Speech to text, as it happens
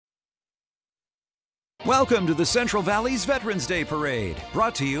Welcome to the Central Valley's Veterans Day Parade,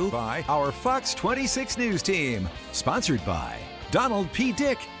 brought to you by our Fox 26 News team, sponsored by Donald P.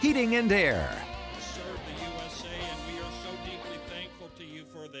 Dick Heating and Air. Serve the USA, and we are so deeply thankful to you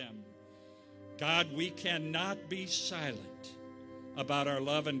for them. God, we cannot be silent about our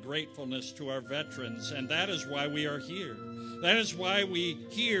love and gratefulness to our veterans, and that is why we are here. That is why we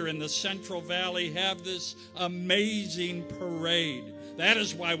here in the Central Valley have this amazing parade. That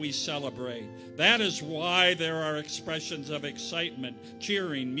is why we celebrate. That is why there are expressions of excitement,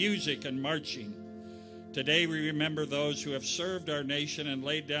 cheering, music, and marching. Today we remember those who have served our nation and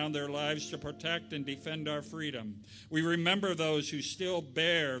laid down their lives to protect and defend our freedom. We remember those who still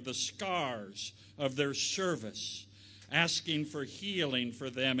bear the scars of their service, asking for healing for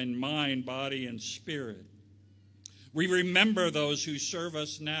them in mind, body, and spirit. We remember those who serve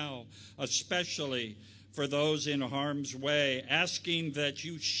us now, especially for those in harm's way, asking that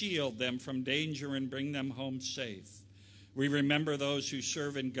you shield them from danger and bring them home safe. We remember those who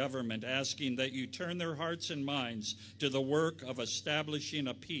serve in government, asking that you turn their hearts and minds to the work of establishing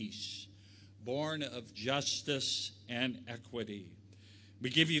a peace born of justice and equity. We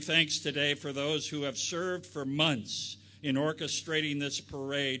give you thanks today for those who have served for months in orchestrating this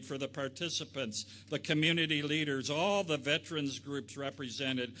parade, for the participants, the community leaders, all the veterans groups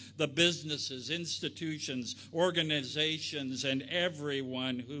represented, the businesses, institutions, organizations, and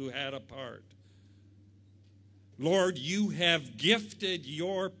everyone who had a part. Lord, you have gifted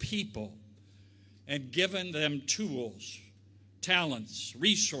your people and given them tools, talents,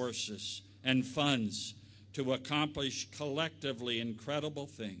 resources, and funds to accomplish collectively incredible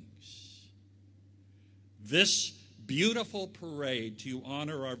things. This beautiful parade to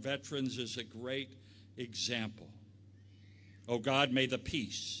honor our veterans is a great example. Oh God, may the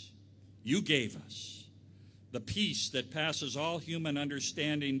peace you gave us, the peace that passes all human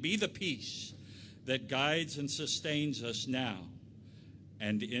understanding, be the peace that guides and sustains us now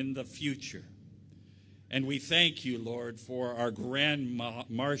and in the future. And we thank you, Lord, for our Grand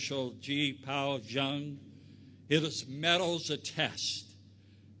Marshal Ji Pao Jung. His medals attest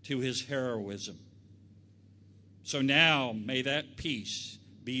to his heroism. So now, may that peace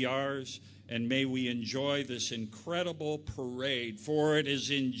be ours, and may we enjoy this incredible parade, for it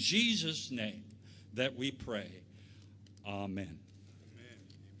is in Jesus' name that we pray. Amen.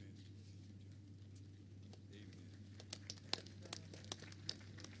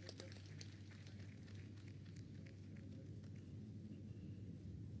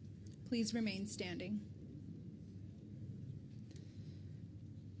 Please remain standing.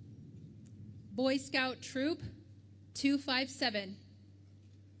 Boy Scout Troop 257,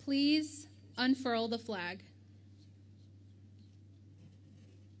 please unfurl the flag.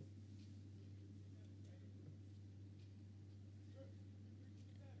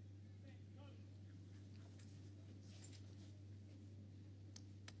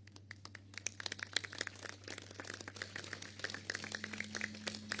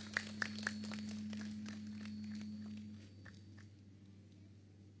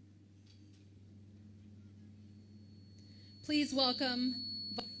 Please welcome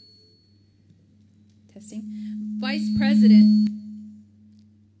Vice President.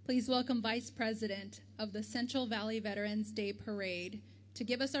 Please welcome Vice President of the Central Valley Veterans Day Parade to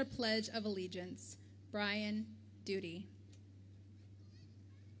give us our Pledge of Allegiance, Brian Duty.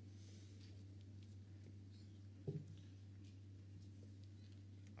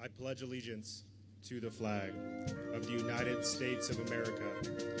 I pledge allegiance to the flag of the United States of America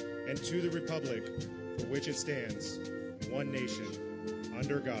and to the republic for which it stands, one nation,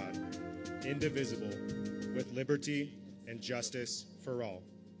 under God, indivisible, with liberty and justice for all.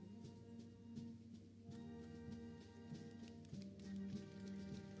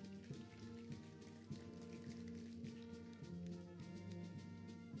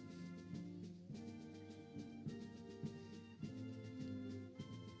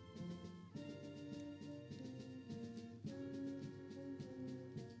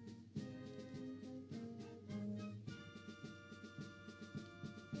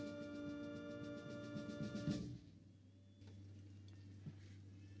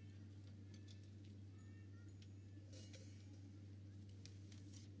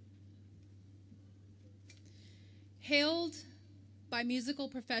 Hailed by musical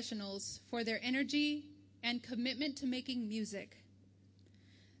professionals for their energy and commitment to making music,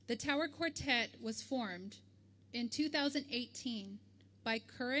 the Tower Quartet was formed in 2018 by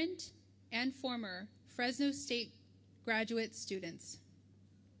current and former Fresno State graduate students.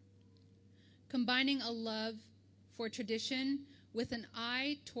 Combining a love for tradition with an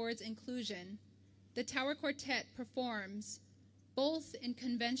eye towards inclusion, the Tower Quartet performs both in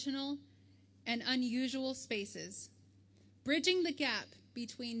conventional and unusual spaces, bridging the gap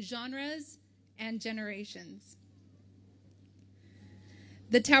between genres and generations.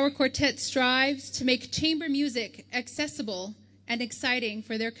 The Tower Quartet strives to make chamber music accessible and exciting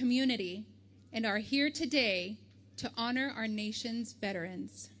for their community and are here today to honor our nation's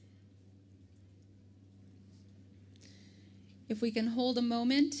veterans. If we can hold a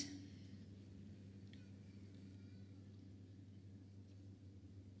moment.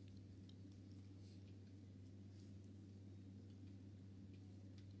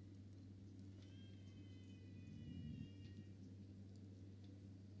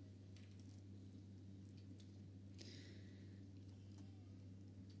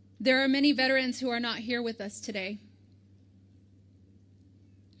 There are many veterans who are not here with us today.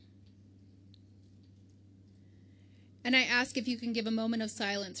 And I ask if you can give a moment of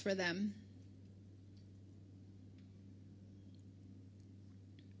silence for them.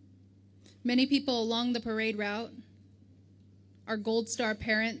 Many people along the parade route are Gold Star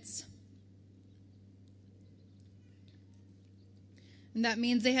parents. And that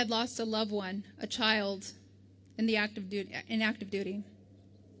means they had lost a loved one, a child, in active duty.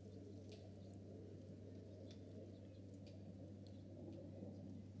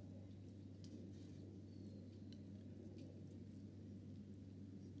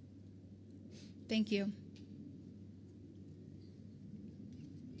 Thank you.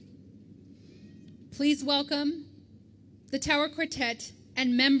 Please welcome the Tower Quartet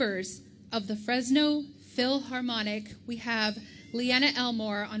and members of the Fresno Philharmonic. We have Leanna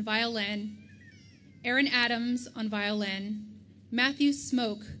Elmore on violin, Aaron Adams on violin, Matthew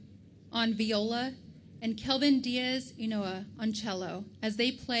Smoke on viola, and Kelvin Diaz-Inoa on cello as they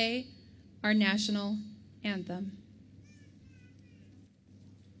play our national anthem.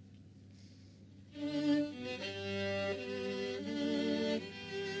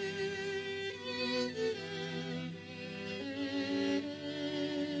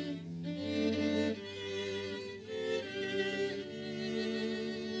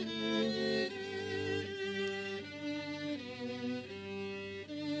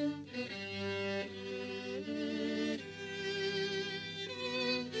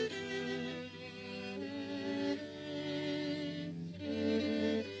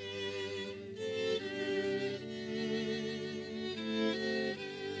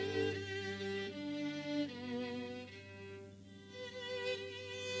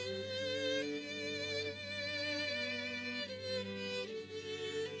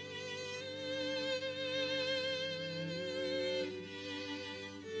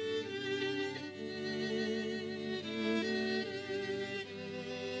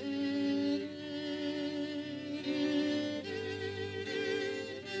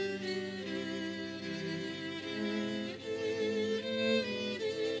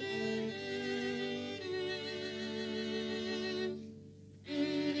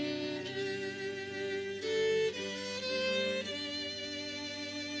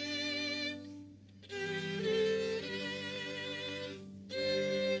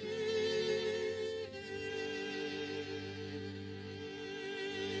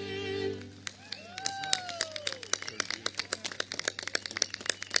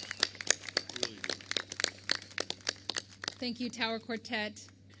 Thank you, Tower Quartet.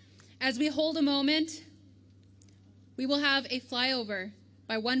 As we hold a moment, we will have a flyover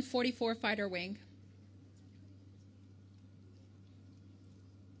by 144 Fighter Wing.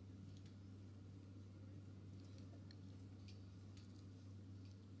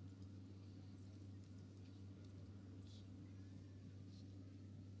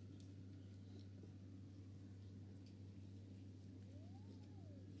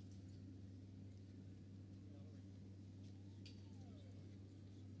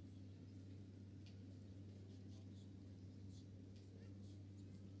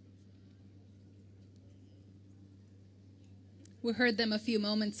 We heard them a few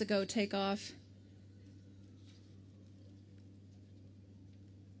moments ago take off.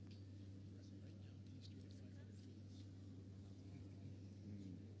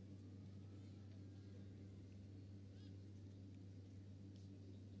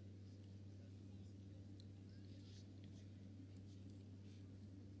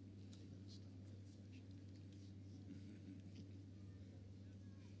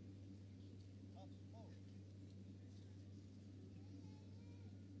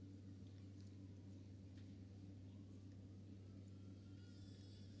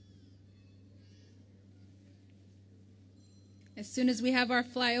 As soon as we have our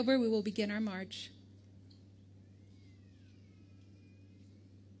flyover, we will begin our march.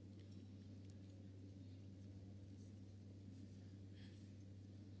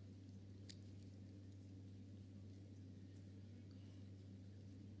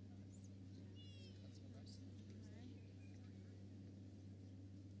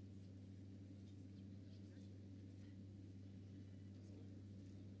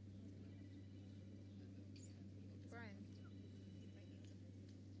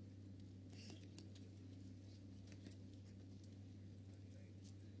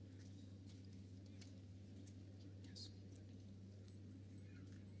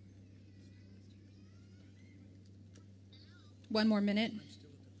 One more minute.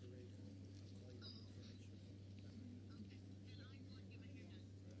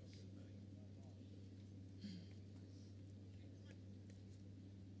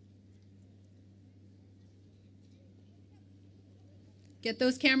 Get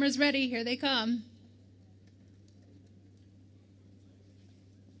those cameras ready. Here they come.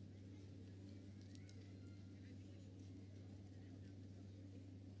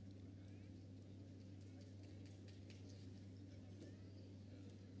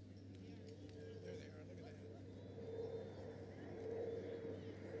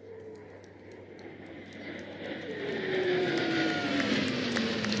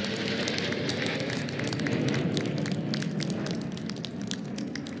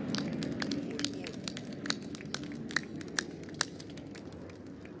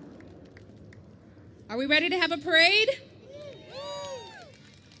 Are we ready to have a parade?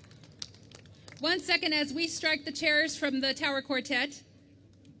 1 second as we strike the chairs from the Tower Quartet.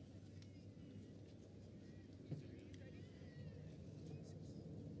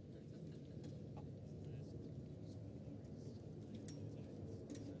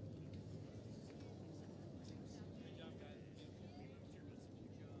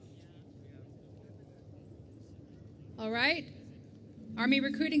 All right. Army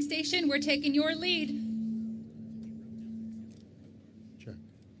Recruiting Station, we're taking your lead. Sure.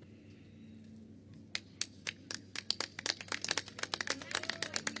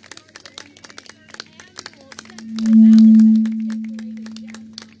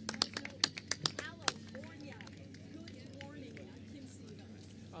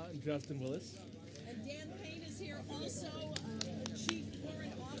 I'm Justin Willis. And Dan Payne is here also, Chief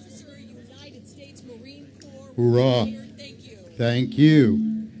Warrant Officer, United States Marine Corps. Hoorah. Thank you. Thank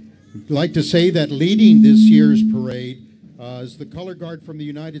you. I'd like to say that leading this year's parade is the color guard from the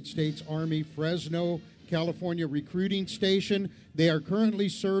United States Army Fresno, California Recruiting Station. They are currently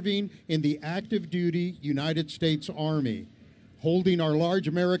serving in the active duty United States Army. Holding our large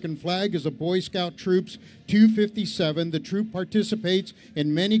American flag is a Boy Scout Troops 257. The troop participates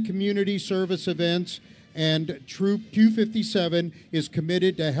in many community service events, and Troop 257 is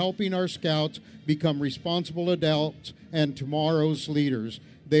committed to helping our scouts become responsible adults and tomorrow's leaders.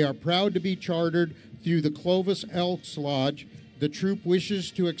 They are proud to be chartered through the Clovis Elks Lodge. The troop wishes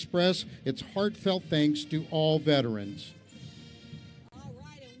to express its heartfelt thanks to all veterans. All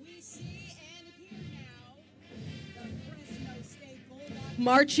right, and we see and hear now the Fresno State Bulldog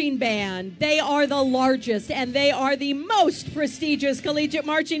Marching Band. They are the largest and they are the most prestigious collegiate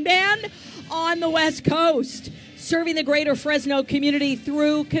marching band on the West Coast, serving the greater Fresno community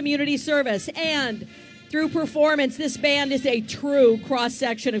through community service and through performance. This band is a true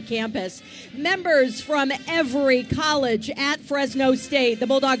cross-section of campus. Members from every college at Fresno State. The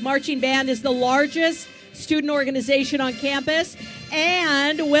Bulldog Marching Band is the largest student organization on campus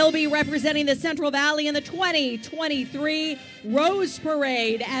and will be representing the Central Valley in the 2023 Rose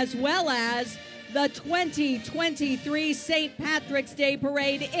Parade, as well as the 2023 St. Patrick's Day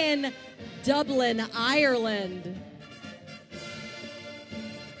Parade in Dublin, Ireland.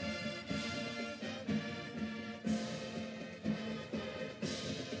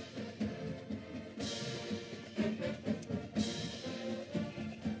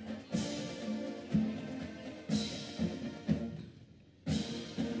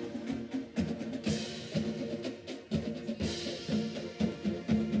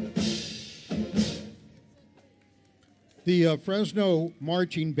 The Fresno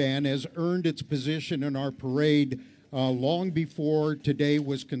Marching Band has earned its position in our parade long before today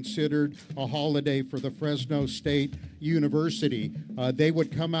was considered a holiday for the Fresno State University. They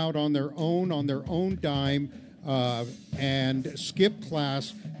would come out on their own dime, and skip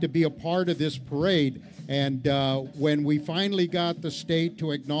class to be a part of this parade. And when we finally got the state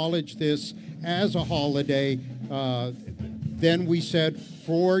to acknowledge this as a holiday, then we said,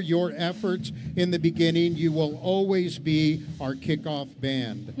 for your efforts in the beginning, you will always be our kickoff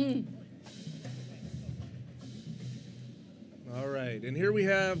band. All right, and here we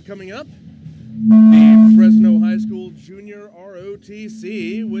have coming up the Fresno High School Junior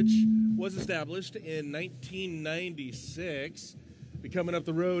ROTC, which was established in 1996. Be coming up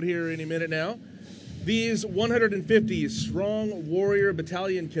the road here any minute now. These 150 strong Warrior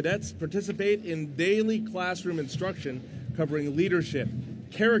Battalion cadets participate in daily classroom instruction covering leadership,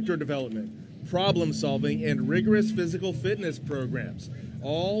 character development, problem solving, and rigorous physical fitness programs,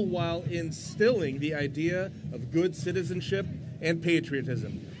 all while instilling the idea of good citizenship and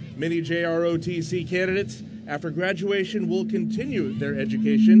patriotism. Many JROTC candidates, after graduation, will continue their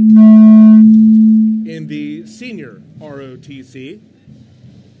education in the senior ROTC.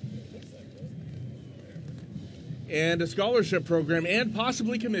 and a scholarship program, and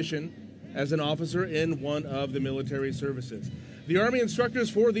possibly commission as an officer in one of the military services. The Army instructors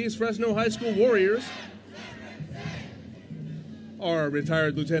for these Fresno High School Warriors are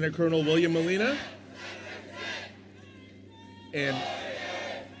retired Lieutenant Colonel William Molina and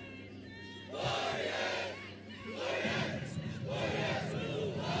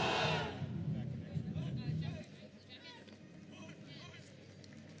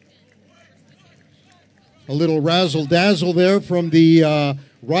a little razzle-dazzle there from the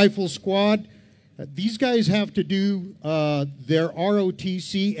rifle squad. These guys have to do their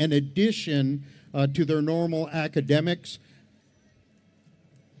ROTC in addition to their normal academics.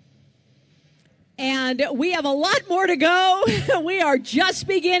 And we have a lot more to go. We are just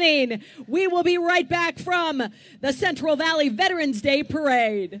beginning. We will be right back from the Central Valley Veterans Day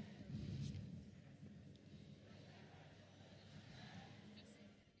Parade.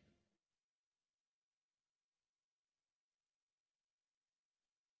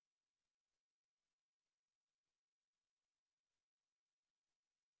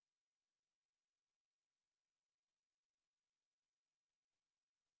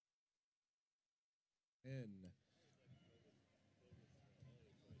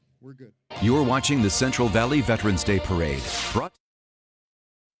 We're good. You're watching the Central Valley Veterans Day Parade. Brought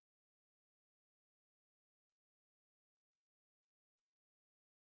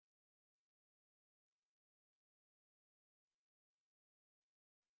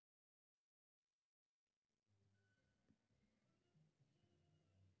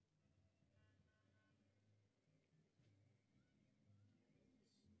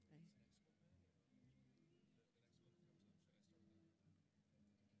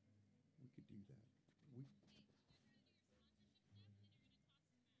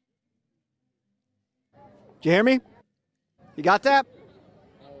Did you hear me? You got that?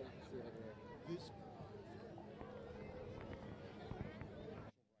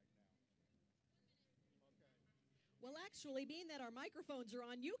 Well, actually, being that our microphones are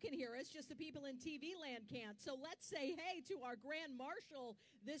on, you can hear us, just the people in TV land can't. So let's say hey to our Grand Marshal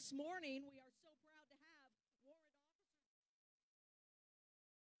this morning. We are so proud to have Warrant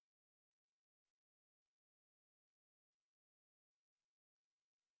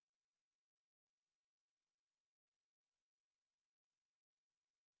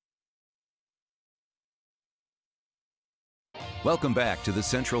Welcome back to the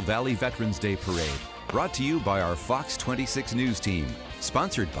Central Valley Veterans Day Parade, brought to you by our Fox 26 News team,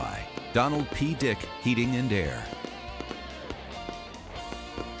 sponsored by Donald P. Dick Heating and Air.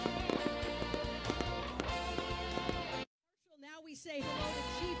 Now we say hello to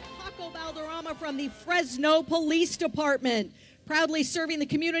Chief Paco Valderrama from the Fresno Police Department, proudly serving the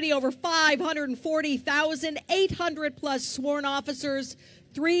community. Over 540,000, 800 plus sworn officers,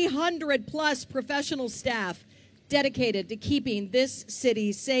 300 plus professional staff, dedicated to keeping this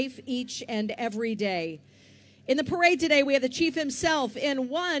city safe each and every day. In the parade today, we have the chief himself in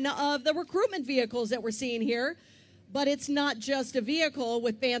one of the recruitment vehicles that we're seeing here. But it's not just a vehicle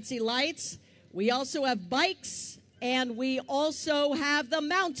with fancy lights. We also have bikes, and we also have the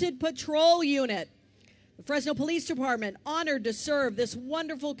Mounted Patrol Unit. The Fresno Police Department, honored to serve this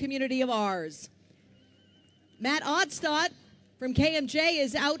wonderful community of ours. Matt Otstott from KMJ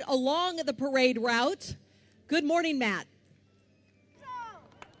is out along the parade route. Good morning, Matt.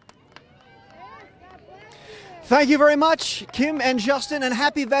 Thank you very much, Kim and Justin, and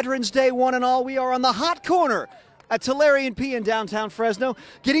happy Veterans Day, one and all. We are on the hot corner at Tulare and P in downtown Fresno,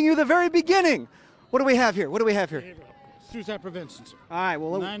 getting you the very beginning. What do we have here? What do we have here? Suicide prevention, sir. All right,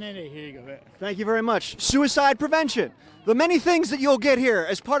 well, 988, here you go. Thank you very much. Suicide prevention. The many things that you'll get here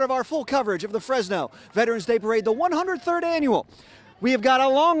as part of our full coverage of the Fresno Veterans Day Parade, the 103rd annual. We have got a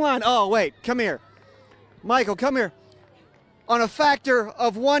long line. Oh, wait, come here. Michael, come here. On a factor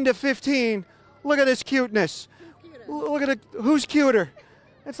of 1 to 15, look at this cuteness. Look at it. Who's cuter?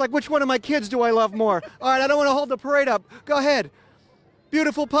 It's like, which one of my kids do I love more? All right, I don't want to hold the parade up. Go ahead.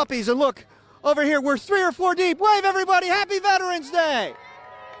 Beautiful puppies. And look, over here, we're 3 or 4 deep. Wave, everybody. Happy Veterans Day.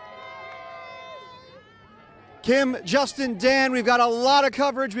 Kim, Justin, Dan, we've got a lot of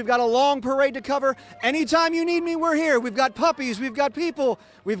coverage. We've got a long parade to cover. Anytime you need me, we're here. We've got puppies, we've got people,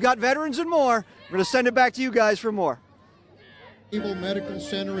 we've got veterans and more. We're going to send it back to you guys for more. Naval Medical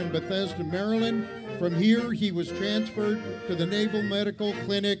Center in Bethesda, Maryland. From here, he was transferred to the Naval Medical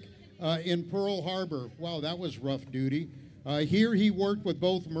Clinic in Pearl Harbor. Wow, that was rough duty. Here he worked with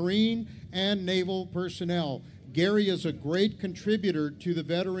both Marine and Naval personnel. Gary is a great contributor to the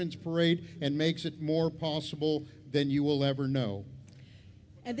Veterans Parade and makes it more possible than you will ever know.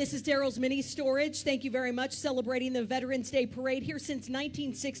 And this is Daryl's Mini Storage. Thank you very much. Celebrating the Veterans Day Parade here since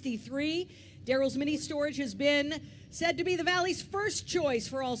 1963. Daryl's Mini Storage has been said to be the Valley's first choice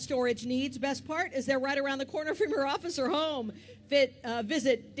for all storage needs. Best part is they're right around the corner from your office or home.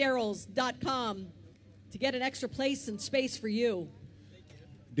 Visit daryls.com to get an extra place and space for you.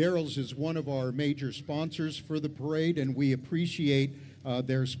 Daryl's is one of our major sponsors for the parade, and we appreciate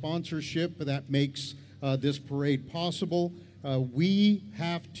their sponsorship that makes this parade possible. We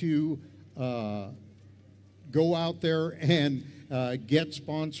have to go out there and get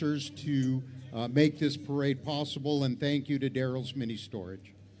sponsors to make this parade possible, and thank you to Daryl's Mini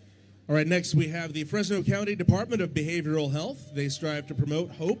Storage. All right, next we have the Fresno County Department of Behavioral Health. They strive to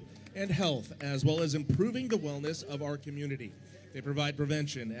promote hope and health, as well as improving the wellness of our community. They provide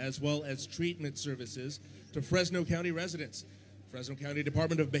prevention as well as treatment services to Fresno County residents. Fresno County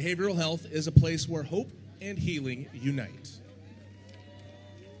Department of Behavioral Health is a place where hope and healing unite.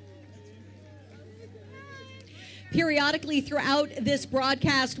 Periodically throughout this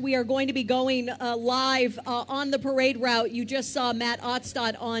broadcast, we are going to be going live on the parade route. You just saw Matt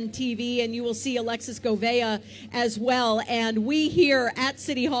Otstott on TV, and you will see Alexis Govea as well. And we here at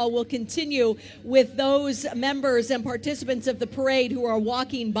City Hall will continue with those members and participants of the parade who are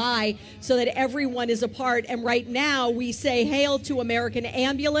walking by so that everyone is a part. And right now, we say hail to American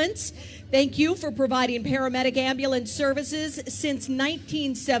Ambulance. Thank you for providing paramedic ambulance services since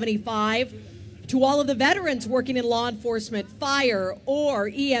 1975. To all of the veterans working in law enforcement, fire, or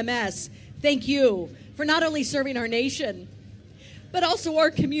EMS, thank you for not only serving our nation, but also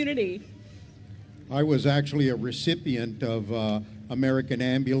our community. I was actually a recipient of American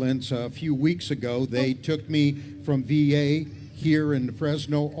Ambulance a few weeks ago. They took me from VA here in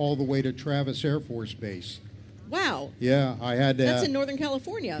Fresno all the way to Travis Air Force Base. Wow. Yeah, I had... That's in Northern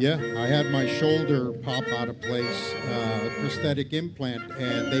California. Yeah, I had my shoulder pop out of place, prosthetic implant,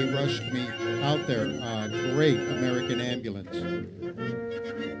 and they rushed me out there. Great American Ambulance.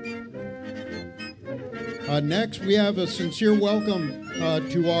 Next, we have a sincere welcome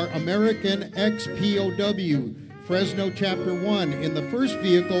to our American ex-POW, Fresno Chapter 1. In the first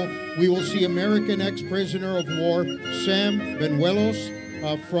vehicle, we will see American ex-prisoner of war Sam Benuelos,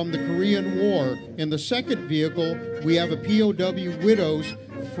 from the Korean War. In the second vehicle, we have a POW widows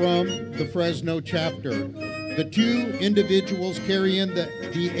from the Fresno chapter. The two individuals carrying the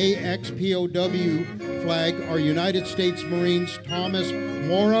AXPOW flag are United States Marines Thomas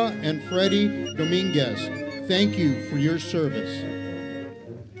Mora and Freddie Dominguez. Thank you for your service.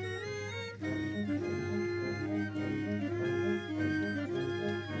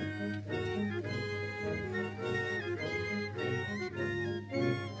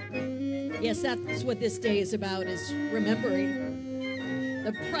 Yes, that's what this day is about, is remembering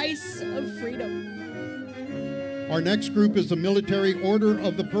the price of freedom. Our next group is the Military Order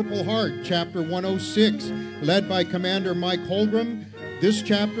of the Purple Heart, Chapter 106, led by Commander Mike Holgram. This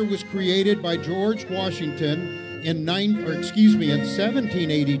chapter was created by George Washington in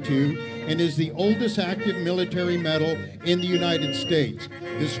 1782 and is the oldest active military medal in the United States.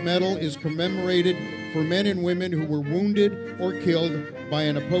 This medal is commemorated for men and women who were wounded or killed by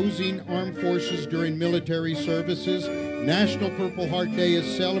an opposing armed forces during military services. National Purple Heart Day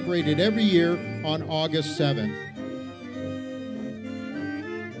is celebrated every year on August 7th.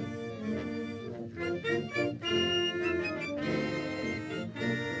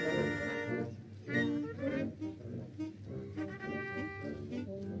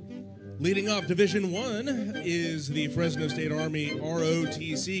 Leading off Division 1 is the Fresno State Army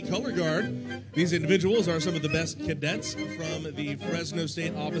ROTC Color Guard. These individuals are some of the best cadets from the Fresno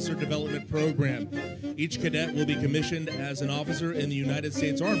State Officer Development Program. Each cadet will be commissioned as an officer in the United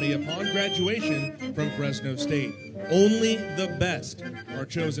States Army upon graduation from Fresno State. Only the best are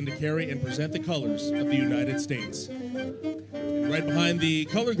chosen to carry and present the colors of the United States. Right behind the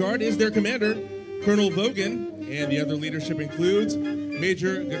Color Guard is their commander, Colonel Vogan, and the other leadership includes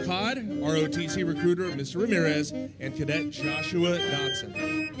Major Gakad, ROTC recruiter Mr. Ramirez, and Cadet Joshua Dodson.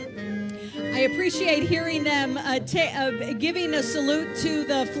 I appreciate hearing them giving a salute to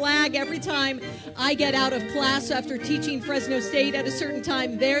the flag every time I get out of class after teaching Fresno State at a certain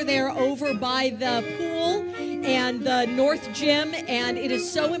time. They're there over by the pool and the North Gym, and it is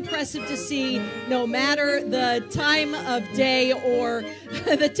so impressive to see, no matter the time of day or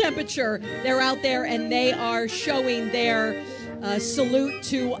the temperature, they're out there and they are showing their salute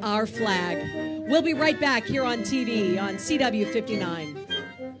to our flag. We'll be right back here on TV on CW 59.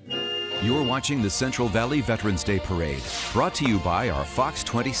 You're watching the Central Valley Veterans Day Parade, brought to you by our Fox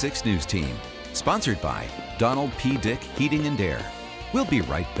 26 News team. Sponsored by Donald P. Dick Heating and Air. We'll be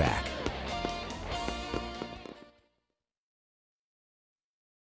right back.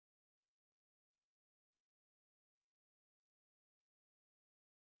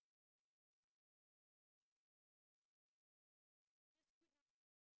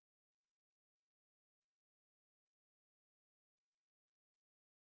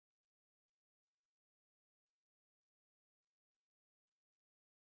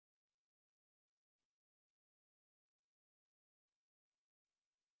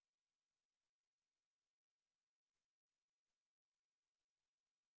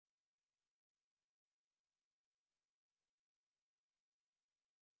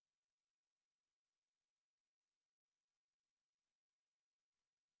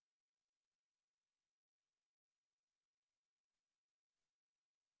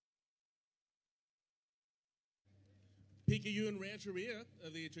 PKU and Rancheria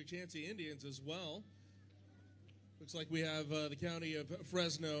of the Chukchansi Indians as well. Looks like we have the County of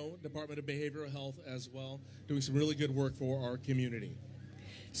Fresno Department of Behavioral Health as well, doing some really good work for our community.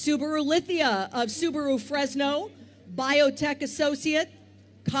 Subaru Lithia of Subaru Fresno, Biotech Associate,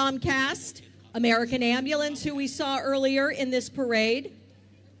 Comcast, American Ambulance, who we saw earlier in this parade.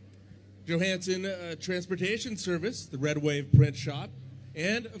 Johansson Transportation Service, the Red Wave Print Shop,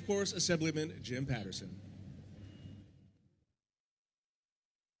 and, of course, Assemblyman Jim Patterson.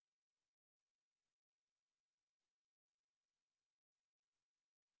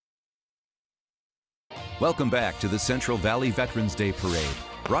 Welcome back to the Central Valley Veterans Day Parade,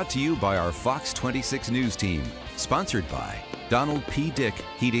 brought to you by our Fox 26 News team, sponsored by Donald P. Dick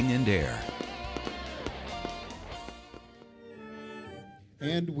Heating and Air.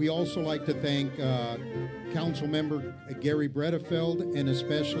 And we also like to thank Council Member Gary Bredefeld and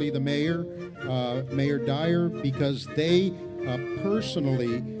especially the Mayor, Mayor Dyer, because they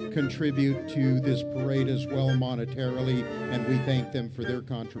personally contribute to this parade as well monetarily, and we thank them for their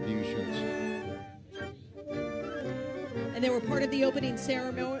contributions. And they were part of the opening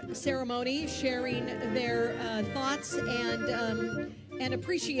ceremony, sharing their thoughts and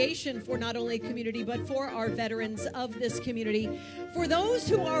appreciation for not only community, but for our veterans of this community. For those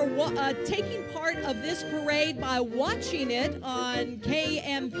who are taking part of this parade by watching it on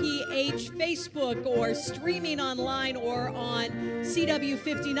KMPH Facebook or streaming online or on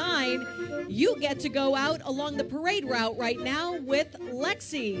CW59, you get to go out along the parade route right now with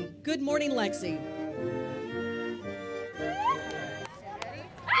Lexi. Good morning, Lexi.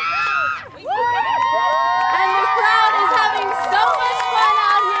 And the crowd is having so much fun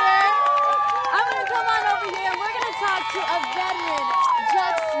out here. I'm going to come on over here and we're going to talk to a veteran,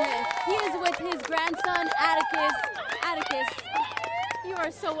 Jeff Smith. He is with his grandson, Atticus. Atticus, you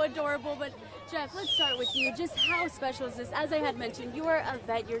are so adorable, but Jeff, let's start with you. Just how special is this? As I had mentioned, you are a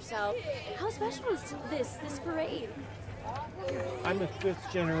vet yourself. How special is this parade? I'm a fifth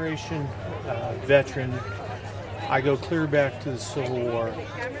generation veteran. I go clear back to the Civil War,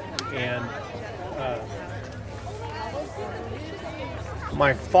 and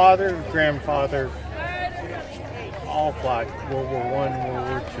my father and grandfather all fought World War I and World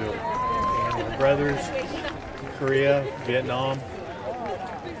War II, and my brothers, Korea, Vietnam,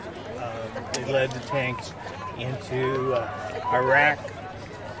 they led the tanks into Iraq,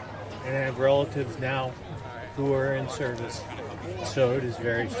 and I have relatives now who are in service, so it is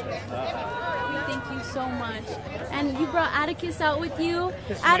very special. Thank you so much. And you brought Atticus out with you.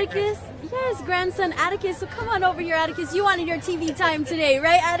 Atticus, yes, grandson Atticus. So come on over here, Atticus. You wanted your TV time today,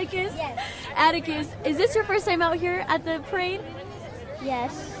 right, Atticus? Yes. Atticus, is this your first time out here at the parade?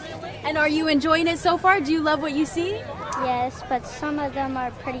 Yes. And are you enjoying it so far? Do you love what you see? Yes, but some of them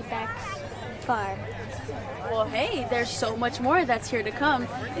are pretty far. Well, hey, there's so much more that's here to come.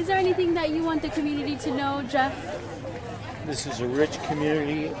 Is there anything that you want the community to know, Jeff? This is a rich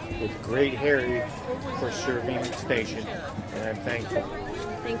community with great heritage for serving the station, and I'm thankful.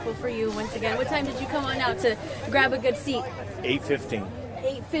 Thankful for you once again. What time did you come on out to grab a good seat? 8:15.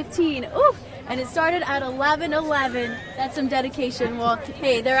 8:15. Ooh, and it started at 11:11. That's some dedication. Well,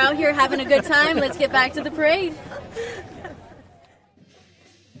 hey, they're out here having a good time. Let's get back to the parade.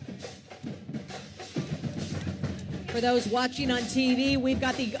 For those watching on TV, we've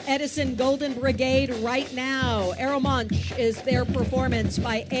got the Edison Golden Brigade right now. Aeromanche is their performance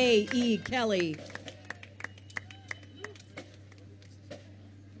by A.E. Kelly.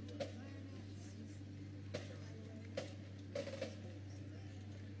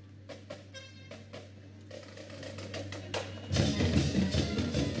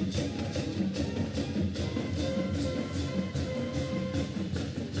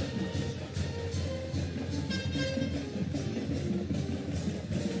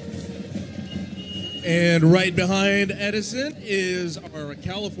 And right behind Edison is our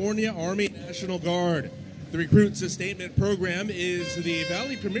California Army National Guard. The Recruit Sustainment Program is the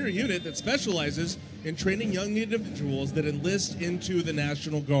Valley Premier unit that specializes in training young individuals that enlist into the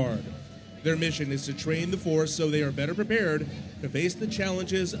National Guard. Their mission is to train the force so they are better prepared to face the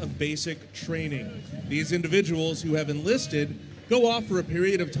challenges of basic training. These individuals who have enlisted go off for a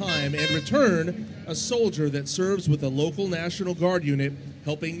period of time and return a soldier that serves with a local National Guard unit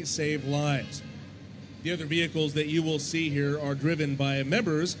helping save lives. The other vehicles that you will see here are driven by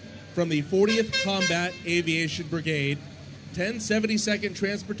members from the 40th Combat Aviation Brigade, 1072nd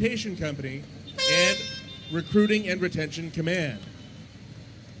Transportation Company, and Recruiting and Retention Command.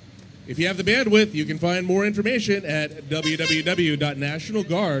 If you have the bandwidth, you can find more information at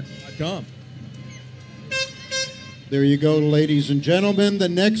www.nationalguard.com. There you go, ladies and gentlemen. The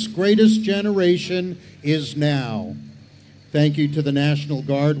next greatest generation is now. Thank you to the National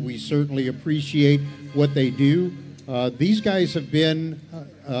Guard. We certainly appreciate what they do. These guys have been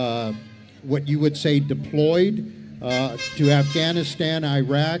what you would say deployed to Afghanistan,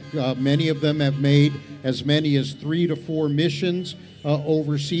 Iraq. Many of them have made as many as 3 to 4 missions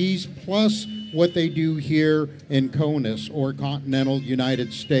overseas, plus what they do here in CONUS, or continental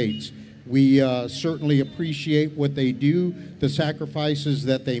United States. We certainly appreciate what they do, the sacrifices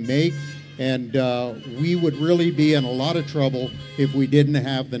that they make, and we would really be in a lot of trouble if we didn't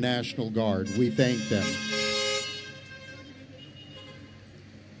have the National Guard. We thank them.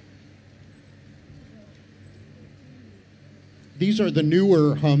 These are the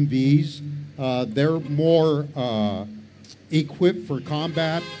newer Humvees. They're more equipped for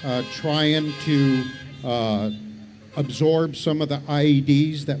combat, trying to absorb some of the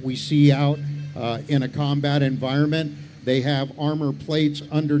IEDs that we see out in a combat environment. They have armor plates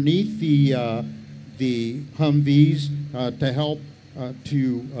underneath the Humvees to help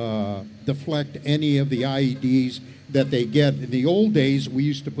to deflect any of the IEDs that they get. In the old days, we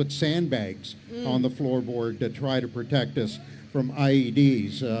used to put sandbags on the floorboard to try to protect us from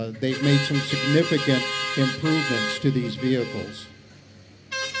IEDs. They've made some significant improvements to these vehicles.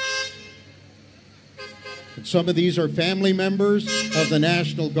 And some of these are family members of the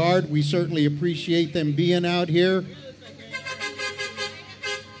National Guard. We certainly appreciate them being out here.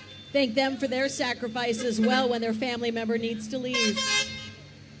 Thank them for their sacrifice as well when their family member needs to leave.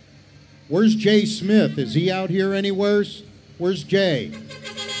 Where's Jay Smith? Is he out here anywhere? Where's Jay?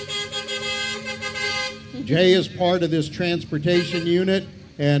 Jay is part of this transportation unit,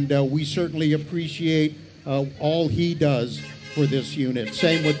 and we certainly appreciate all he does for this unit.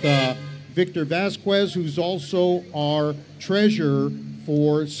 Same with Victor Vasquez, who's also our treasurer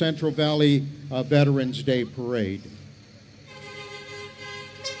for Central Valley Veterans Day Parade.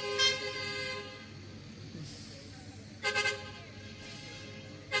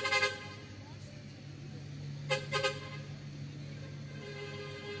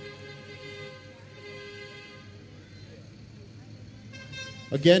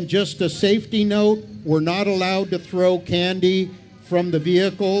 Again, just a safety note, we're not allowed to throw candy from the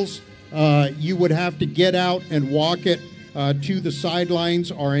vehicles. You would have to get out and walk it to the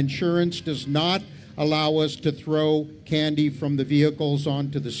sidelines. Our insurance does not allow us to throw candy from the vehicles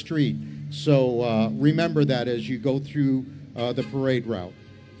onto the street. So remember that as you go through the parade route.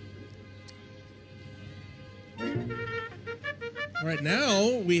 All right,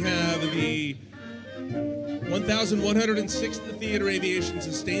 now we have the 1,106th Theater Aviation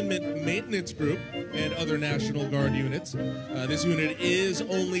Sustainment Maintenance Group and other National Guard units. This unit is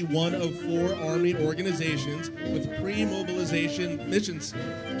only one of 4 Army organizations with pre-mobilization missions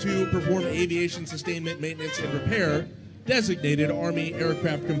to perform aviation sustainment, maintenance, and repair designated Army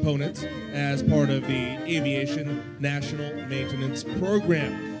aircraft components as part of the Aviation National Maintenance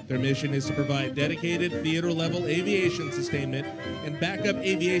Program. Their mission is to provide dedicated theater-level aviation sustainment and backup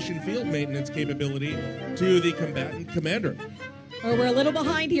aviation field maintenance capability to the combatant commander. Oh, we're a little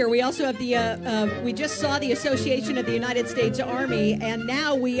behind here. We also have the, we just saw the Association of the United States Army, and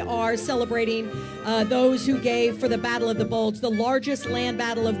now we are celebrating those who gave for the Battle of the Bulge, the largest land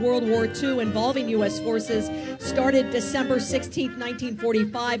battle of World War II involving U.S. forces, started December 16th,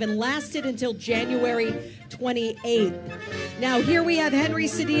 1945, and lasted until January 28th. Now, here we have Henry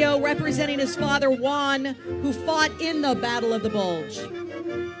Cedillo representing his father, Juan, who fought in the Battle of the Bulge.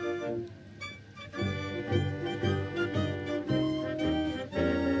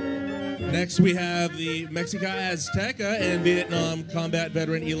 Next, we have the Mexica Azteca and Vietnam combat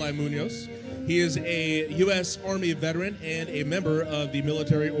veteran Eli Munoz. He is a U.S. Army veteran and a member of the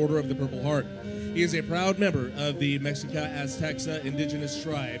Military Order of the Purple Heart. He is a proud member of the Mexica Azteca indigenous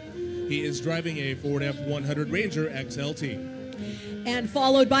tribe. He is driving a Ford F-100 Ranger XLT. And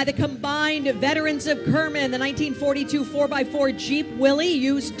followed by the combined veterans of Kerman, the 1942 4x4 Jeep Willie,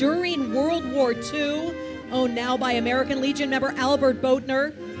 used during World War II, owned now by American Legion member Albert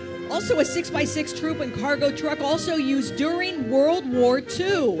Boatner. Also a 6x6 troop and cargo truck, also used during World War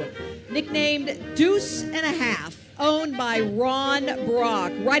II. Nicknamed Deuce and a Half, owned by Ron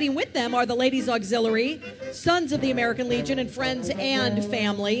Brock. Riding with them are the Ladies Auxiliary, Sons of the American Legion, and friends and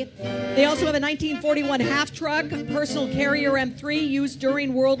family. They also have a 1941 half truck, personal carrier M3, used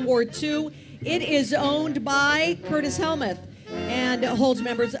during World War II. It is owned by Curtis Helmuth and holds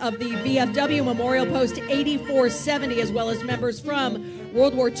members of the VFW Memorial Post 8470, as well as members from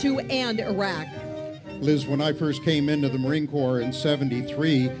World War II and Iraq. Liz, when I first came into the Marine Corps in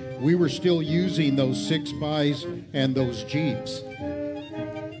 '73, we were still using those 6x and those Jeeps.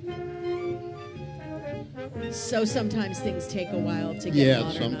 So sometimes things take a while to get Yeah,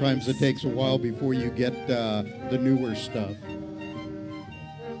 sometimes it takes a while before you get the newer stuff.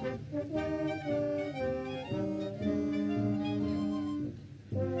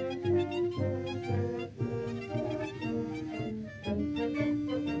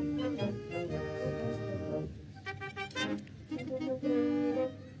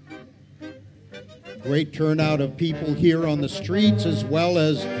 Great turnout of people here on the streets as well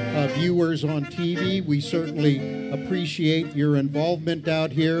as viewers on TV. We certainly appreciate your involvement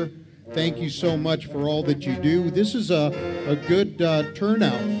out here. Thank you so much for all that you do. This is a good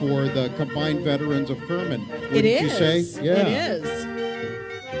turnout for the combined veterans of Kerman. Wouldn't you say? Yeah. It is.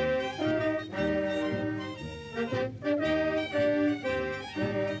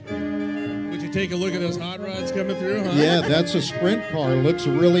 Take a look at those hot rods coming through, huh? Yeah, that's a sprint car. Looks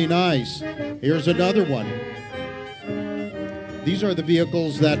really nice. Here's another one. These are the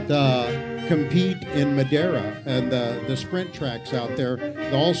vehicles that compete in Madera and the sprint tracks out there.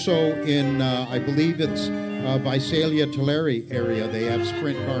 Also in, I believe it's Visalia, Tulare area. They have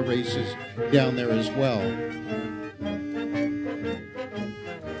sprint car races down there as well.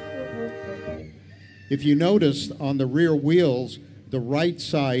 If you notice on the rear wheels, the right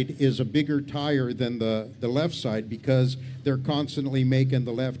side is a bigger tire than the left side because they're constantly making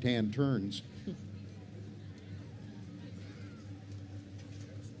the left-hand turns.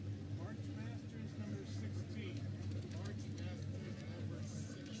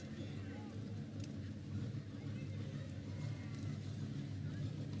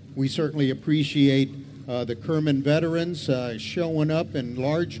 We certainly appreciate the Kerman veterans showing up in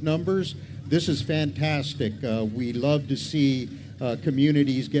large numbers. This is fantastic. We love to see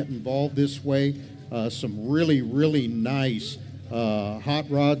communities get involved this way. Some really, really nice hot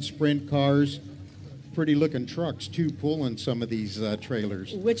rod sprint cars. Pretty looking trucks too, pulling some of these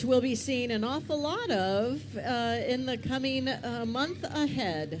trailers. Which we'll be seeing an awful lot of in the coming month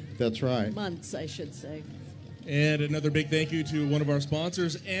ahead. That's right. Months, I should say. And another big thank you to one of our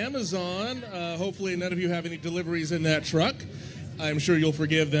sponsors, Amazon. Hopefully none of you have any deliveries in that truck. I'm sure you'll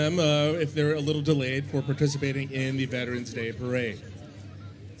forgive them if they're a little delayed for participating in the Veterans Day Parade.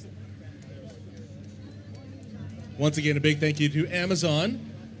 Once again, a big thank you to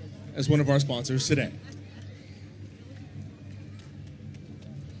Amazon as one of our sponsors today.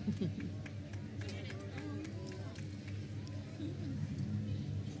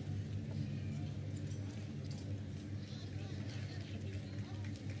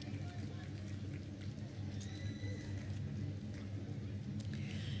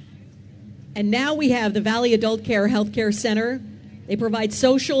 And now we have the Valley Adult Care Healthcare Center. They provide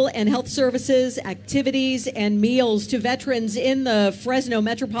social and health services, activities, and meals to veterans in the Fresno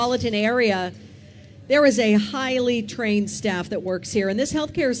metropolitan area. There is a highly trained staff that works here, and this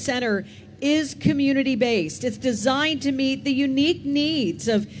healthcare center is community-based. It's designed to meet the unique needs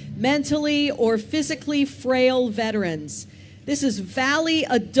of mentally or physically frail veterans. This is Valley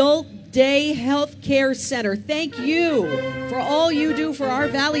Adult Day Health Care Center. Thank you for all you do for our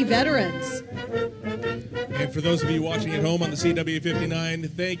Valley veterans. And for those of you watching at home on the CW59,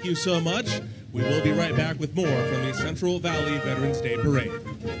 thank you so much. We will be right back with more from the Central Valley Veterans Day Parade.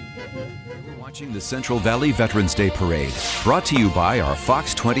 We're watching the Central Valley Veterans Day Parade, brought to you by our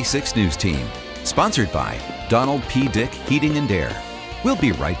Fox 26 News team. Sponsored by Donald P. Dick Heating and Air. We'll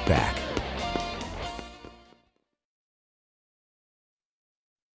be right back.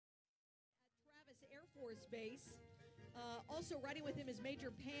 Also riding with him is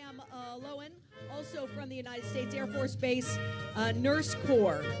Major Pam Lowen, also from the United States Air Force Base Nurse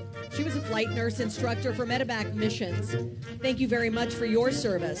Corps. She was a flight nurse instructor for medevac missions. Thank you very much for your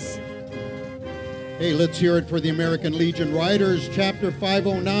service. Hey, let's hear it for the American Legion Riders, Chapter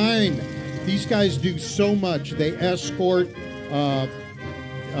 509. These guys do so much. They escort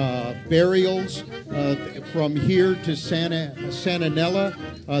burials from here to Santanella.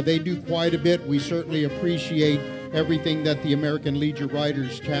 They do quite a bit. We certainly appreciate everything that the American Legion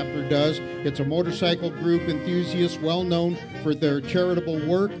Riders chapter does. It's a motorcycle group enthusiast well known for their charitable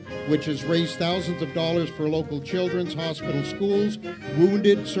work, which has raised thousands of dollars for local children's hospital, schools,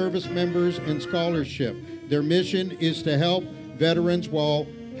 wounded service members, and scholarship. Their mission is to help veterans while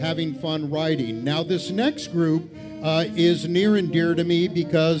having fun riding. Now, this next group is near and dear to me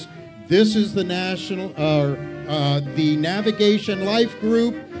because this is the the Navigation Life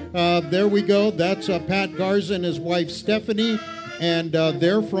Group. There we go. That's Pat Garza and his wife Stephanie, and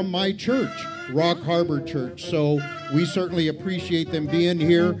they're from my church, Rock Harbor Church. So we certainly appreciate them being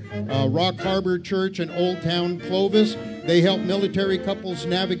here. Rock Harbor Church in Old Town Clovis. They help military couples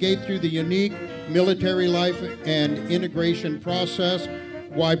navigate through the unique military life and integration process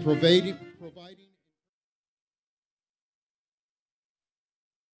while providing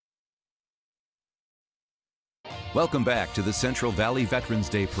Welcome back to the Central Valley Veterans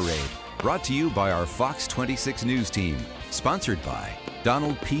Day Parade, brought to you by our Fox 26 News team, sponsored by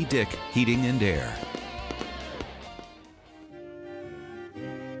Donald P. Dick Heating and Air.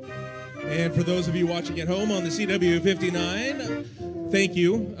 And for those of you watching at home on the CW59, thank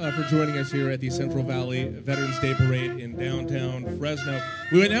you for joining us here at the Central Valley Veterans Day Parade in downtown Fresno.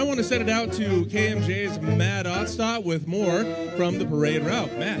 We now want to send it out to KMJ's Matt Otstott with more from the parade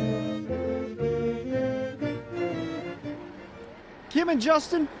route. Matt. Kim and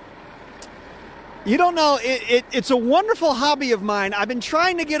Justin, you don't know, it's a wonderful hobby of mine. I've been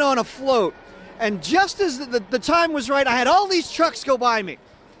trying to get on a float, and just as the time was right, I had all these trucks go by me.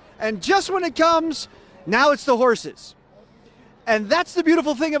 And just when it comes, now it's the horses. And that's the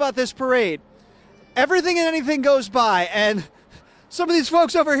beautiful thing about this parade. Everything and anything goes by, and some of these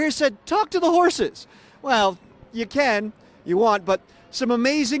folks over here said, talk to the horses. Well, you can, you want, but some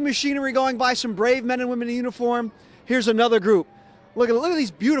amazing machinery going by, some brave men and women in uniform. Here's another group. Look at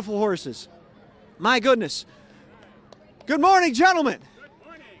these beautiful horses. My goodness. Good morning, gentlemen.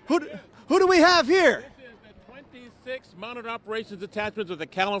 Good morning. Who do we have here? This is the 26th Mounted Operations Detachment of the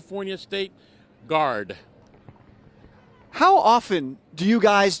California State Guard. How often do you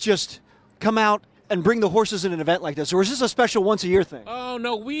guys just come out and bring the horses in an event like this, or is this a special once-a-year thing? Oh,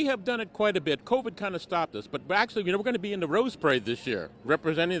 no, we have done it quite a bit. COVID kind of stopped us, but actually, we're going to be in the Rose Parade this year,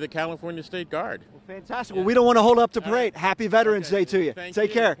 representing the California State Guard. Well, fantastic. Well, we don't want to hold up the parade. Right. Happy Veterans Day to you.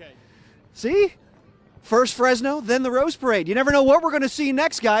 Take care. Okay. See? First Fresno, then the Rose Parade. You never know what we're going to see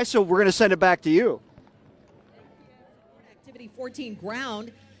next, guys, so we're going to send it back to you. Activity 14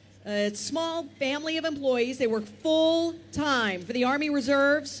 ground. A small family of employees. They work full-time for the Army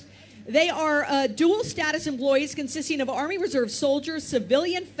Reserves. They are dual status employees consisting of Army Reserve soldiers,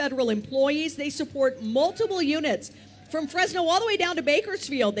 civilian federal employees. They support multiple units from Fresno all the way down to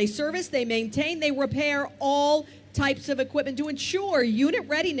Bakersfield. They service, they maintain, they repair all types of equipment to ensure unit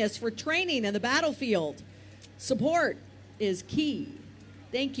readiness for training in the battlefield. Support is key.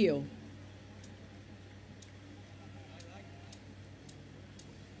 Thank you.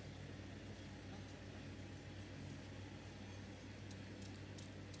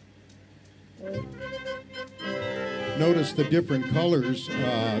 Notice the different colors.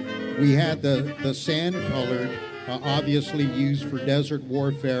 We had the sand colored, obviously used for desert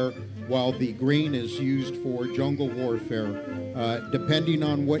warfare, while the green is used for jungle warfare. Depending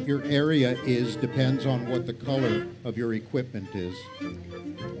on what your area is, depends on what the color of your equipment is.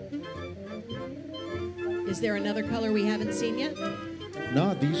 Is there another color we haven't seen yet?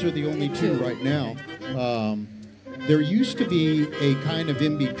 No, these are the only two right now. There used to be a kind of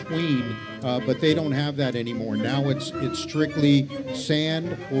in-between, but they don't have that anymore. Now it's strictly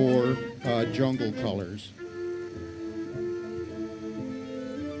sand or jungle colors.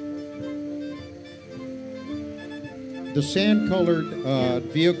 The sand-colored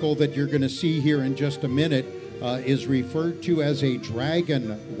vehicle that you're going to see here in just a minute is referred to as a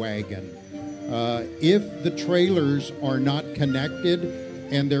dragon wagon. If the trailers are not connected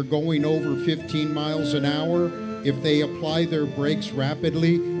and they're going over 15 miles an hour, if they apply their brakes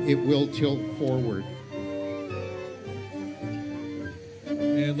rapidly, it will tilt forward.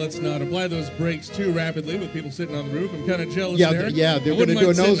 And let's not apply those brakes too rapidly with people sitting on the roof. I'm kind of jealous there. Yeah, they're going to do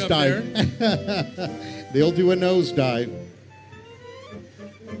a nosedive. They'll do a nosedive.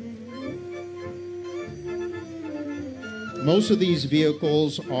 Most of these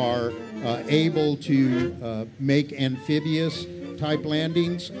vehicles are able to make amphibious type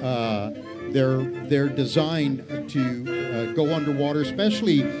landings. They're designed to go underwater,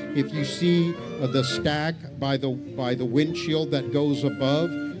 especially if you see the stack by the windshield that goes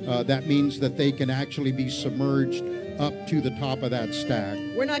above. That means that they can actually be submerged up to the top of that stack.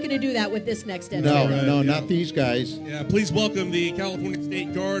 We're not going to do that with this next engine. No, not these guys. Yeah, please welcome the California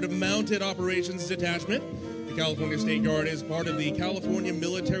State Guard Mounted Operations Detachment. The California State Guard is part of the California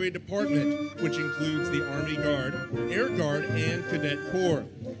Military Department, which includes the Army Guard, Air Guard, and Cadet Corps.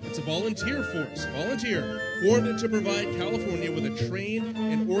 It's a volunteer force, formed to provide California with a trained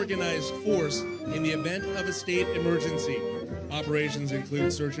and organized force in the event of a state emergency. Operations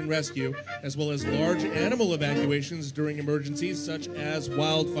include search and rescue, as well as large animal evacuations during emergencies such as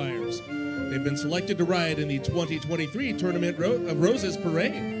wildfires. They've been selected to ride in the 2023 Tournament of Roses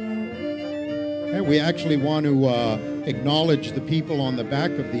Parade. And we actually want to acknowledge the people on the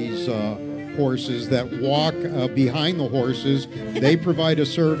back of these horses that walk behind the horses. They provide a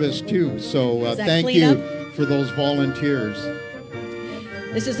service too. So thank you for those volunteers.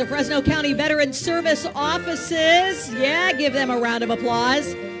 This is the Fresno County Veteran Service Offices. Yeah, give them a round of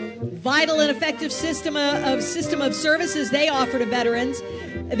applause. Vital and effective system of services they offer to veterans.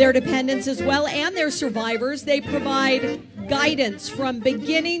 their dependents as well and their survivors. They provide guidance from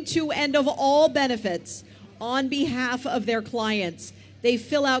beginning to end of all benefits on behalf of their clients. They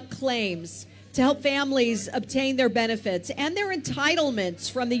fill out claims to help families obtain their benefits and their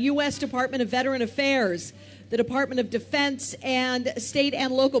entitlements from the U.S. Department of Veteran Affairs, the Department of Defense, and state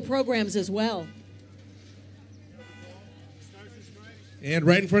and local programs as well. And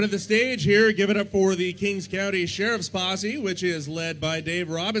right in front of the stage here, give it up for the Kings County Sheriff's Posse, which is led by Dave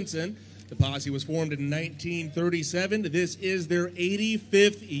Robinson. The posse was formed in 1937. This is their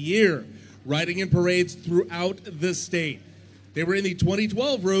 85th year, riding in parades throughout the state. They were in the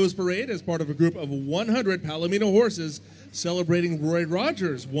 2012 Rose Parade as part of a group of 100 Palomino horses celebrating Roy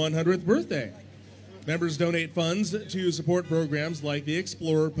Rogers' 100th birthday. Members donate funds to support programs like the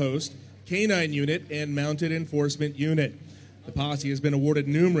Explorer Post, Canine Unit, and Mounted Enforcement Unit. The posse has been awarded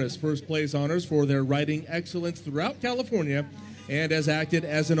numerous first-place honors for their riding excellence throughout California and has acted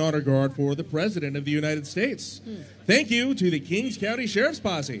as an honor guard for the President of the United States. Thank you to the Kings County Sheriff's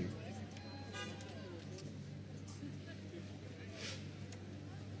Posse.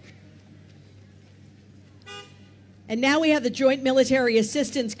 And now we have the Joint Military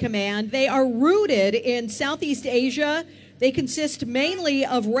Assistance Command. They are rooted in Southeast Asia. They consist mainly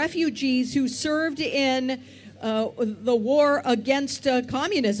of refugees who served in the war against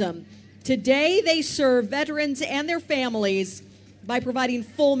communism. Today, they serve veterans and their families by providing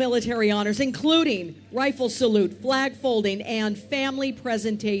full military honors, including rifle salute, flag folding, and family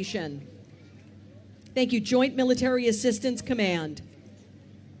presentation. Thank you, Joint Military Assistance Command.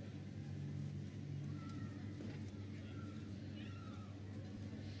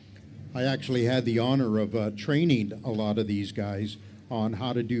 I actually had the honor of training a lot of these guys on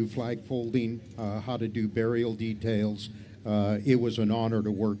how to do flag folding, how to do burial details. It was an honor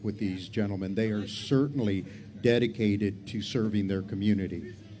to work with these gentlemen. They are certainly dedicated to serving their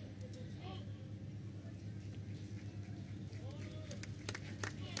community.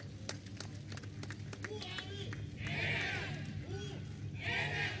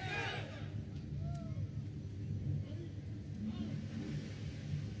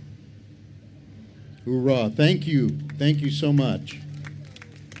 Hoorah. Thank you. Thank you so much.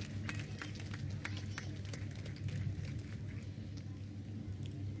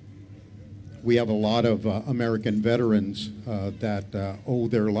 We have a lot of American veterans that owe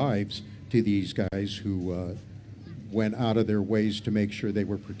their lives to these guys who went out of their ways to make sure they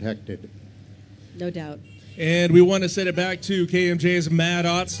were protected. No doubt. And we want to send it back to KMJ's Matt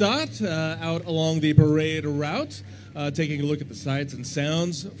Otstott out along the parade route, taking a look at the sights and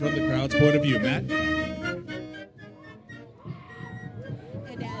sounds from the crowd's point of view. Matt?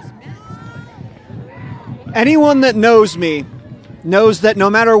 Anyone that knows me knows that no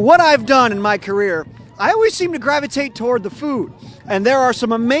matter what I've done in my career, I always seem to gravitate toward the food. And there are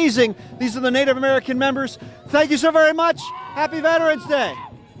some amazing, these are the Native American members. Thank you so very much. Happy Veterans Day.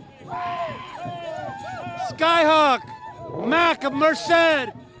 Skyhawk, Mac of Merced,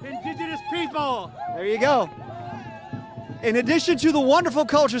 Indigenous people. There you go. In addition to the wonderful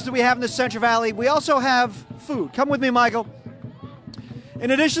cultures that we have in the Central Valley, we also have food. Come with me, Michael.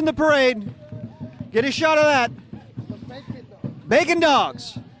 In addition to the parade, get a shot of that. Bacon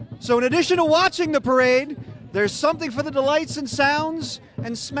dogs. So in addition to watching the parade, there's something for the delights and sounds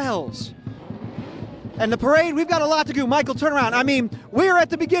and smells. And the parade, we've got a lot to do. Michael, turn around. I mean, we're at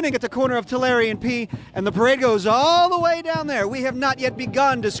the beginning at the corner of Tulare and P, and the parade goes all the way down there. We have not yet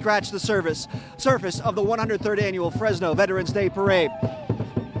begun to scratch the surface of the 103rd Annual Fresno Veterans Day Parade.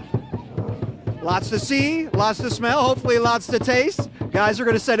 Lots to see, lots to smell, hopefully lots to taste. Guys, we're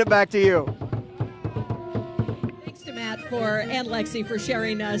going to send it back to you. And Lexi for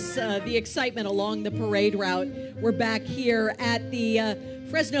sharing us the excitement along the parade route. We're back here at the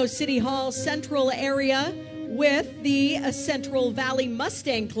Fresno City Hall Central area with the Central Valley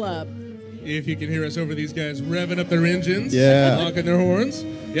Mustang Club. If you can hear us over these guys revving up their engines, yeah, honking their horns.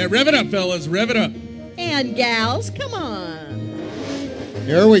 Yeah, rev it up, fellas, rev it up. And gals, come on.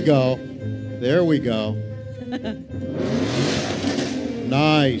 There we go. There we go.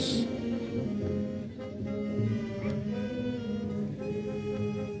 Nice.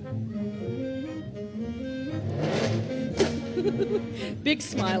 Big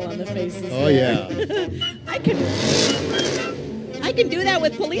smile on the faces. Oh, yeah. I can do that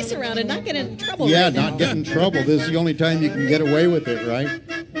with police around and not get in trouble. Yeah, right not now. get in trouble. This is the only time you can get away with it, right?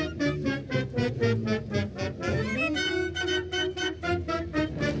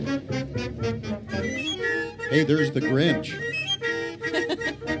 Hey, there's the Grinch.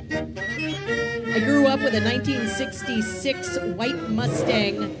 I grew up with a 1966 white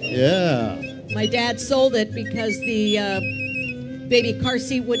Mustang. Yeah. My dad sold it because the baby car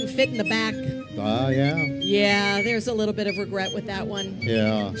seat wouldn't fit in the back. Yeah. Yeah, there's a little bit of regret with that one.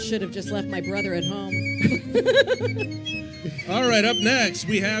 Yeah. Should have just left my brother at home. All right, up next,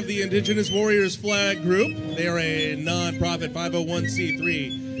 we have the Indigenous Warriors Flag Group. They are a non-profit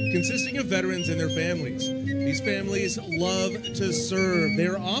 501c3 consisting of veterans and their families. These families love to serve. They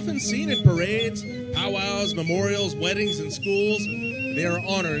are often seen in parades, powwows, memorials, weddings, and schools. They are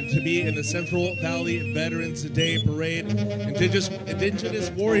honored to be in the Central Valley Veterans Day Parade. Indigenous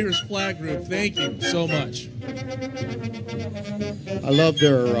Warriors Flag Group, thank you so much. I love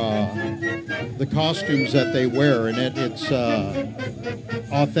their the costumes that they wear, and it's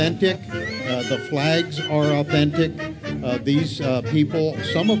authentic. The flags are authentic. These people,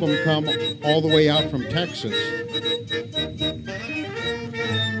 some of them come all the way out from Texas.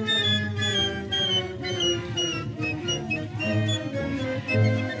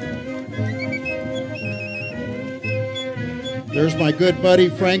 There's my good buddy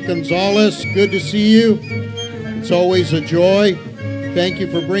Frank Gonzalez. Good to see you. It's always a joy. Thank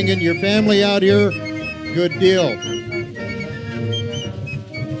you for bringing your family out here. Good deal.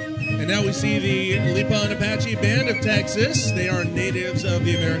 And now we see the Lipan Apache Band of Texas. They are natives of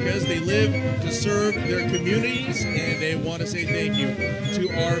the Americas. They live to serve their communities, and they want to say thank you to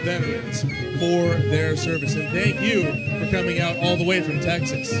our veterans for their service. And thank you for coming out all the way from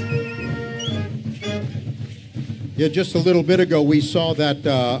Texas. Yeah, just a little bit ago, we saw that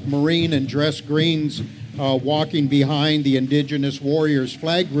Marine and dress greens walking behind the Indigenous Warriors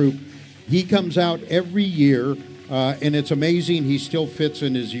Flag Group. He comes out every year, and it's amazing he still fits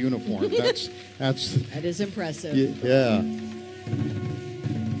in his uniform. That is impressive. Yeah.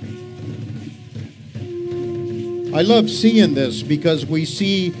 I love seeing this because we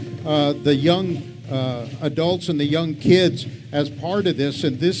see the young adults and the young kids as part of this,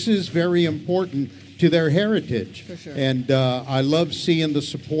 and this is very important to their heritage. For sure. And I love seeing the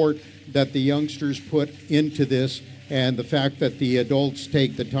support that the youngsters put into this and the fact that the adults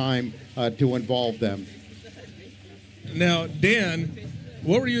take the time to involve them. Now, Dan,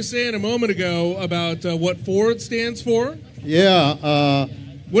 what were you saying a moment ago about what Ford stands for? Yeah.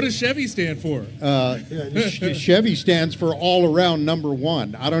 What does Chevy stand for? Chevy stands for all around number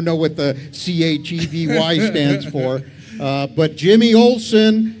one. I don't know what the CHEVY stands for. But Jimmy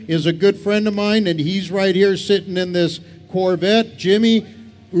Olson is a good friend of mine, and he's right here sitting in this Corvette. Jimmy,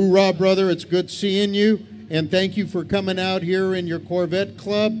 hoorah, brother, it's good seeing you, and thank you for coming out here in your Corvette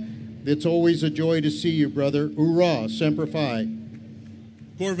club. It's always a joy to see you, brother. Hoorah, Semper Fi.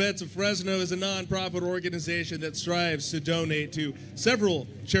 Corvettes of Fresno is a nonprofit organization that strives to donate to several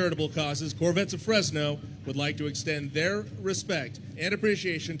charitable causes. Corvettes of Fresno would like to extend their respect and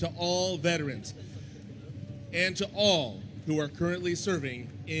appreciation to all veterans and to all who are currently serving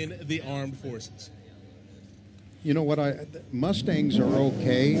in the armed forces. You know what, Mustangs are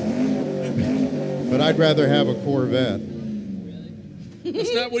okay, but I'd rather have a Corvette.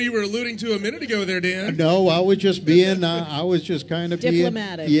 That's not what you were alluding to a minute ago there, Dan. No, I was just being, I was just kind of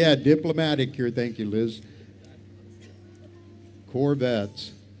diplomatic. Diplomatic here. Thank you, Liz.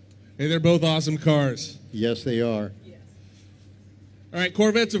 Corvettes. Hey, they're both awesome cars. Yes, they are. All right,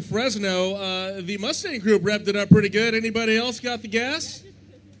 Corvettes of Fresno. The Mustang group revved it up pretty good. Anybody else got the gas?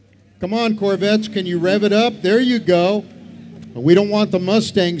 Come on, Corvettes, can you rev it up? There you go. We don't want the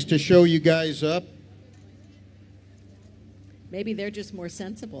Mustangs to show you guys up. Maybe they're just more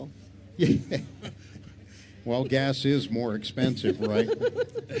sensible. Yeah. Well, gas is more expensive, right?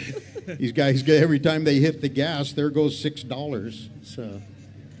 These guys, every time they hit the gas, there goes $6. So,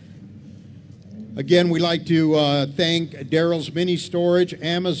 again, we like to thank Daryl's Mini Storage,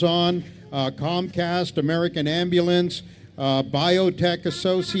 Amazon, Comcast, American Ambulance, Biotech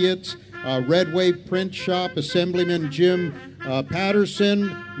Associates, Red Wave Print Shop, Assemblyman Jim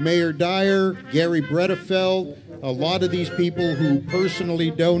Patterson, Mayor Dyer, Gary Bredefeld, a lot of these people who personally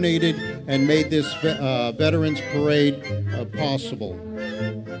donated and made this Veterans Parade possible.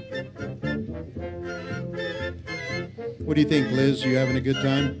 What do you think, Liz? You having a good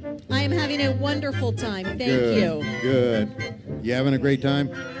time? I am having a wonderful time. Thank you. Good. You having a great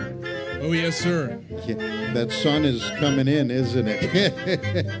time? Oh, yes, sir. That sun is coming in, isn't it?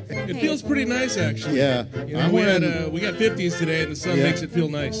 It feels pretty nice, actually. Yeah. You know, we got 50s today, and the sun makes it feel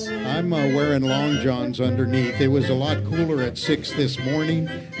nice. I'm wearing long johns underneath. It was a lot cooler at 6 this morning.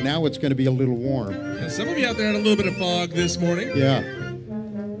 Now it's going to be a little warm. Yeah, some of you out there had a little bit of fog this morning. Yeah.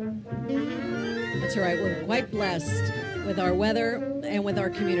 That's all right. We're quite blessed with our weather and with our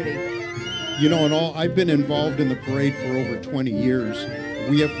community. You know, I've been involved in the parade for over 20 years.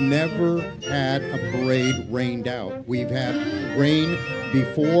 We have never had a parade rained out. We've had rain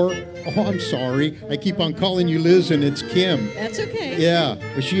before. Oh, I'm sorry. I keep on calling you Liz, and it's Kim. That's okay. Yeah,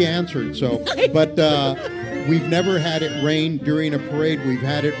 but she answered, so. But we've never had it rain during a parade. We've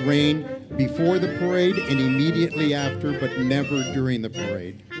had it rain before the parade and immediately after, but never during the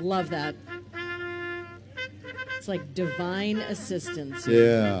parade. Love that. It's like divine assistance.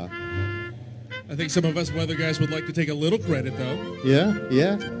 Yeah. I think some of us weather guys would like to take a little credit, though. Yeah,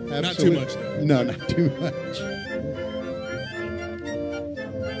 absolutely. Not too much, though. No, not too much.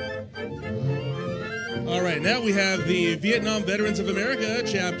 All right, now we have the Vietnam Veterans of America,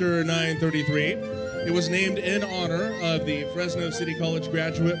 Chapter 933. It was named in honor of the Fresno City College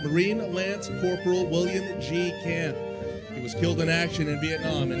graduate Marine Lance Corporal William G. Camp. He was killed in action in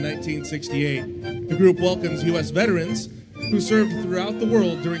Vietnam in 1968. The group welcomes U.S. veterans who served throughout the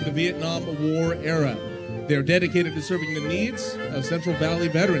world during the Vietnam War era. They're dedicated to serving the needs of Central Valley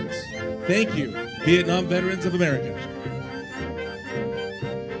veterans. Thank you, Vietnam Veterans of America.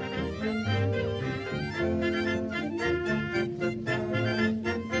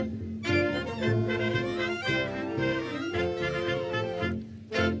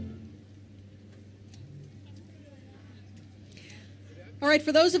 All right,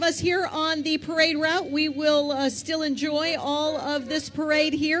 for those of us here on the parade route, we will still enjoy all of this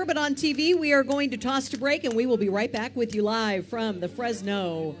parade here, but on TV we are going to toss to break, and we will be right back with you live from the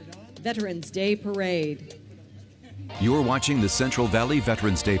Fresno Veterans Day Parade. You're watching the Central Valley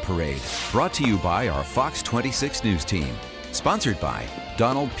Veterans Day Parade, brought to you by our Fox 26 News team, sponsored by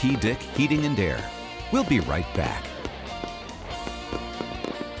Donald P. Dick Heating and Air. We'll be right back.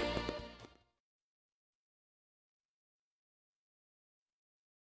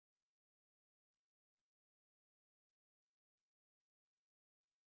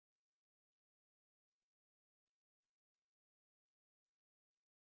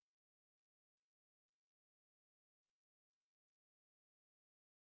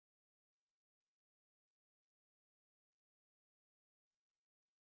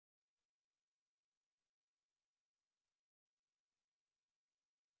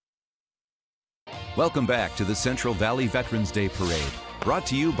 Welcome back to the Central Valley Veterans Day Parade, brought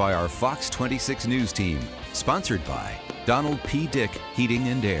to you by our Fox 26 News team, sponsored by Donald P. Dick Heating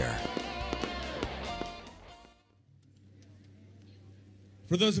and Air.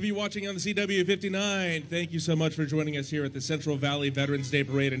 For those of you watching on the CW59, thank you so much for joining us here at the Central Valley Veterans Day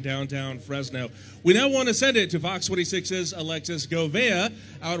Parade in downtown Fresno. We now want to send it to Fox 26's Alexis Govea,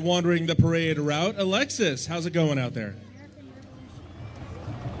 out wandering the parade route. Alexis, how's it going out there?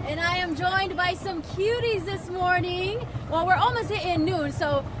 And I am joined by some cuties this morning. Well, we're almost hitting noon,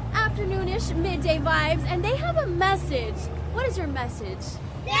 so afternoonish, midday vibes, and they have a message. What is your message?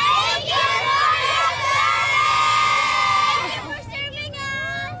 Thank you for serving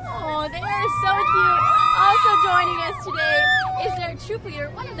us! Oh, they are so cute. Also joining us today is their troop leader,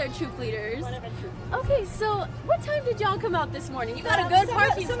 one of their troop leaders. Okay, so what time did y'all come out this morning? You got a good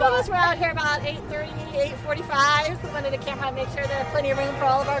parking spot. Some of us were out here about 8:30, 8:45. We wanted to camp out and make sure there are plenty of room for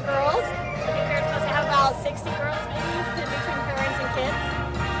all of our girls. I think we're supposed to have about 60 girls maybe between parents and kids.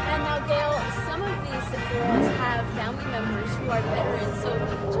 And now, Gail, some of these girls have family members who are veterans, so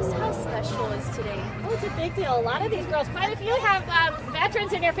just how special is today? Oh, it's a big deal. A lot of these girls, quite a few have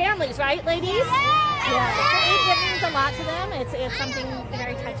veterans in their families, right, ladies? Yeah. It means a lot to them. It's something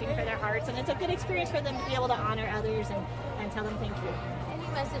very touching for their hearts, and it's a good experience for them to be able to honor others and tell them thank you. Any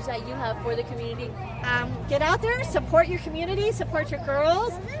message that you have for the community? Get out there, support your community, support your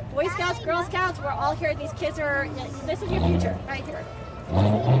girls. Boy Scouts, Girl Scouts, we're all here. These kids this is your future, right here.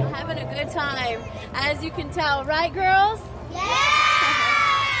 Having a good time, as you can tell, right, girls? Yeah!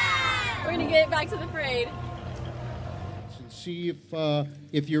 We're going to get back to the parade. See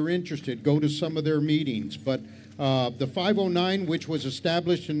if you're interested. Go to some of their meetings. But the 509, which was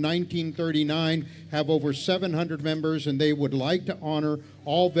established in 1939, have over 700 members, and they would like to honor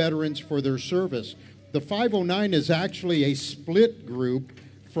all veterans for their service. The 509 is actually a split group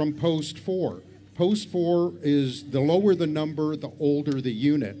from Post 4. Post 4 is the lower the number, the older the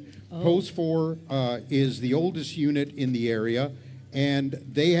unit. Oh. Post 4 is the oldest unit in the area, and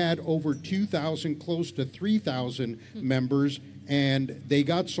they had over 2,000, close to 3,000 members, and they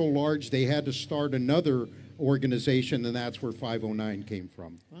got so large they had to start another organization, and that's where 509 came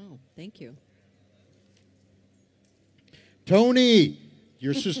from. Wow, thank you. Tony,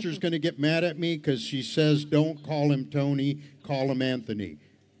 your sister's going to get mad at me because she says don't call him Tony, call him Anthony.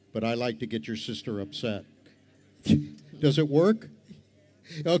 But I like to get your sister upset. Does it work?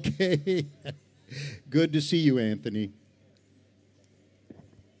 Okay. Good to see you, Anthony.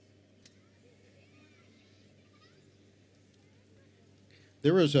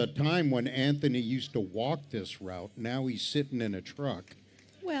 There was a time when Anthony used to walk this route. Now he's sitting in a truck.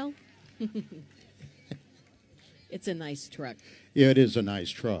 Well, it's a nice truck. Yeah, it is a nice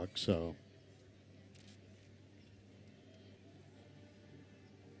truck, so.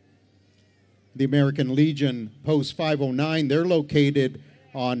 The American Legion Post 509, they're located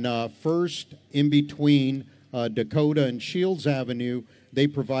on 1st in between Dakota and Shields Avenue. They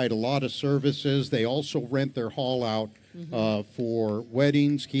provide a lot of services. They also rent their hall out for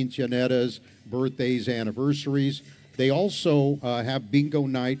weddings, quinceañeras, birthdays, anniversaries. They also have bingo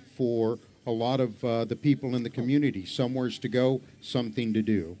night for a lot of the people in the community. Somewheres to go, something to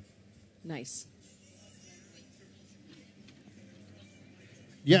do. Nice.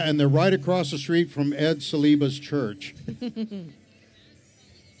 Yeah, and they're right across the street from Ed Saliba's church.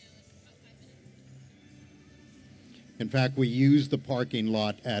 In fact, we use the parking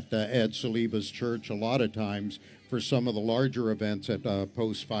lot at Ed Saliba's church a lot of times for some of the larger events at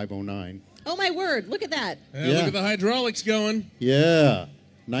Post 509. Oh, my word. Look at that. Yeah, look at the hydraulics going. Yeah.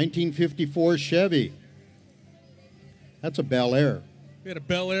 1954 Chevy. That's a Bel Air. We had a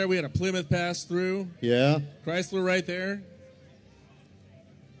Bel Air. We had a Plymouth pass through. Yeah. Chrysler right there.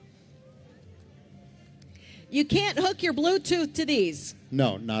 You can't hook your Bluetooth to these.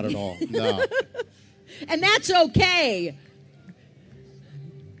 No, not at all. No. And that's okay.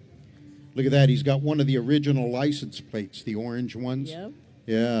 Look at that. He's got one of the original license plates, the orange ones. Yep.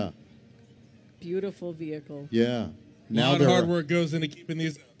 Yeah. Beautiful vehicle. Yeah. A lot of hard work goes into keeping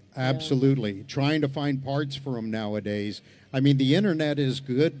these. Absolutely. Trying to find parts for them nowadays. I mean, the internet is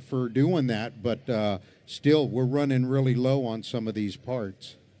good for doing that, but still, we're running really low on some of these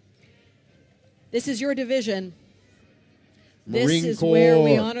parts. This is your division. Marine this is Corps. where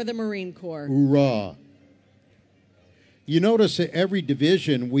we honor the Marine Corps. Hoorah. You notice that every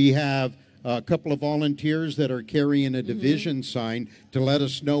division we have a couple of volunteers that are carrying a division sign to let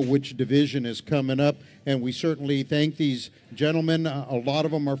us know which division is coming up, and we certainly thank these gentlemen. A lot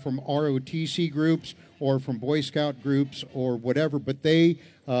of them are from ROTC groups or from Boy Scout groups or whatever, but they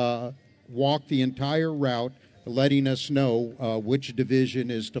walk the entire route letting us know which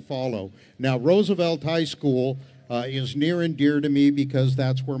division is to follow. Now, Roosevelt High School is near and dear to me because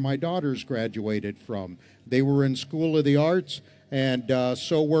that's where my daughters graduated from. They were in School of the Arts, and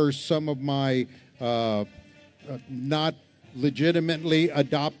so were some of my not legitimately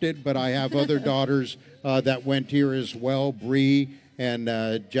adopted, but I have other daughters that went here as well. Bree and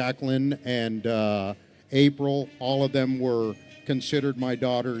Jacqueline and April, all of them were considered my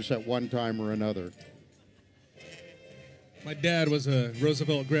daughters at one time or another. My dad was a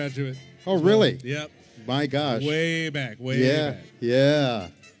Roosevelt graduate. Oh, really? Yep. My gosh. Way back, way back. Yeah.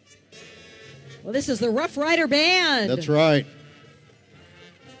 Well, this is the Rough Rider Band. That's right.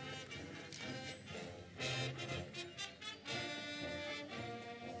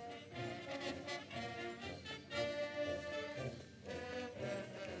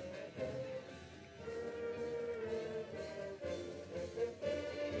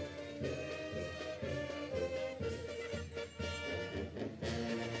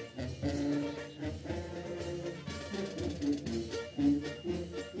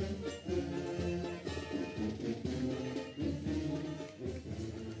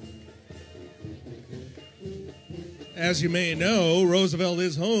 As you may know, Roosevelt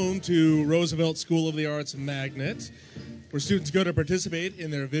is home to Roosevelt School of the Arts Magnet, where students go to participate in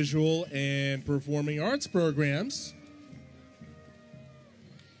their visual and performing arts programs.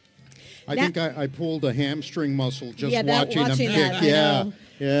 I think I pulled a hamstring muscle just watching them kick. That,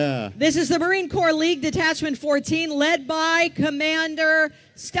 Yeah. This is the Marine Corps League Detachment 14, led by Commander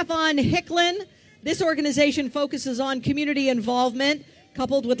Stefan Hicklin. This organization focuses on community involvement,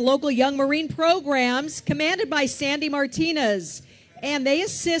 coupled with local young Marine programs, commanded by Sandy Martinez. And they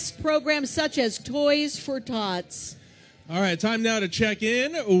assist programs such as Toys for Tots. All right, time now to check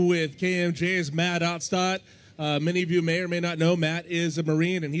in with KMJ's Matt Otstott. Many of you may or may not know Matt is a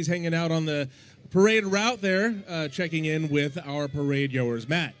Marine, and he's hanging out on the parade route there, checking in with our parade goers.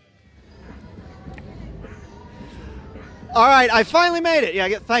 Matt. All right, I finally made it.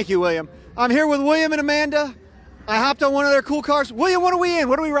 Yeah, thank you, William. I'm here with William and Amanda. I hopped on one of their cool cars. William, what are we in?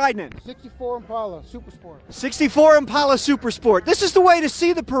 What are we riding in? 64 Impala Super Sport. 64 Impala Super Sport. This is the way to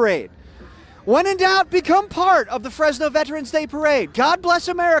see the parade. When in doubt, become part of the Fresno Veterans Day Parade. God bless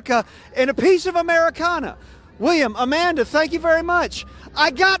America and a piece of Americana. William, Amanda, thank you very much.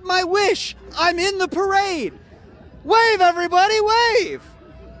 I got my wish. I'm in the parade. Wave, everybody, wave.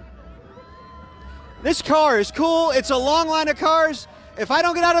 This car is cool. It's a long line of cars. If I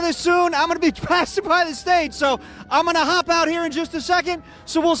don't get out of this soon, I'm going to be passing by the stage. So I'm going to hop out here in just a second.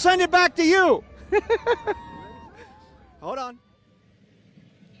 So we'll send it back to you. Hold on.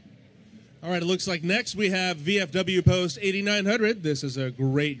 All right, it looks like next we have VFW Post 8900. This is a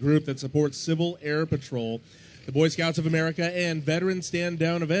great group that supports Civil Air Patrol, the Boy Scouts of America, and veteran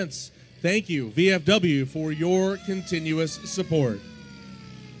stand-down events. Thank you, VFW, for your continuous support.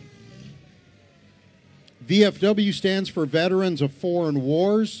 VFW stands for Veterans of Foreign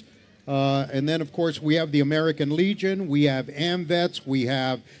Wars. And then, of course, we have the American Legion, we have AMVETS, we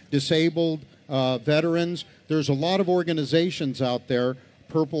have disabled veterans. There's a lot of organizations out there,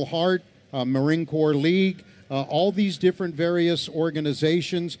 Purple Heart, Marine Corps League, all these different various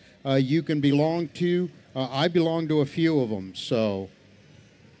organizations you can belong to. I belong to a few of them, so.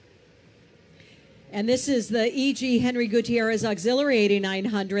 And this is the E.G. Henry Gutierrez Auxiliary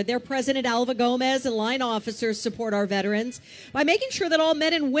 8900. Their president, Alva Gomez, and line officers support our veterans by making sure that all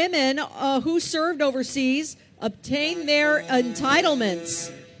men and women who served overseas obtain their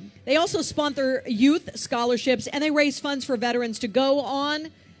entitlements. They also sponsor youth scholarships, and they raise funds for veterans to go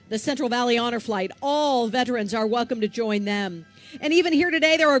on the Central Valley Honor Flight. All veterans are welcome to join them. And even here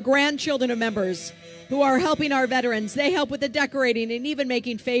today, there are grandchildren of members who are helping our veterans. They help with the decorating and even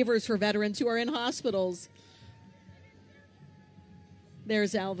making favors for veterans who are in hospitals.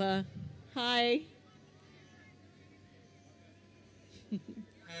 There's Alva. Hi.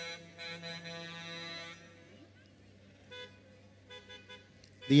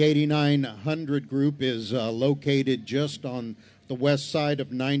 The 8900 group is located just on the west side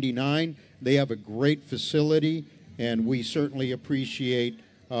of 99. They have a great facility, and we certainly appreciate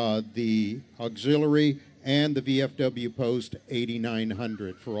the auxiliary and the VFW Post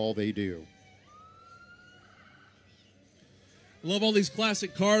 8900 for all they do. Love all these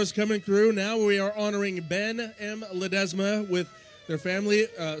classic cars coming through. Now we are honoring Ben M. Ledesma with their family,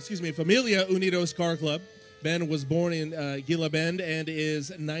 Familia Unidos Car Club. Ben was born in Gila Bend and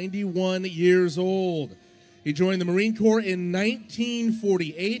is 91 years old. He joined the Marine Corps in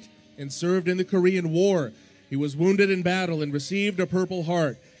 1948 and served in the Korean War. He was wounded in battle and received a Purple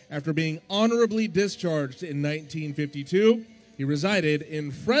Heart. After being honorably discharged in 1952, he resided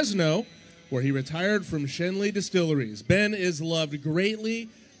in Fresno, where he retired from Shenley Distilleries. Ben is loved greatly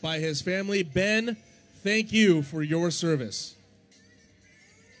by his family. Ben, thank you for your service.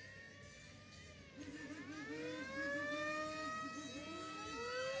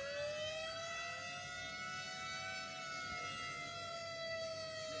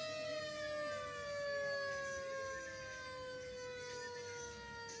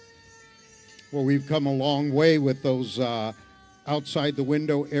 Well, we've come a long way with those outside the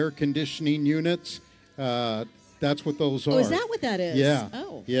window air conditioning units. That's what those are. Oh, is that what that is? Yeah.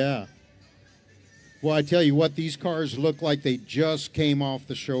 Oh. Yeah. Well, I tell you what, these cars look like they just came off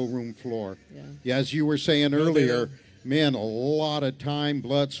the showroom floor. Yeah. As you were saying earlier, man, a lot of time,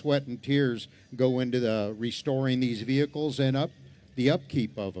 blood, sweat, and tears go into the restoring these vehicles and the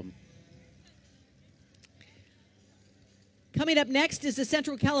upkeep of them. Coming up next is the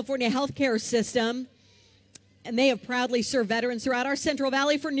Central California Healthcare System, and they have proudly served veterans throughout our Central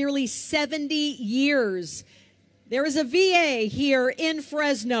Valley for nearly 70 years. There is a VA here in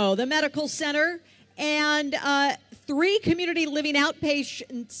Fresno, the medical center, and 3 community living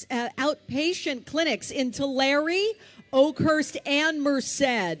outpatient clinics in Tulare, Oakhurst, and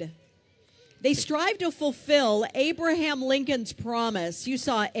Merced. They strive to fulfill Abraham Lincoln's promise. You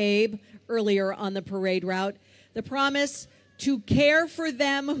saw Abe earlier on the parade route. The promise to care for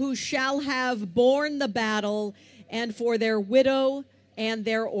them who shall have borne the battle, and for their widow and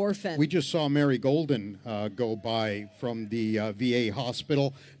their orphan. We just saw Mary Golden go by from the VA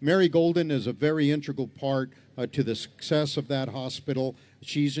hospital. Mary Golden is a very integral part to the success of that hospital.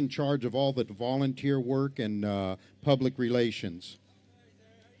 She's in charge of all the volunteer work and public relations.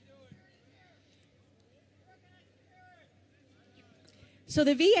 So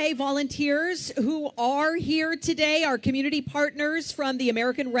the VA volunteers who are here today are community partners from the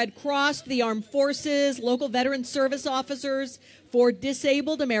American Red Cross, the Armed Forces, local veteran service officers for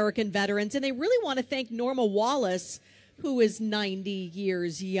disabled American veterans. And they really want to thank Norma Wallace, who is 90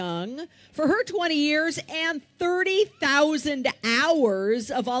 years young, for her 20 years and 30,000 hours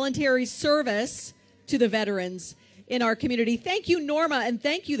of voluntary service to the veterans in our community. Thank you, Norma, and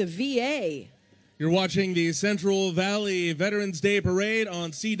thank you, the VA. You're watching the Central Valley Veterans Day Parade on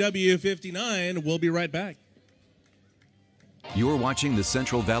CW59. We'll be right back. You're watching the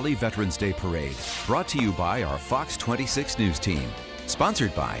Central Valley Veterans Day Parade, brought to you by our Fox 26 News team.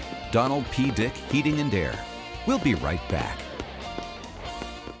 Sponsored by Donald P. Dick Heating and Air. We'll be right back.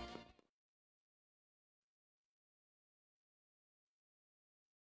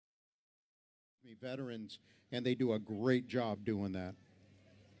 Veterans, and they do a great job doing that.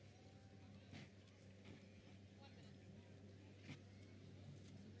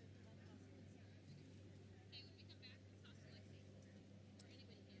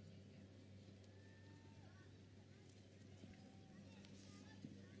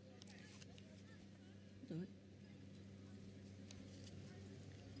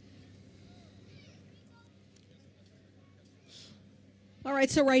 All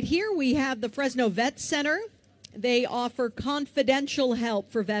right, so right here we have the Fresno Vet Center. They offer confidential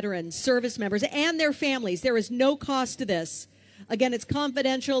help for veterans, service members, and their families. There is no cost to this. Again, it's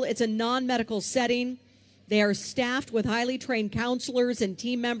confidential. It's a non-medical setting. They are staffed with highly trained counselors and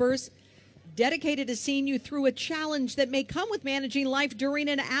team members dedicated to seeing you through a challenge that may come with managing life during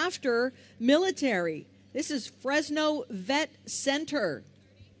and after military. This is Fresno Vet Center.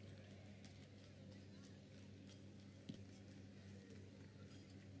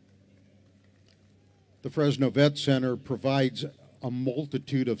 The Fresno Vet Center provides a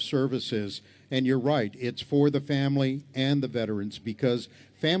multitude of services, and you're right, it's for the family and the veterans because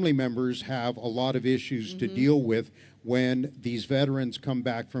family members have a lot of issues to deal with when these veterans come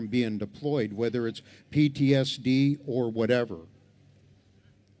back from being deployed, whether it's PTSD or whatever.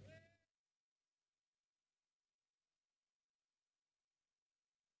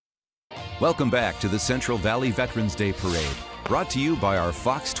 Welcome back to the Central Valley Veterans Day Parade, brought to you by our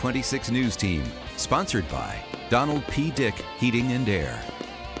Fox 26 News team, sponsored by Donald P. Dick Heating and Air.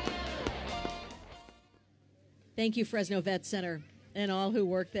 Thank you, Fresno Vet Center, and all who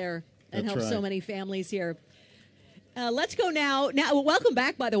work there and help so many families here. Let's go now. Welcome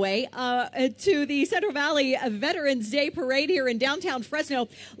back, by the way, to the Central Valley Veterans Day Parade here in downtown Fresno.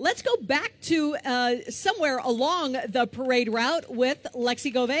 Let's go back to somewhere along the parade route with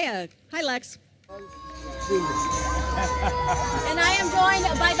Lexi Govea. Hi, Lex. And I am joined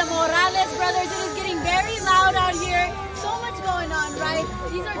by the Morales brothers. It is getting very loud out here. So much going on, right?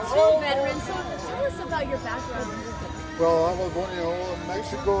 These are two veterans. So tell us about your background. Well, I was born in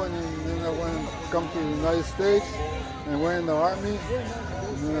Mexico, and then I went and come to the United States and went in the Army.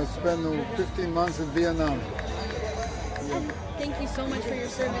 And then I spent 15 months in Vietnam. And thank you so much for your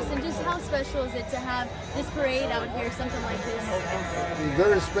service. And just how special is it to have this parade out here, something like this? It's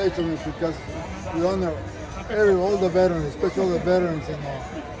very special because we honor all the veterans, especially the veterans,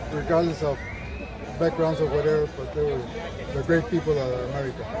 regardless of backgrounds or whatever, but they're great people of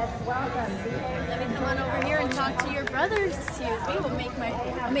America. Let me come on over here and talk to your brothers. Excuse me. We'll make my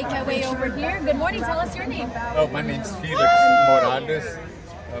way over here. Good morning. Tell us your name. Oh, my name's Felix Morales.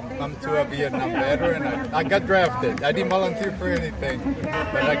 I'm a Vietnam veteran. I got drafted. I didn't volunteer for anything,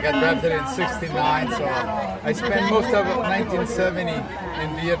 but I got drafted in '69. So I spent most of 1970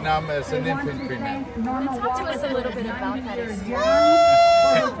 in Vietnam as an infantryman. Talk to us a little bit about that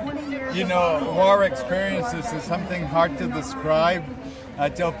experience. You know, war experiences is something hard to describe. I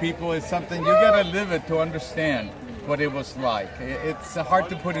tell people it's something you gotta live it to understand what it was like. It's hard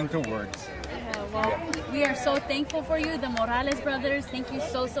to put into words. Well, we are so thankful for you, the Morales brothers. Thank you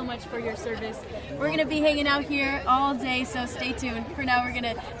so much for your service. We're going to be hanging out here all day, so stay tuned. For now, we're going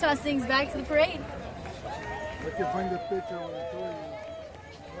to toss things back to the parade.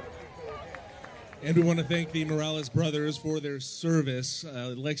 And we want to thank the Morales brothers for their service.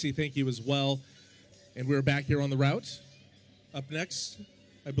 Lexi, thank you as well. And we're back here on the route. Up next,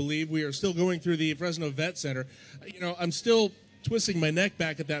 I believe we are still going through the Fresno Vet Center. You know, I'm still twisting my neck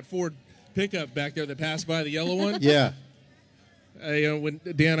back at that Ford pickup back there that passed by, the yellow one. Yeah.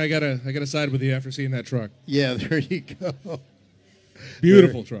 Dan, I gotta side with you after seeing that truck. Yeah, there you go.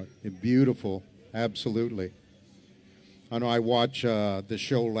 Beautiful truck. Beautiful, absolutely. I know I watch the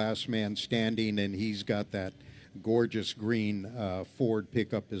show Last Man Standing, and he's got that gorgeous green Ford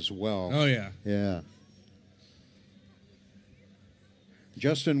pickup as well. Oh, yeah. Yeah.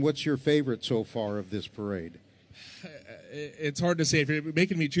 Justin, what's your favorite so far of this parade? It's hard to say. If you're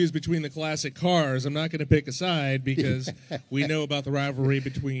making me choose between the classic cars, I'm not going to pick a side because we know about the rivalry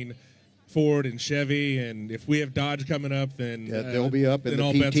between Ford and Chevy, and if we have Dodge coming up, then they'll be up, and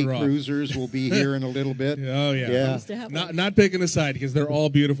the PT Cruisers will be here in a little bit. Oh yeah, not picking a side because they're all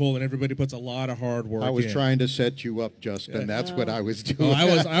beautiful, and everybody puts a lot of hard work. I was trying to set you up, Justin. That's what I was doing. Oh,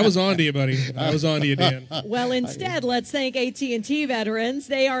 I was on to you, buddy. I was on to you, Dan. Well, instead, let's thank AT&T veterans.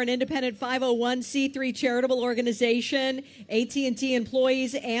 They are an independent 501c3 charitable organization. AT&T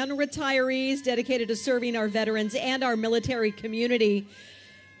employees and retirees dedicated to serving our veterans and our military community.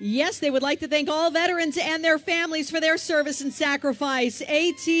 Yes, they would like to thank all veterans and their families for their service and sacrifice.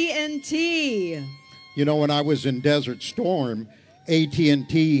 AT&T. You know, when I was in Desert Storm,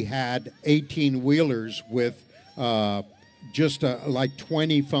 AT&T had 18-wheelers with just like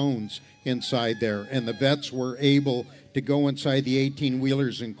 20 phones inside there, and the vets were able to go inside the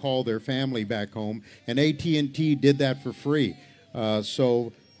 18-wheelers and call their family back home, and AT&T did that for free.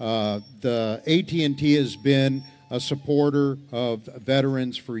 So the AT&T has been a supporter of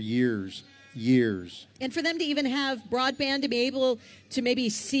veterans for years. And for them to even have broadband to be able to maybe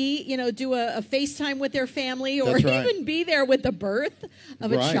see, do a FaceTime with their family or even be there with the birth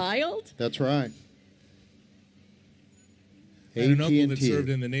of a child. That's right. I had an uncle that AT&T. served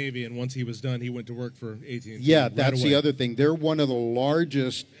in the Navy, and once he was done, he went to work for AT&T. Yeah, right that's away. the other thing. They're one of the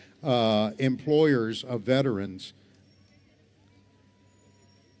largest employers of veterans.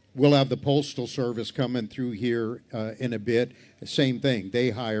 We'll have the Postal Service coming through here in a bit. Same thing.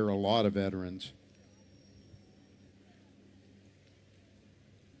 They hire a lot of veterans.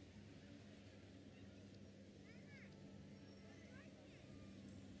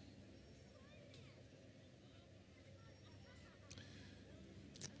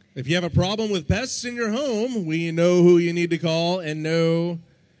 If you have a problem with pests in your home, we know who you need to call, and no,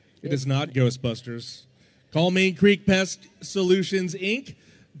 it is not Ghostbusters. Call Main Creek Pest Solutions, Inc.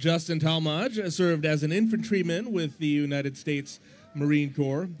 Justin Talmadge served as an infantryman with the United States Marine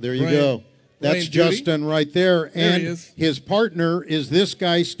Corps. There you go. That's Justin right there. And he is. His partner is this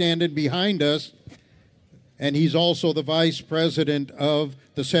guy standing behind us. And he's also the vice president of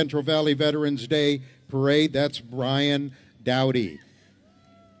the Central Valley Veterans Day Parade. That's Brian Dowdy.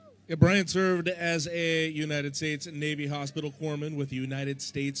 Yeah, Brian served as a United States Navy hospital corpsman with the United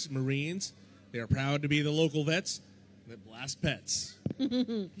States Marines. They are proud to be the local vets that blast pets.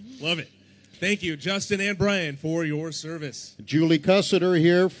 Love it. Thank you, Justin and Brian, for your service. Julie Cussiter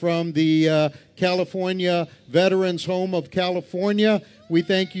here from the California Veterans Home of California. We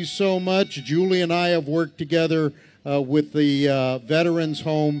thank you so much. Julie and I have worked together with the Veterans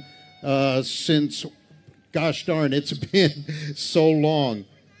Home since, gosh darn, it's been so long.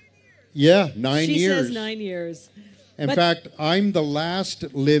 Yeah, 9 years. She says 9 years. In fact, I'm the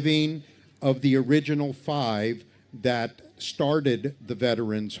last living of the original 5 that started the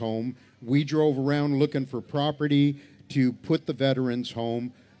Veterans Home. We drove around looking for property to put the Veterans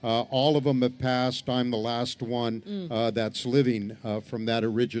Home. All of them have passed. I'm the last one that's living from that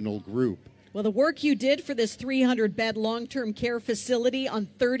original group. Well, the work you did for this 300-bed long-term care facility on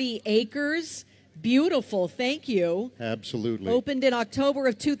 30 acres, beautiful. Thank you. Absolutely. Opened in October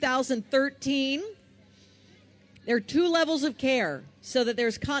of 2013. There are 2 levels of care so that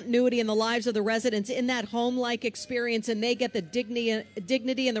there's continuity in the lives of the residents in that home-like experience, and they get the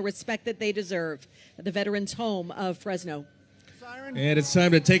dignity and the respect that they deserve at the Veterans Home of Fresno. And it's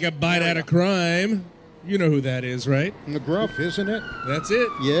time to take a bite out of crime. You know who that is, right? McGruff, isn't it? That's it.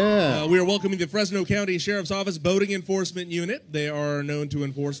 Yeah. We are welcoming the Fresno County Sheriff's Office Boating Enforcement Unit. They are known to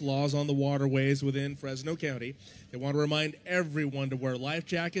enforce laws on the waterways within Fresno County. They want to remind everyone to wear life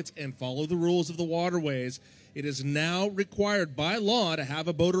jackets and follow the rules of the waterways. It is now required by law to have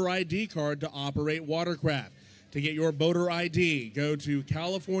a boater ID card to operate watercraft. To get your boater ID, go to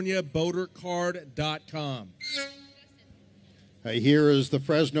CaliforniaBoaterCard.com. Here is the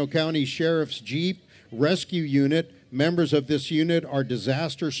Fresno County Sheriff's Jeep Rescue Unit. Members of this unit are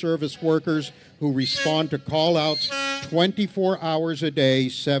disaster service workers who respond to call-outs 24 hours a day,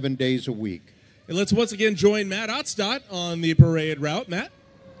 7 days a week. And let's once again join Matt Otstott on the parade route. Matt?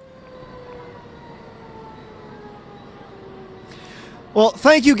 Well,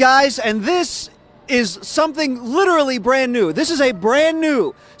 thank you guys, and this is something literally brand new. This is a brand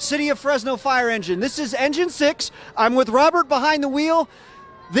new City of Fresno fire engine. This is engine 6. I'm with Robert behind the wheel.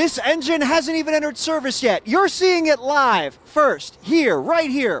 This engine hasn't even entered service yet. You're seeing it live first, here, right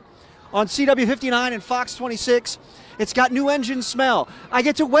here, on CW59 and Fox 26. It's got new engine smell. I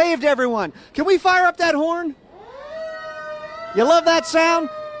get to wave to everyone. Can we fire up that horn? You love that sound?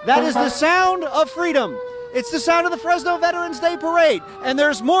 That is the sound of freedom. It's the sound of the Fresno Veterans Day Parade, and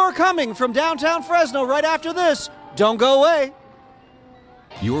there's more coming from downtown Fresno right after this. Don't go away.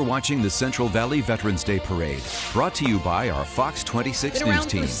 You're watching the Central Valley Veterans Day Parade, brought to you by our Fox 26 News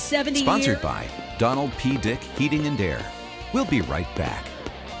team. Sponsored by Donald P. Dick Heating and Air. We'll be right back.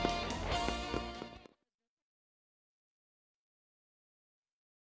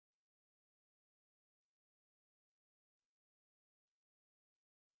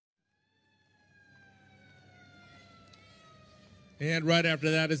 And right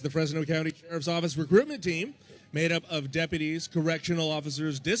after that is the Fresno County Sheriff's Office recruitment team, made up of deputies, correctional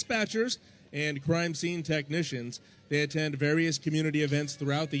officers, dispatchers, and crime scene technicians. They attend various community events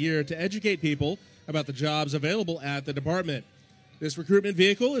throughout the year to educate people about the jobs available at the department. This recruitment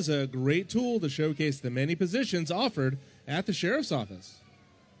vehicle is a great tool to showcase the many positions offered at the Sheriff's Office.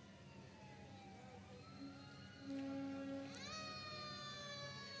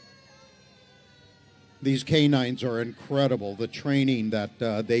 These canines are incredible, the training that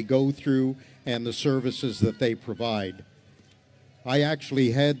they go through and the services that they provide. I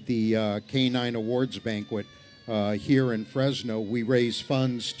actually had the Canine Awards Banquet here in Fresno. We raise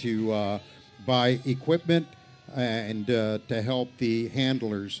funds to buy equipment and to help the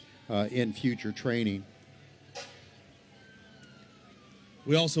handlers in future training.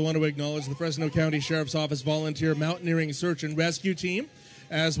 We also want to acknowledge the Fresno County Sheriff's Office Volunteer Mountaineering Search and Rescue Team,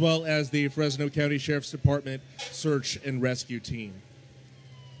 as well as the Fresno County Sheriff's Department Search and Rescue Team.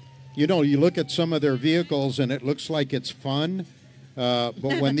 You know, you look at some of their vehicles and it looks like it's fun, but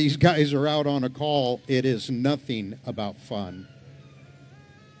when these guys are out on a call, it is nothing about fun.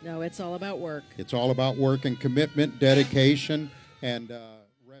 No, it's all about work. It's all about work and commitment, dedication, and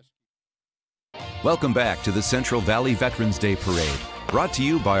Welcome back to the Central Valley Veterans Day Parade, brought to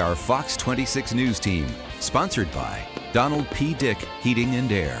you by our Fox 26 News team, sponsored by Donald P. Dick Heating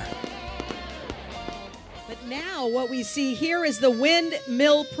and Air. But now what we see here is the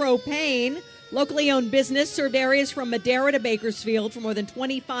Windmill Propane, locally owned business, served areas from Madera to Bakersfield for more than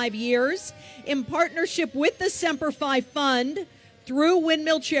 25 years. In partnership with the Semper Fi Fund, through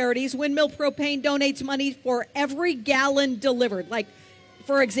Windmill Charities, Windmill Propane donates money for every gallon delivered. Like,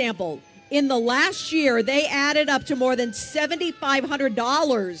 for example, in the last year, they added up to more than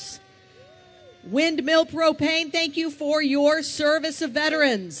 $7,500. Windmill Propane, thank you for your service of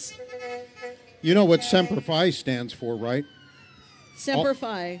veterans. you know what Semper Fi stands for, right? Semper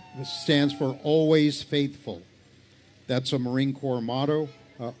Fi. This stands for always faithful. That's a Marine Corps motto,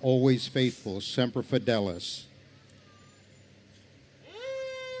 always faithful, Semper Fidelis.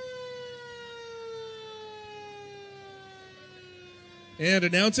 And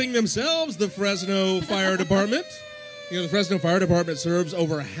announcing themselves, the Fresno Fire Department. You know, the Fresno Fire Department serves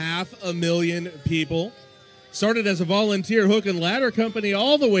over 500,000 people. Started as a volunteer hook and ladder company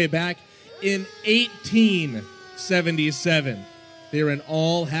all the way back in 1877. They're an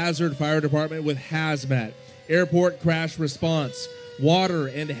all-hazard fire department with hazmat, airport crash response, water,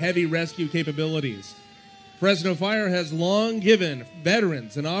 and heavy rescue capabilities. Fresno Fire has long given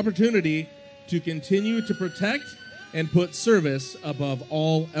veterans an opportunity to continue to protect and put service above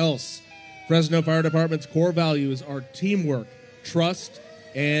all else. Fresno Fire Department's core values are teamwork, trust,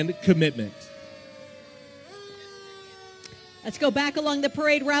 and commitment. Let's go back along the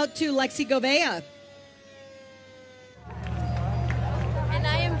parade route to Lexi Govea. And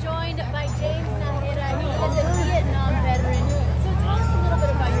I am joined by James Nahira. He is a Vietnam veteran. So tell us a little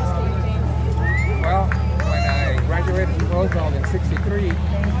bit about your story, James. Well, when I graduated from Roosevelt in '63,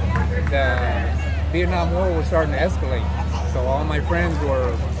 the Vietnam War was starting to escalate. So all my friends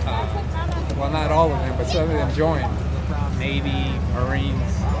were, well, not all of them, but some of them joined Navy,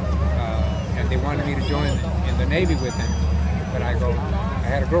 Marines, and they wanted me to join in the Navy with them. But I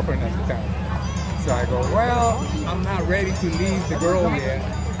had a girlfriend at the time. So I go, well, I'm not ready to leave the girl yet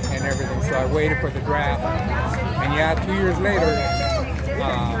and everything. So I waited for the draft. And yeah, 2 years later,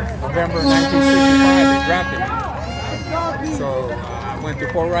 November 1965, they drafted me. So I went to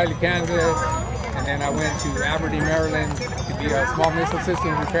Fort Riley, Kansas, and then I went to Aberdeen, Maryland to be a small missile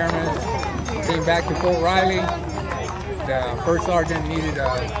system repairman. Came back to Fort Riley. The first sergeant needed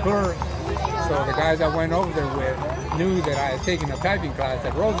a clerk. So the guys I went over there with knew that I had taken a typing class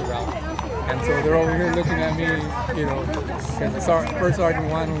at Roosevelt. And so they're over here looking at me, you know, because the first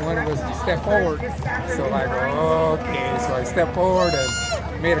sergeant wanted us to step forward. So I go, okay. So I stepped forward and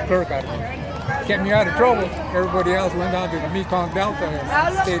made a clerk out of me. Kept me out of trouble. Everybody else went down to the Mekong Delta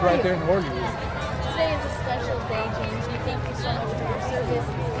and stayed right there in Orleans. Today is a special day, James. We thank you so much for your service.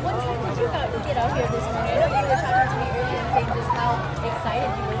 What time did you get out here this morning? I know you were talking to me earlier and saying just how excited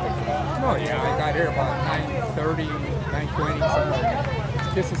you were for today. Oh yeah, I got here about 9:30, 9:20, something like that.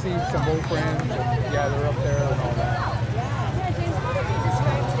 Just to see some old friends and gather up there and all that. Yeah, James, how would you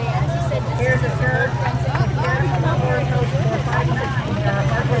describe today? As you said, this is a third friends that you got to come over and help with the party.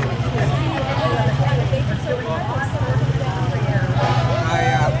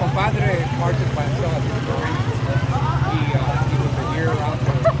 My compadre marched by himself in the Marines. He was a year out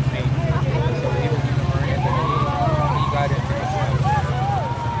the Navy, so he was in the Marines and he got into the Navy.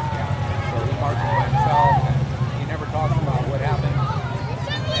 Yeah, so he marched by himself and he never talks about what happened.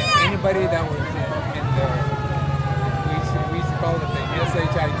 Anybody that was in the, we used to call it the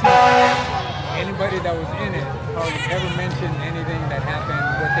SHIT, anybody that was in it hardly ever mentioned anything that happened,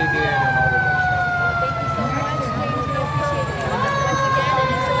 what they did, and all of that stuff. Thank you so much, James. We appreciate it once again, and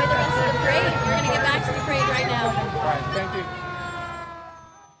enjoy the rest of the parade. We're going to get back to the parade right now. All right, thank you.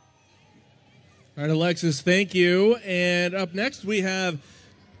 All right, Alexis, thank you. And up next, we have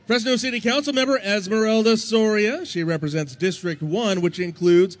Fresno City Council member Esmeralda Soria. She represents District 1, which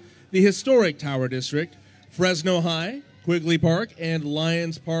includes the historic Tower District, Fresno High, Quigley Park, and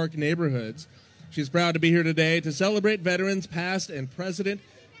Lions Park neighborhoods. She's proud to be here today to celebrate veterans past and present.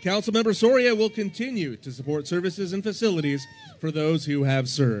 Councilmember Soria will continue to support services and facilities for those who have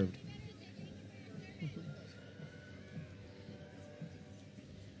served.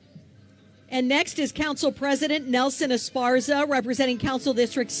 And next is Council President Nelson Esparza, representing Council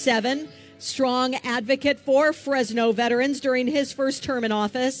District 7, strong advocate for Fresno veterans during his first term in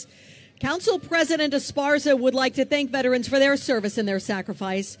office. Council President Esparza would like to thank veterans for their service and their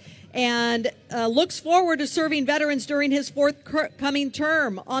sacrifice, and looks forward to serving veterans during his forthcoming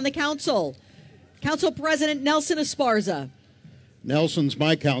term on the council. Council President Nelson Esparza. Nelson's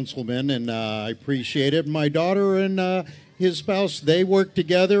my councilman, and I appreciate it. My daughter and his spouse, they work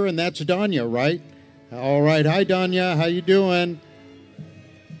together, and that's Danya, right? All right. Hi, Danya. How you doing?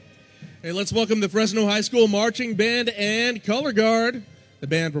 Hey, let's welcome the Fresno High School Marching Band and Color Guard. The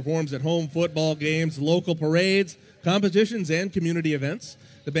band performs at home football games, local parades, competitions, and community events.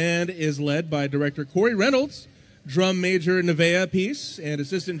 The band is led by Director Corey Reynolds, Drum Major Nevea Peace, and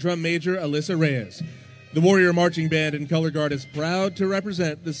Assistant Drum Major Alyssa Reyes. The Warrior Marching Band and Color Guard is proud to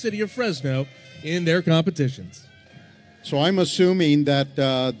represent the city of Fresno in their competitions. So I'm assuming that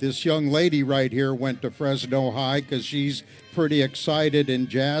this young lady right here went to Fresno High because she's pretty excited and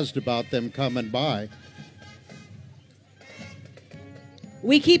jazzed about them coming by.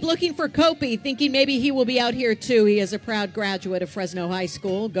 We keep looking for Kopi, thinking maybe he will be out here too. He is a proud graduate of Fresno High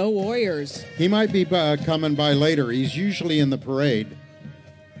School. Go Warriors. He might be coming by later. He's usually in the parade.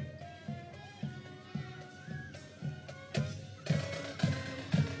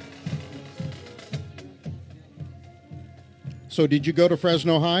 So did you go to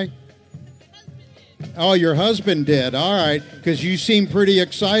Fresno High? Oh, your husband did. All right, because you seemed pretty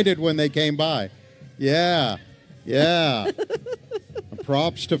excited when they came by. Yeah, yeah.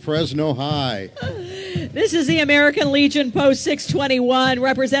 Props to Fresno High. This is the American Legion Post 621,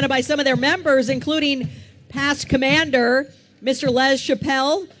 represented by some of their members, including past commander, Mr. Les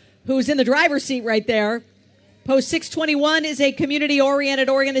Chappelle, who's in the driver's seat right there. Post 621 is a community-oriented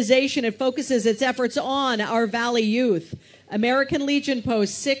organization. It focuses its efforts on our Valley youth. American Legion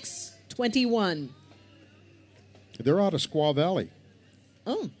Post 621. They're out of Squaw Valley.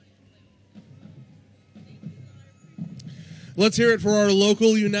 Oh. Let's hear it for our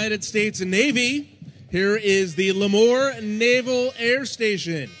local United States Navy. Here is the Lemoore Naval Air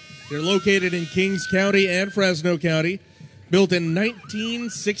Station. They're located in Kings County and Fresno County. Built in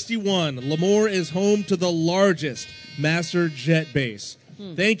 1961, Lemoore is home to the largest master jet base.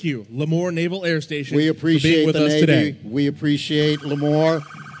 Thank you, Lemoore Naval Air Station. We appreciate for being with the us Navy. Today. We appreciate Lemoore.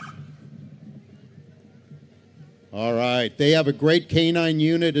 All right. They have a great K-9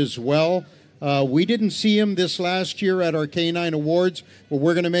 unit as well. We didn't see them this last year at our K-9 Awards, but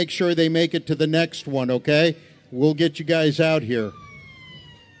we're going to make sure they make it to the next one, okay? We'll get you guys out here.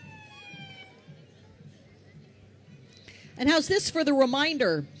 And how's this for the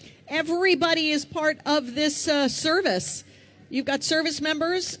reminder? Everybody is part of this service. You've got service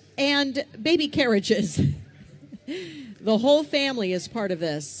members and baby carriages. The whole family is part of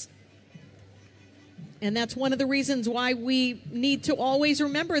this. And that's one of the reasons why we need to always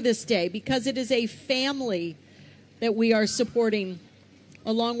remember this day, because it is a family that we are supporting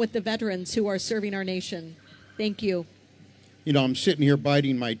along with the veterans who are serving our nation. Thank you. You know, I'm sitting here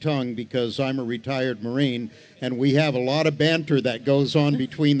biting my tongue because I'm a retired Marine, and we have a lot of banter that goes on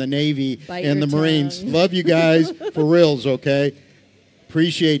between the Navy and the Marines. Love you guys, for reals, okay?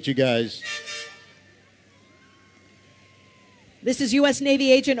 Appreciate you guys. This is U.S.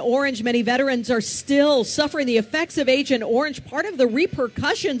 Navy Agent Orange. Many veterans are still suffering the effects of Agent Orange, part of the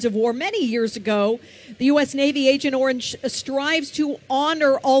repercussions of war many years ago. The U.S. Navy Agent Orange strives to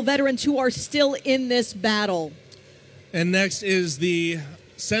honor all veterans who are still in this battle. And next is the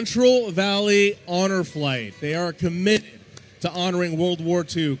Central Valley Honor Flight. They are committed to honoring World War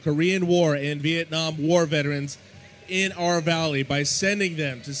II, Korean War, and Vietnam War veterans in our valley by sending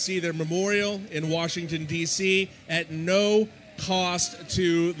them to see their memorial in Washington, D.C. at no cost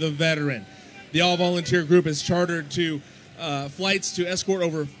to the veteran. The all-volunteer group has chartered flights to escort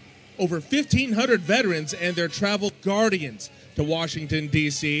over 1,500 veterans and their travel guardians to Washington,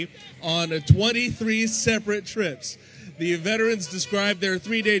 D.C. on 23 separate trips. The veterans describe their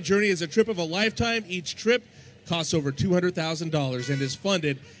 3-day journey as a trip of a lifetime. Each trip costs over $200,000 and is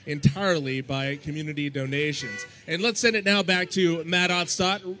funded entirely by community donations. And let's send it now back to Matt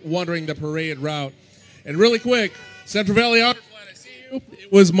Otstott, wandering the parade route. And really quick, Central Valley Honor Flight, I see you.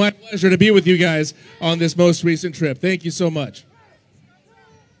 It was my pleasure to be with you guys on this most recent trip. Thank you so much.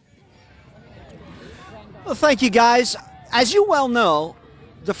 Well, thank you, guys. As you well know,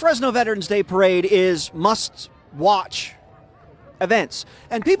 the Fresno Veterans Day Parade is must-watch events.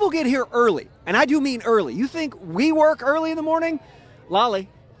 And people get here early, and I do mean early. You think we work early in the morning? Lolly,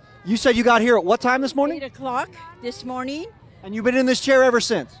 you said you got here at what time this morning? 8 o'clock this morning. And you've been in this chair ever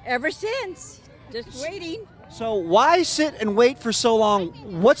since? Ever since. Just waiting. So why sit and wait for so long?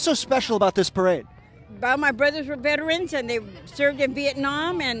 What's so special about this parade? Well, my brothers were veterans and they served in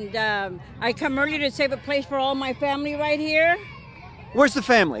Vietnam, and I come early to save a place for all my family right here. Where's the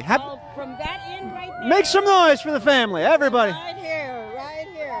family? From that end right there. Make some noise for the family, everybody. Right here, right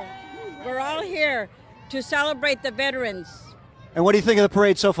here. We're all here to celebrate the veterans. And what do you think of the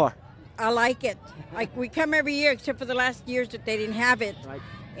parade so far? I like it. Like, we come every year except for the last years that they didn't have it. Right.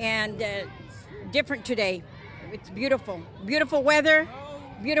 And different today. It's beautiful. Beautiful weather,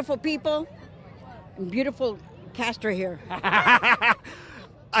 beautiful people, and beautiful Castro here.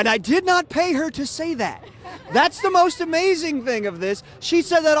 And I did not pay her to say that. That's the most amazing thing of this. She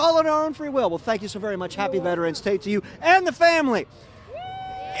said that all on her own free will. Well, thank you so very much. Happy Veterans Day to you and the family.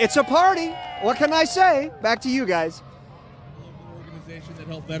 It's a party. What can I say? Back to you guys. Organization that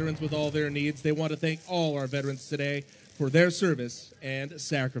help veterans with all their needs. They want to thank all our veterans today for their service and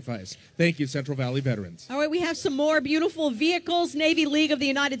sacrifice. Thank you, Central Valley Veterans. All right, we have some more beautiful vehicles. Navy League of the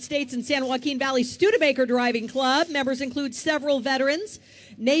United States and San Joaquin Valley Studebaker Driving Club. Members include several veterans.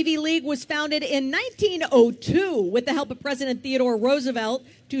 Navy League was founded in 1902 with the help of President Theodore Roosevelt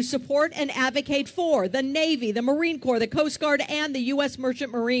to support and advocate for the Navy, the Marine Corps, the Coast Guard, and the U.S.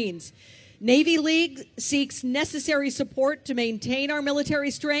 Merchant Marines. Navy League seeks necessary support to maintain our military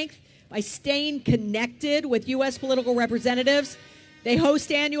strength by staying connected with U.S. political representatives. They host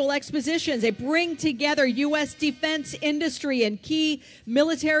annual expositions. They bring together U.S. defense industry and key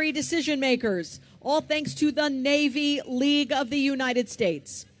military decision makers, all thanks to the Navy League of the United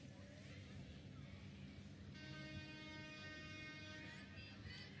States.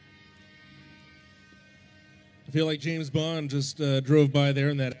 I feel like James Bond just drove by there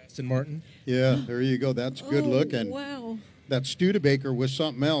in that Aston Martin. Yeah, there you go. That's good looking. Wow. That Studebaker was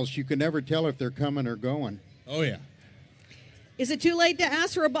something else. You can never tell if they're coming or going. Oh, yeah. Is it too late to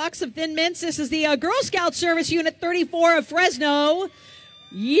ask for a box of Thin Mints? This is the Girl Scout Service Unit 34 of Fresno.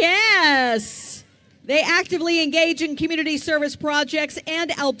 Yes! They actively engage in community service projects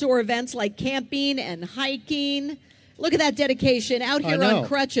and outdoor events like camping and hiking. Look at that dedication out here on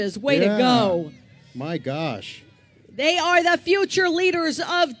crutches. Way to go. My gosh. They are the future leaders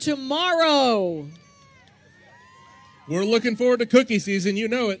of tomorrow. We're looking forward to cookie season. You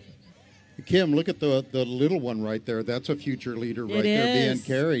know it. Kim, look at the little one right there. That's a future leader right there being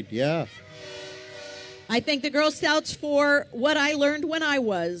carried. Yeah. I thank the Girl Scouts for what I learned when I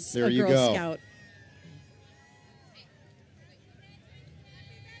was a Girl Scout.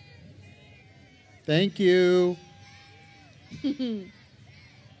 Thank you.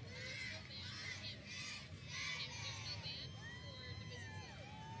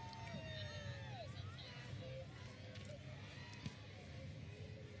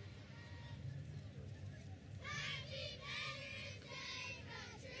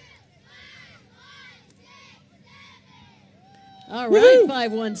 All right,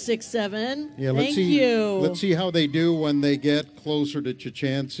 5167. Yeah, let's Thank see. you. Let's see how they do when they get closer to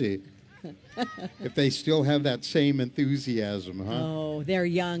Chichancy. If they still have that same enthusiasm, huh? Oh, they're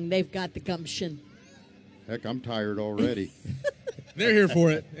young. They've got the gumption. Heck, I'm tired already. They're here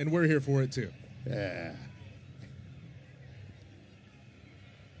for it, and we're here for it, too. Yeah.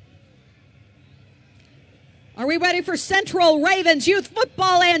 Are we ready for Central Ravens Youth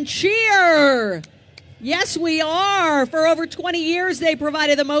Football and Cheer? Yes, we are. For over 20 years, they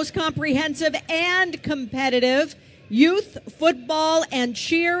provided the most comprehensive and competitive youth football and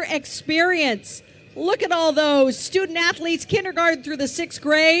cheer experience. Look at all those student athletes, kindergarten through the 6th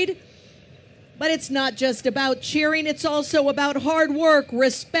grade. But it's not just about cheering. It's also about hard work,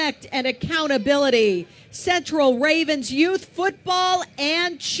 respect, and accountability. Central Ravens Youth Football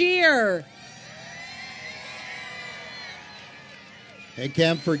and Cheer. Hey,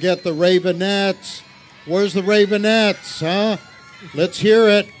 can't forget the Ravenettes. Where's the Ravenettes, huh? Let's hear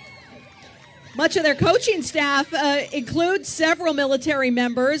it. Much of their coaching staff includes several military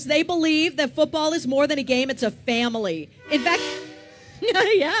members. They believe that football is more than a game, it's a family. In fact,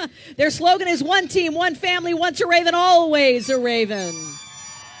 yeah, their slogan is one team, one family, once a Raven, always a Raven.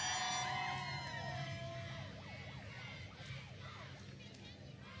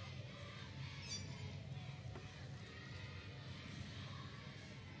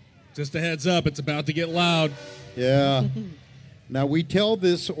 Just a heads up, it's about to get loud. Yeah. Now, we tell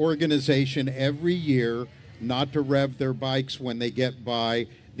this organization every year not to rev their bikes when they get by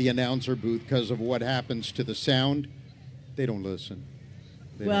the announcer booth because of what happens to the sound. They don't listen.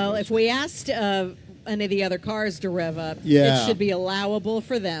 Well, if we asked any of the other cars to rev up, Yeah. it should be allowable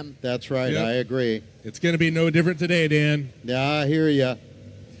for them. That's right. Yep. I agree. It's going to be no different today, Dan. Yeah, I hear you.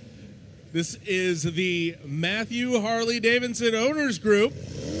 This is the Matthew Harley Davidson Owners Group.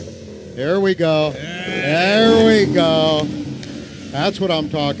 There we go. There we go. That's what I'm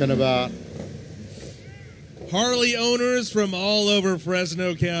talking about. Harley owners from all over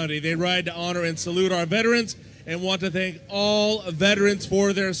Fresno County. They ride to honor and salute our veterans and want to thank all veterans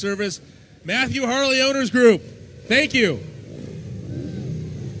for their service. Matthew Harley Owners Group, thank you.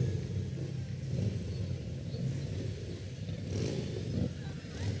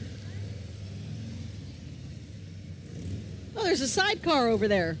 Oh, there's a sidecar over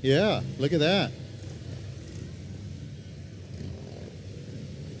there. Yeah, look at that.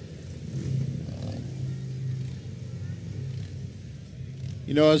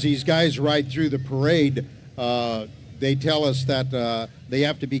 You know, as these guys ride through the parade, they tell us that they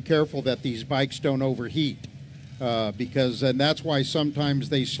have to be careful that these bikes don't overheat, and that's why sometimes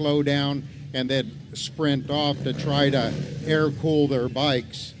they slow down and then sprint off to try to air cool their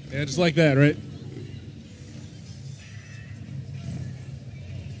bikes. Yeah, just like that, right?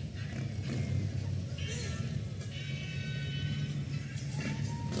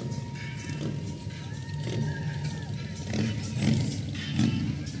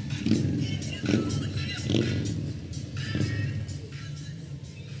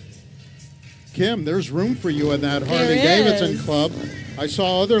 Kim, there's room for you in that Harley Davidson club. I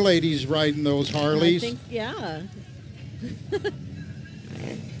saw other ladies riding those Harleys. I think, yeah.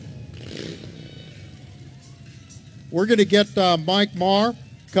 We're going to get Mike Marr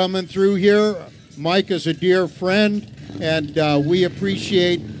coming through here. Mike is a dear friend, and we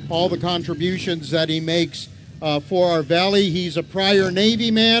appreciate all the contributions that he makes for our valley. He's a prior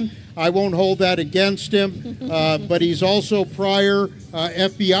Navy man. I won't hold that against him, but he's also prior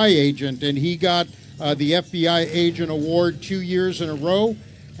FBI agent, and he got the FBI Agent Award 2 years in a row.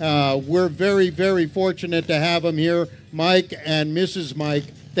 We're very, very fortunate to have him here. Mike and Mrs. Mike,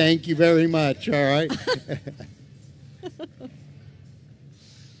 thank you very much, all right?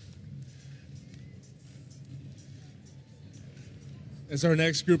 As our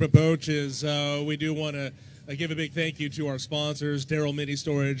next group approaches, we do want to give a big thank you to our sponsors, Darrell Mini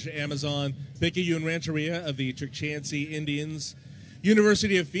Storage, Amazon, Picayune and Rancheria of the Chukchansi Indians,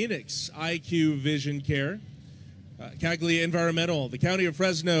 University of Phoenix, IQ Vision Care, Caglia Environmental, the County of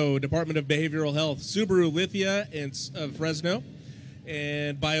Fresno, Department of Behavioral Health, Subaru Lithia of Fresno,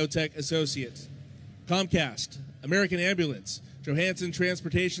 and Biotech Associates, Comcast, American Ambulance, Johansson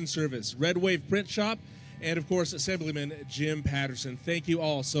Transportation Service, Red Wave Print Shop, and, of course, Assemblyman Jim Patterson. Thank you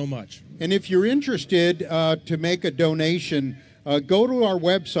all so much. And if you're interested to make a donation, go to our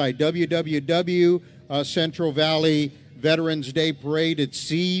website, Central Valley Veterans Day Parade. It's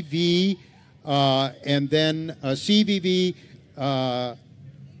CV, and then CVV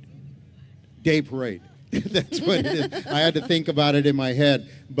Day Parade. That's what it is. I had to think about it in my head.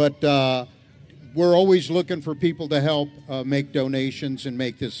 But we're always looking for people to help make donations and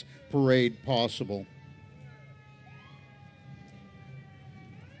make this parade possible.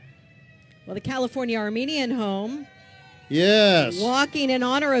 Well, the California Armenian Home. Yes. Walking in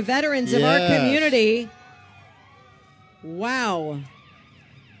honor of veterans of our community. Wow.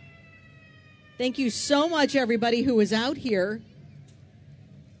 Thank you so much, everybody who was out here.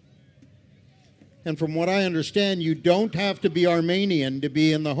 And from what I understand, you don't have to be Armenian to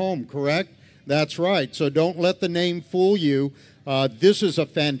be in the home, correct? That's right. So don't let the name fool you. This is a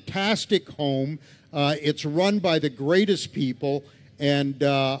fantastic home. It's run by the greatest people. And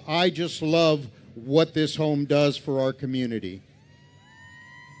I just love what this home does for our community.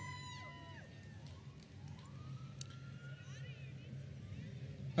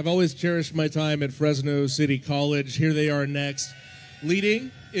 I've always cherished my time at Fresno City College. Here they are next.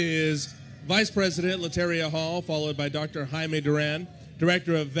 Leading is Vice President Lateria Hall, followed by Dr. Jaime Duran,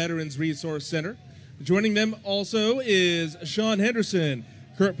 Director of Veterans Resource Center. Joining them also is Sean Henderson,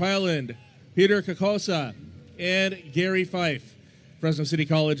 Kurt Pyland, Peter Kakosa, and Gary Fife. Fresno City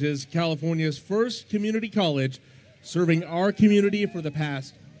College is California's first community college, serving our community for the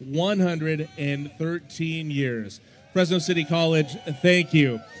past 113 years. Fresno City College, thank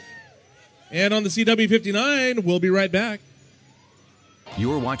you. And on the CW59, we'll be right back.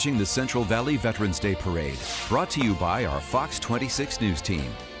 You're watching the Central Valley Veterans Day Parade, brought to you by our Fox 26 News team,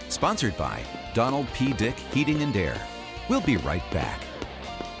 sponsored by Donald P. Dick Heating and Air. We'll be right back.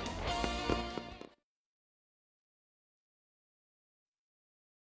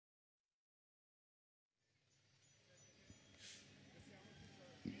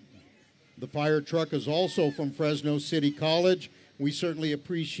 The fire truck is also from Fresno City College. We certainly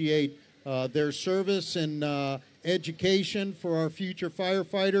appreciate their service and education for our future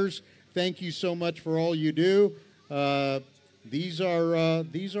firefighters. Thank you so much for all you do. These are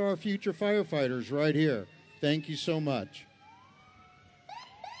our future firefighters right here. Thank you so much.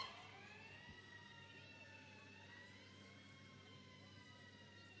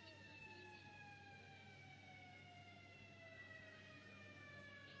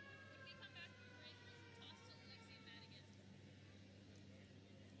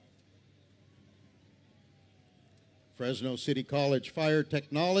 Fresno City College Fire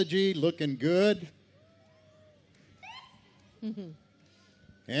Technology, looking good.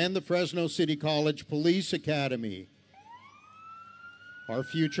 And the Fresno City College Police Academy, our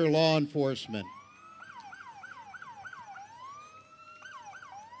future law enforcement.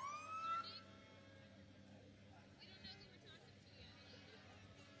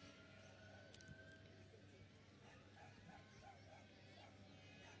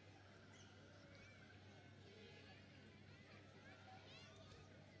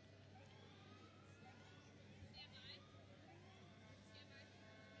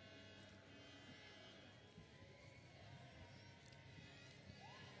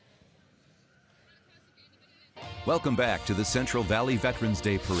 Welcome back to the Central Valley Veterans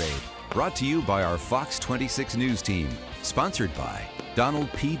Day Parade, brought to you by our Fox 26 News team, sponsored by Donald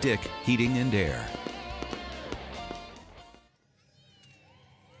P. Dick Heating and Air.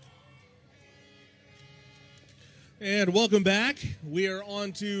 And welcome back. We are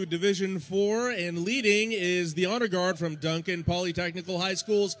on to Division 4, and leading is the Honor Guard from Duncan Polytechnical High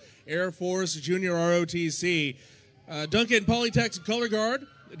School's Air Force Junior ROTC. Duncan Polytech's Color Guard,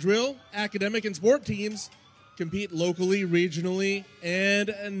 drill, academic, and sport teams compete locally, regionally,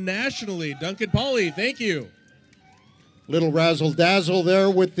 and nationally. Duncan Poly, thank you. Little razzle-dazzle there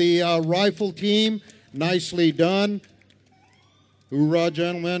with the rifle team. Nicely done. Hoorah,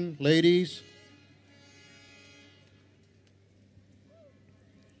 gentlemen, ladies.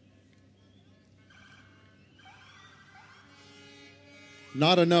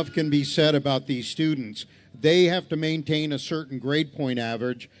 Not enough can be said about these students. They have to maintain a certain grade point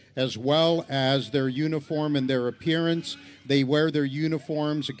average as well as their uniform and their appearance. They wear their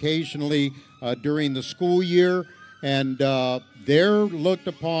uniforms occasionally during the school year, and they're looked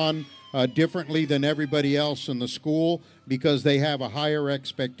upon differently than everybody else in the school because they have a higher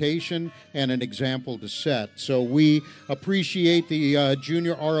expectation and an example to set. So we appreciate the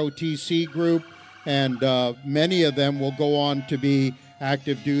junior ROTC group, and many of them will go on to be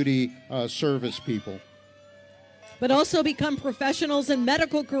active duty service people. But also become professionals in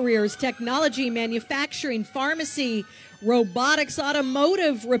medical careers, technology, manufacturing, pharmacy, robotics,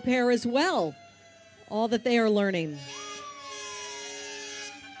 automotive repair as well. All that they are learning.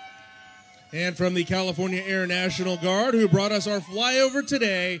 And from the California Air National Guard, who brought us our flyover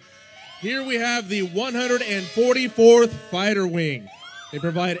today, here we have the 144th Fighter Wing. They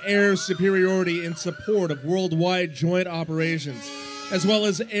provide air superiority in support of worldwide joint operations, as well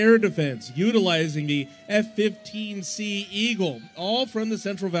as air defense, utilizing the F-15C Eagle, all from the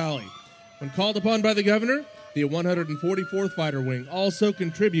Central Valley. When called upon by the governor, the 144th Fighter Wing also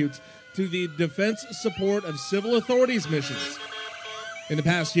contributes to the defense support of civil authorities missions. In the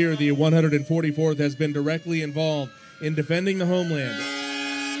past year, the 144th has been directly involved in defending the homeland,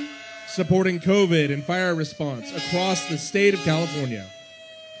 supporting COVID and fire response across the state of California.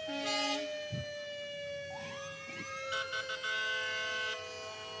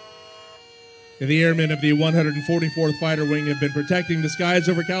 The airmen of the 144th Fighter Wing have been protecting the skies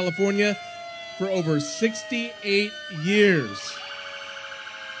over California for over 68 years.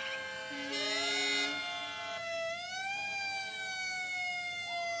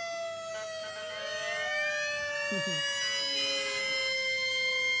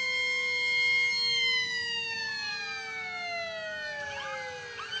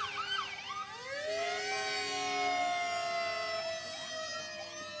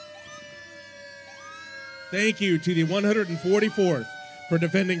 Thank you to the 144th for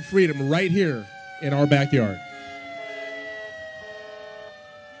defending freedom right here in our backyard.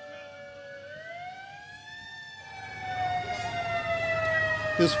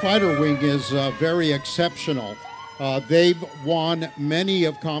 This fighter wing is very exceptional. They've won many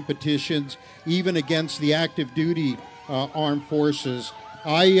of competitions, even against the active duty armed forces.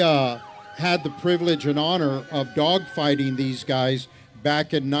 I had the privilege and honor of dogfighting these guys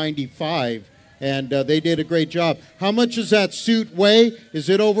back in '95. And they did a great job. How much does that suit weigh? Is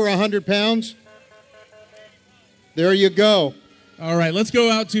it over 100 pounds? There you go. All right, let's go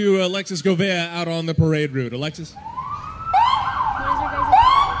out to Alexis Govea out on the parade route. Alexis?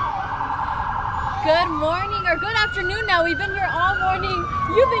 Good morning, or good afternoon now. We've been here all morning.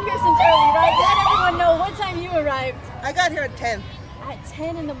 You've been here since early, right? Let everyone know what time you arrived. I got here at 10. At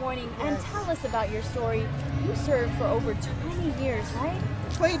 10 in the morning. Yes. And tell us about your story. You served for over 20 years, right?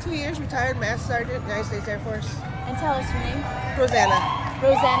 22 years, retired Master Sergeant, United States Air Force. And tell us your name? Rosanna.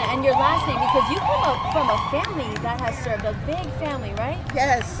 Rosanna, and your last name, because you come up from a family that has served, a big family, right?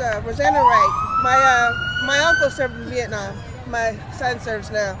 Yes, Rosanna Wright. My uncle served in Vietnam. My son serves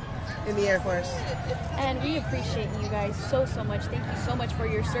now. in the Air Force. And we appreciate you guys so much. Thank you so much for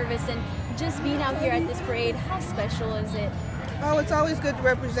your service and just being out here at this parade. How special is it? Oh, it's always good to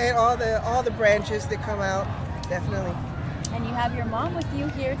represent all the branches that come out, definitely. And you have your mom with you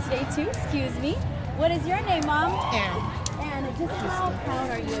here today too. Excuse me. What is your name, Mom? Anne. And just how proud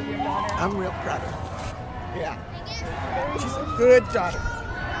are you of your daughter? I'm real proud of her. Yeah. She's a good daughter.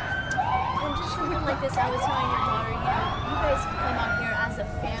 And just something like this, I was telling your daughter, you guys come out here as a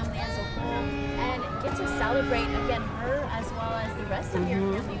family, as a whole, and get to celebrate, again, her as well as the rest of your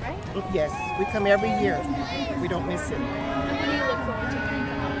family, right? Yes, we come every year. We don't miss it. And what do you look forward to when you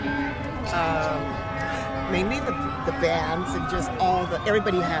come out here? Mainly the bands and just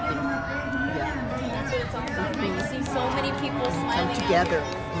everybody happy. Yeah. That's what it's all about, right? You see so many people smiling. Come together.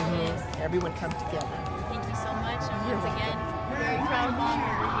 Yes. Everyone come together. Thank you so much. And once again, very proud mom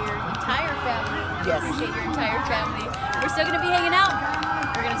over your entire family. Yes. Appreciate your entire family. We're still going to be hanging out.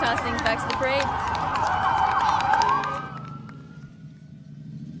 We're going to toss things back to the parade.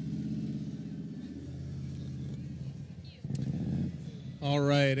 All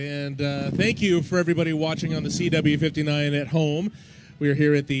right, and thank you for everybody watching on the CW59 at home. We are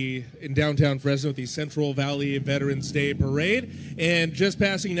here in downtown Fresno at the Central Valley Veterans Day Parade. And just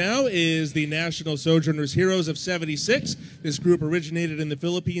passing now is the National Sojourners Heroes of 76. This group originated in the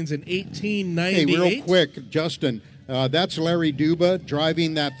Philippines in 1898. Hey, real quick, Justin, that's Larry Duba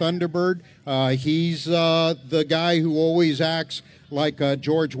driving that Thunderbird. He's the guy who always acts like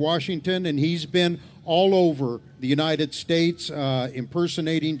George Washington, and he's been all over the United States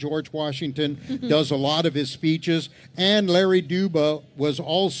impersonating George Washington, does a lot of his speeches, and Larry Duba was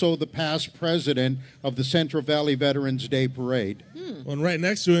also the past president of the Central Valley Veterans Day Parade. Well, and right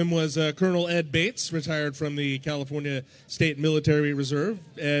next to him was Colonel Ed Bates, retired from the California State Military Reserve.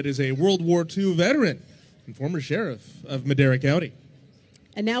 Ed is a World War II veteran and former sheriff of Madera County.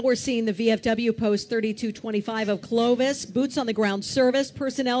 And now we're seeing the VFW Post 3225 of Clovis, boots on the ground service,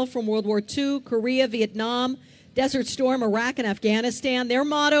 personnel from World War II, Korea, Vietnam, Desert Storm, Iraq, and Afghanistan. Their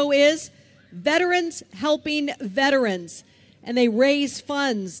motto is Veterans Helping Veterans. And they raise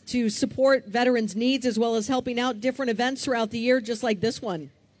funds to support veterans' needs as well as helping out different events throughout the year, just like this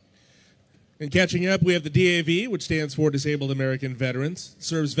one. And catching up, we have the DAV, which stands for Disabled American Veterans.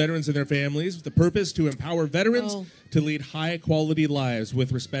 Serves veterans and their families with the purpose to empower veterans to lead high-quality lives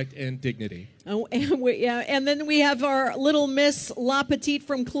with respect and dignity. Oh, and then we have our little Miss La Petite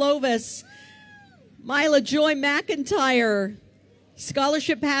from Clovis, Mila Joy McIntyre.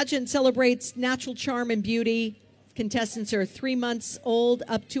 Scholarship pageant celebrates natural charm and beauty. Contestants are 3 months old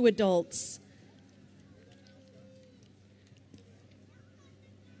up to adults.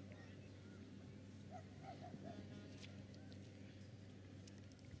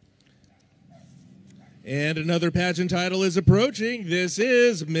 And another pageant title is approaching. This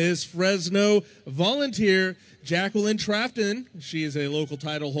is Miss Fresno Volunteer Jacqueline Trafton. She is a local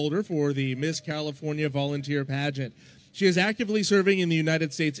title holder for the Miss California Volunteer Pageant. She is actively serving in the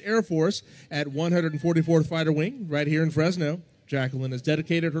United States Air Force at 144th Fighter Wing right here in Fresno. Jacqueline has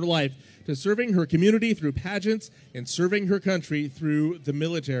dedicated her life to serving her community through pageants and serving her country through the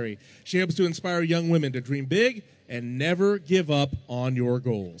military. She hopes to inspire young women to dream big and never give up on your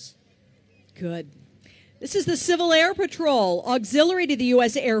goals. Good. This is the Civil Air Patrol, auxiliary to the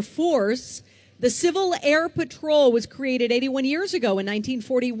U.S. Air Force. The Civil Air Patrol was created 81 years ago in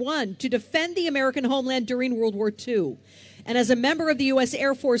 1941 to defend the American homeland during World War II. And as a member of the U.S.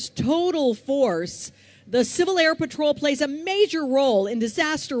 Air Force Total Force, the Civil Air Patrol plays a major role in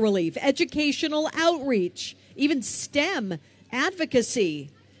disaster relief, educational outreach, even STEM,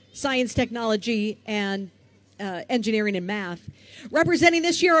 advocacy, science, technology, and engineering and math. Representing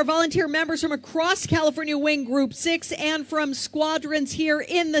this year are volunteer members from across California Wing Group 6 and from squadrons here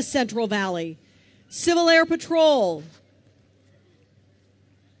in the Central Valley. Civil Air Patrol.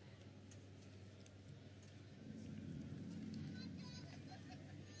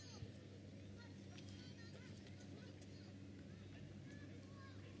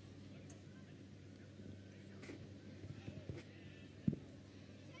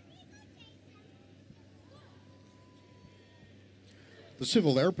 The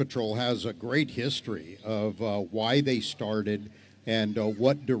Civil Air Patrol has a great history of why they started and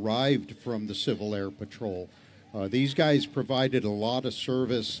what derived from the Civil Air Patrol. These guys provided a lot of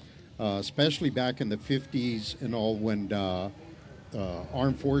service, especially back in the 50s and all, when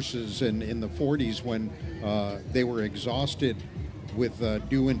armed forces in the 40s, when they were exhausted with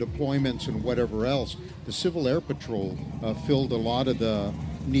doing deployments and whatever else. The Civil Air Patrol filled a lot of the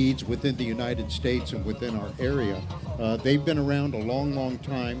needs within the United States and within our area. They've been around a long, long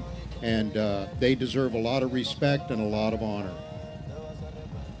time, and they deserve a lot of respect and a lot of honor.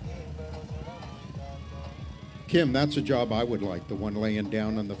 Kim, that's a job I would like, the one laying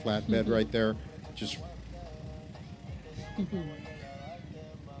down on the flatbed right there. Just...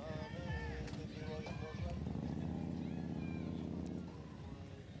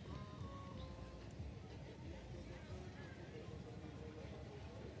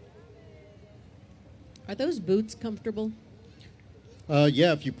 Are those boots comfortable?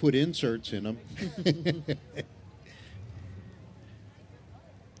 Yeah, if you put inserts in them.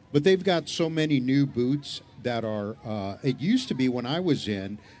 But they've got so many new boots that are, it used to be when I was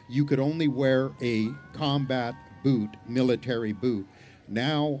in, you could only wear a combat boot, military boot.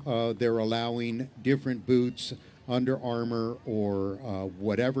 Now they're allowing different boots, Under Armour or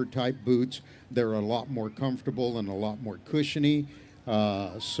whatever type boots. They're a lot more comfortable and a lot more cushiony.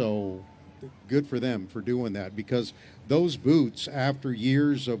 So good for them for doing that, because those boots, after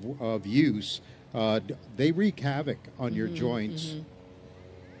years of use, they wreak havoc on your joints.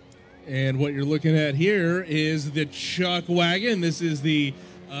 And what you're looking at here is the Chuck Wagon. This is the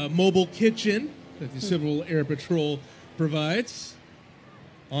mobile kitchen that the Civil Air Patrol provides.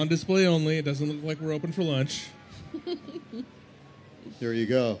 On display only. It doesn't look like we're open for lunch. There you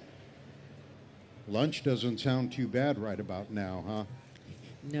go. Lunch doesn't sound too bad right about now, huh?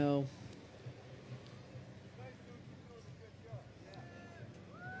 No.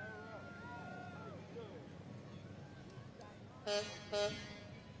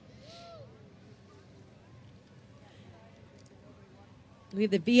 We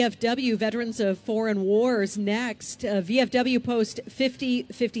have the VFW, Veterans of Foreign Wars, next. VFW Post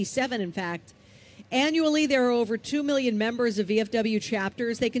 5057, in fact. Annually, there are over 2 million members of VFW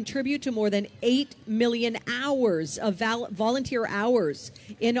chapters. They contribute to more than 8 million hours of volunteer hours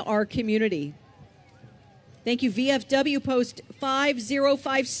in our community. Thank you, VFW Post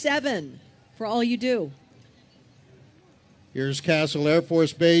 5057, for all you do. Here's Castle Air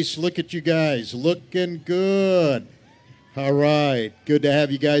Force Base. Look at you guys, looking good. All right, good to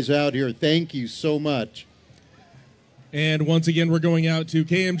have you guys out here. Thank you so much. And once again, we're going out to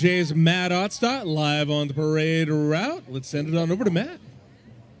KMJ's Matt Otstott, live on the parade route. Let's send it on over to Matt.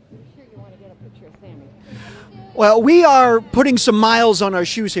 Well, we are putting some miles on our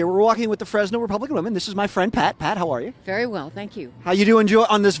shoes here. We're walking with the Fresno Republican Women. This is my friend Pat. Pat, how are you? Very well, thank you. How you doing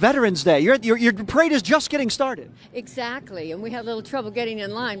on this Veterans Day? Your parade is just getting started. Exactly, and we had a little trouble getting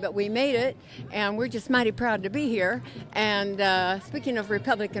in line, but we made it, and we're just mighty proud to be here. And speaking of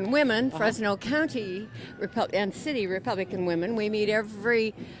Republican women, Fresno County and City Republican women, we meet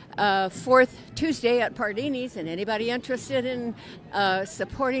every fourth Tuesday at Pardini's, and anybody interested in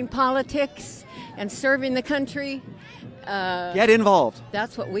supporting politics and serving the country, get involved.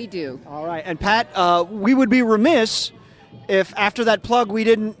 That's what we do. All right. And Pat, we would be remiss if after that plug we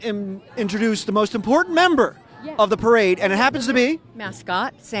didn't introduce the most important member of the parade, and it happens to be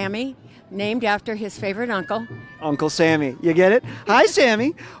mascot Sammy, named after his favorite uncle. Uncle Sammy. You get it? Hi,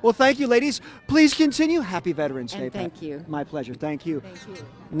 Sammy. Well, thank you, ladies. Please continue. Happy Veterans Day, Pat. Thank you. My pleasure. Thank you. Thank you.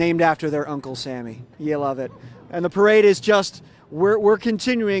 Named after their Uncle Sammy. You love it. And the parade is just, we're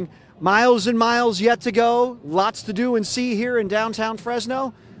continuing. Miles and miles yet to go. Lots to do and see here in downtown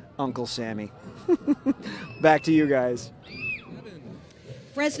Fresno. Uncle Sammy. Back to you guys.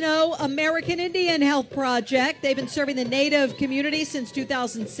 Fresno American Indian Health Project. They've been serving the Native community since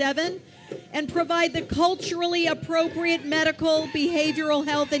 2007 and provide the culturally appropriate medical, behavioral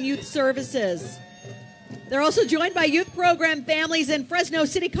health, and youth services. They're also joined by youth program families and Fresno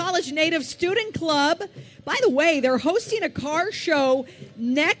City College Native Student Club. By the way, they're hosting a car show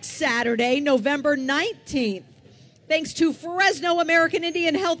next Saturday, November 19th. Thanks to Fresno American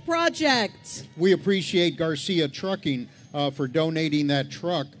Indian Health Project. We appreciate Garcia Trucking for donating that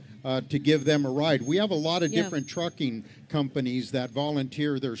truck to give them a ride. We have a lot of different trucking companies that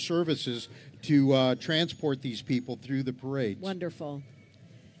volunteer their services to transport these people through the parades. Wonderful.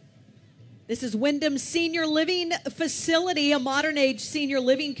 This is Wyndham Senior Living Facility, a modern-age senior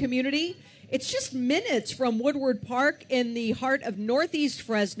living community. It's just minutes from Woodward Park in the heart of Northeast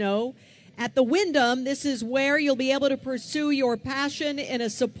Fresno. At the Wyndham, this is where you'll be able to pursue your passion in a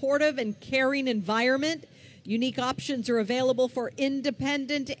supportive and caring environment. Unique options are available for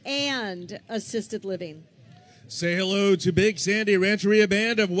independent and assisted living. Say hello to Big Sandy Rancheria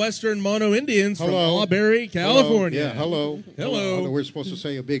Band of Western Mono Indians from Hello. Awbury, California. Yeah, hello. Hello. We're supposed to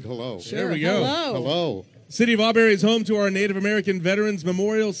say a big hello. There we go. Hello. Hello. City of Awbury is home to our Native American Veterans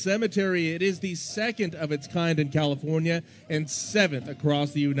Memorial Cemetery. It is the second of its kind in California and seventh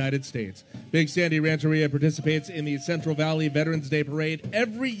across the United States. Big Sandy Rancheria participates in the Central Valley Veterans Day Parade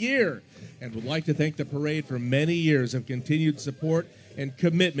every year and would like to thank the parade for many years of continued support and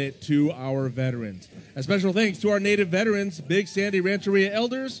commitment to our veterans. A special thanks to our Native veterans, Big Sandy Rancheria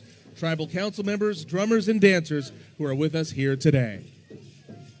elders, tribal council members, drummers, and dancers who are with us here today.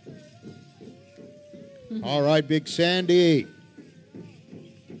 All right, Big Sandy.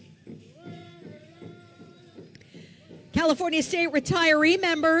 California State retiree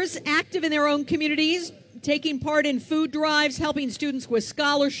members active in their own communities, taking part in food drives, helping students with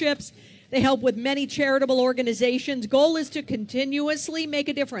scholarships. They help with many charitable organizations. Goal is to continuously make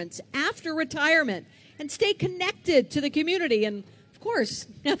a difference after retirement and stay connected to the community and, of course,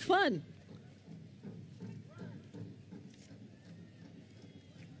 have fun.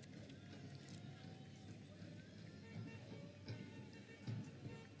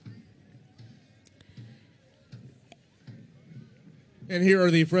 And here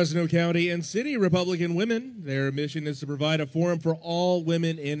are the Fresno County and City Republican women. Their mission is to provide a forum for all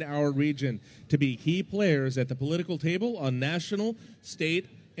women in our region to be key players at the political table on national, state,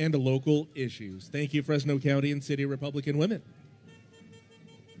 and local issues. Thank you, Fresno County and City Republican women.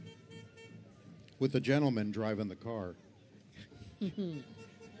 With the gentleman driving the car.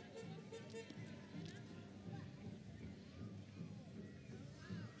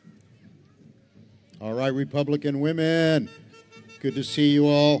 All right, Republican women. Good to see you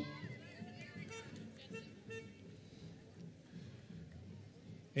all.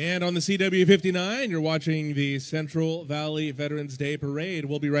 And on the CW59, you're watching the Central Valley Veterans Day Parade.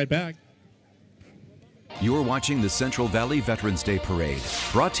 We'll be right back. You're watching the Central Valley Veterans Day Parade,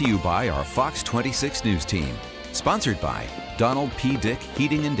 brought to you by our Fox 26 News team. Sponsored by Donald P. Dick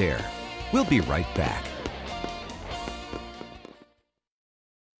Heating and Air. We'll be right back.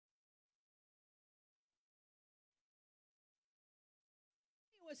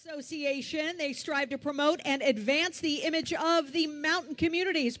 Association. They strive to promote and advance the image of the mountain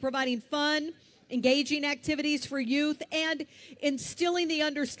communities, providing fun, engaging activities for youth, and instilling the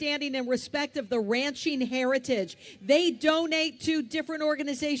understanding and respect of the ranching heritage. They donate to different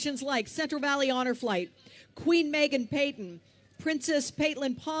organizations like Central Valley Honor Flight, Queen Megan Payton, Princess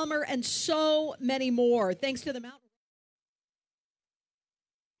Paitlin Palmer, and so many more. Thanks to the mountain.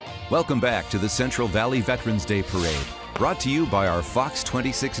 Welcome back to the Central Valley Veterans Day Parade, brought to you by our Fox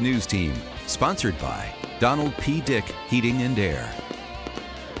 26 News team. Sponsored by Donald P. Dick Heating and Air.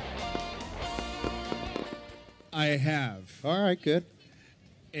 I have. All right, good.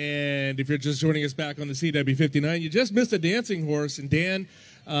 And if you're just joining us back on the CW59, you just missed a dancing horse. And Dan,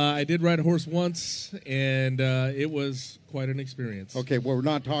 I did ride a horse once, and it was quite an experience. Okay, well, we're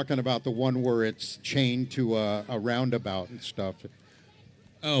not talking about the one where it's chained to a roundabout and stuff.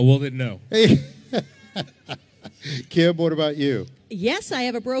 Oh, well, then no. Hey. Kim, what about you? Yes, I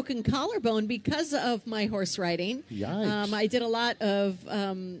have a broken collarbone because of my horse riding. Yikes. I did a lot of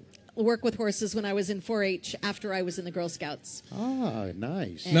work with horses when I was in 4-H after I was in the Girl Scouts. Ah,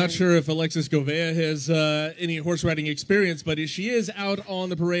 nice. Not sure if Alexis Govea has any horse riding experience, but she is out on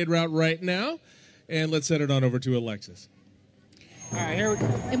the parade route right now. And let's send it on over to Alexis. All right, here we go.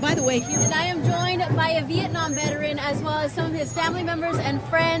 And by the way, here... And I am joined by a Vietnam veteran as well as some of his family members and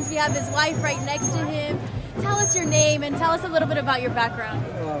friends. We have his wife right next to him. Tell us your name and tell us a little bit about your background.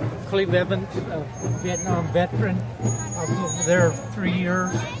 Cleve Evans, a Vietnam veteran. I was over there 3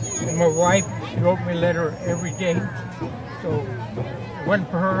 years, and my wife wrote me a letter every day. So if it wasn't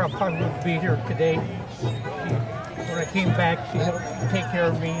for her, I probably wouldn't be here today. When I came back, she helped take care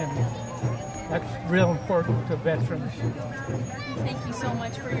of me, and that's real important to veterans. Thank you so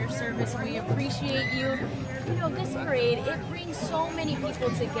much for your service. We appreciate you. You know, this parade, it brings so many people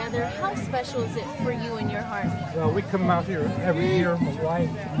together. How special is it for you and your heart? Well, we come out here every year, my wife,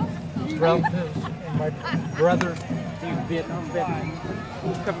 relatives, and my brother, he's a Vietnam veteran.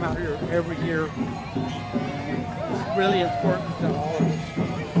 We come out here every year. It's really important to all of us.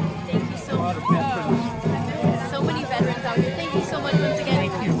 Thank you so much. A lot of veterans. So many veterans out here. Thank you so much once again.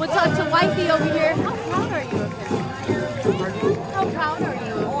 Thank you. We'll talk to Wifey over here. How proud are you of him? How proud are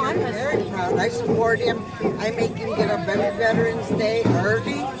you? Oh, I'm very proud. I support him. I make him get up every Veterans Day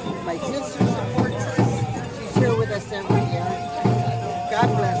early. My sister supports us. She's here with us every year. God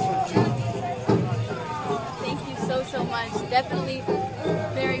bless her. Thank you so much. Definitely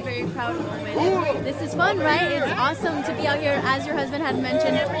very, very proud woman. And this is fun, right? It's awesome to be out here. As your husband had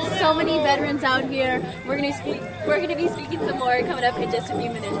mentioned, so many veterans out here. We're gonna be speaking some more coming up in just a few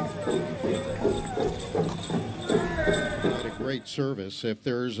minutes. Great service. If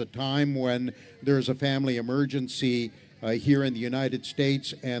there's a time when there's a family emergency here in the United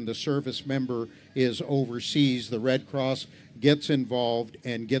States and the service member is overseas, the Red Cross gets involved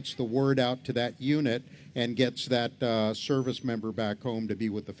and gets the word out to that unit and gets that service member back home to be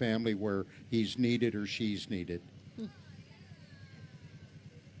with the family where he's needed or she's needed.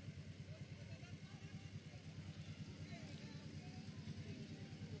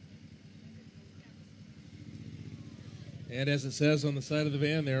 And as it says on the side of the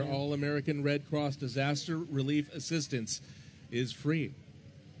van there, All-American Red Cross Disaster Relief Assistance is free.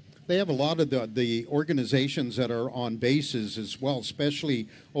 They have a lot of the organizations that are on bases as well, especially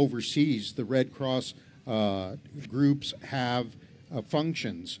overseas. The Red Cross groups have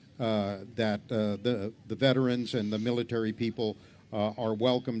functions that the veterans and the military people are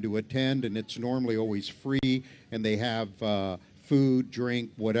welcome to attend, and it's normally always free, and they have food,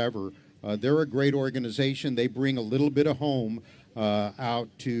 drink, whatever. They're a great organization. They bring a little bit of home out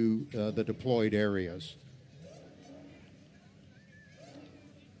to the deployed areas.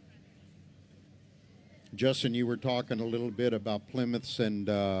 Justin, you were talking a little bit about Plymouths and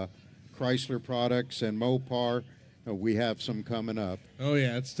Chrysler products and Mopar. We have some coming up. Oh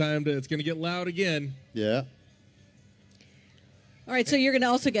yeah, it's going to get loud again. Yeah. All right, so you're going to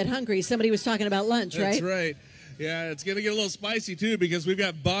also get hungry. Somebody was talking about lunch, right? That's right. Yeah, it's going to get a little spicy too because we've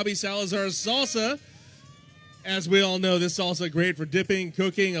got Bobby Salazar's salsa. As we all know, this salsa great for dipping,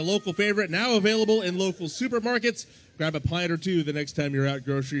 cooking, a local favorite, now available in local supermarkets. Grab a pint or two the next time you're out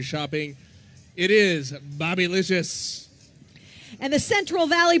grocery shopping. It is Bobbylicious. And the Central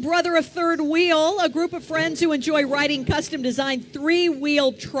Valley Brother of Third Wheel, a group of friends who enjoy riding custom-designed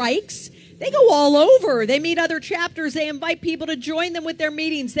three-wheel trikes. They go all over. They meet other chapters. They invite people to join them with their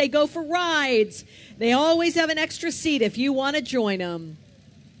meetings. They go for rides. They always have an extra seat if you want to join them.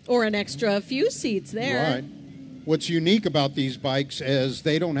 Or an extra few seats there. Right. What's unique about these bikes is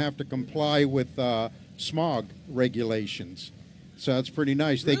they don't have to comply with smog regulations. So that's pretty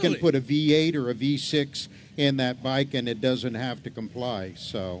nice. They can put a V8 or a V6 in that bike, and it doesn't have to comply.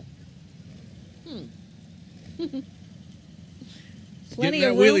 So, plenty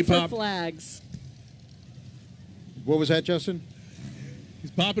of room for flags. What was that, Justin? He's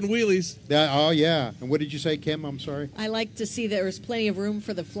popping wheelies. Oh yeah. And what did you say, Kim? I'm sorry. I like to see there's plenty of room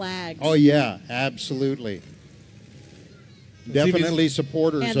for the flags. Oh yeah, absolutely. Definitely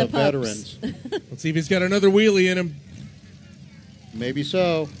supporters of veterans. Let's see if he's got another wheelie in him. Maybe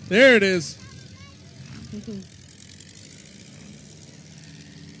so. There it is.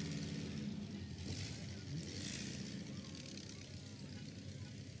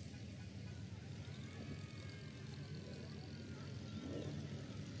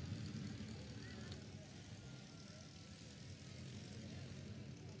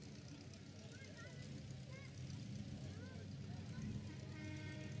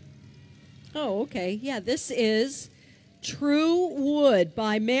 Oh, okay. Yeah, this is True Wood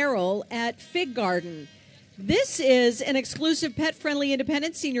by Merrill at Fig Garden. This is an exclusive pet-friendly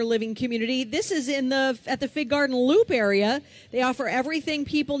independent senior living community. This is at the Fig Garden Loop area. They offer everything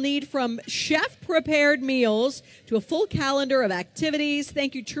people need from chef-prepared meals to a full calendar of activities.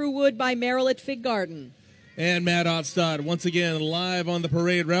 Thank you, True Wood by Merrill at Fig Garden. And Matt Otstott, once again, live on the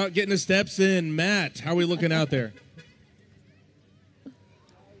parade route, getting his steps in. Matt, how are we looking out there?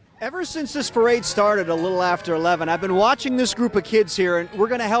 Ever since this parade started a little after 11, I've been watching this group of kids here, and we're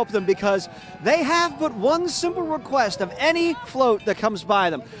going to help them because they have but one simple request of any float that comes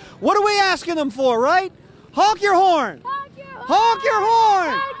by them. What are we asking them for, right? Honk your horn! Honk your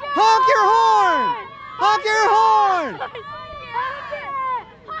horn! Honk your horn! Honk your horn!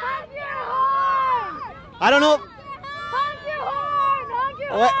 I don't know.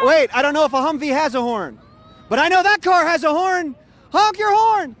 Wait, I don't know if a Humvee has a horn, but I know that car has a horn. Honk your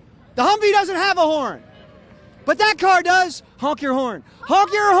horn! The Humvee doesn't have a horn, but that car does. Honk your horn.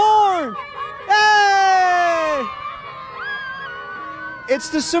 Honk your horn! Hey! It's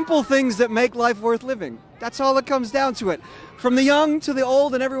the simple things that make life worth living. That's all it comes down to it. From the young to the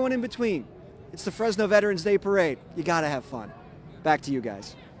old and everyone in between. It's the Fresno Veterans Day Parade. You gotta have fun. Back to you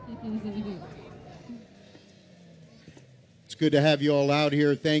guys. It's good to have you all out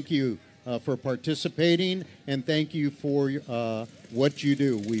here. Thank you for participating, and thank you for what you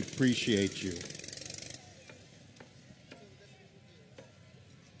do. We appreciate you.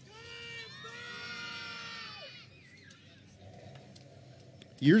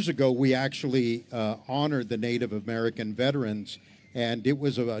 Years ago, we actually honored the Native American veterans, and it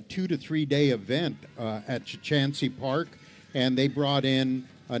was a 2 to 3 day event at Chachansey Park, and they brought in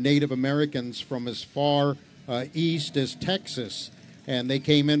Native Americans from as far east as Texas, and they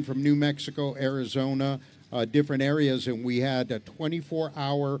came in from New Mexico, Arizona, different areas, and we had a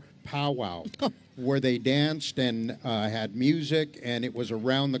 24-hour powwow where they danced and had music, and it was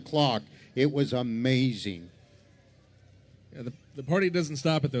around the clock. It was amazing. Yeah, the party doesn't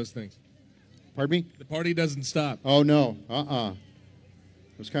stop at those things. Pardon me? The party doesn't stop. Oh, no.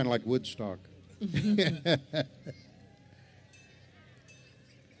 It was kind of like Woodstock.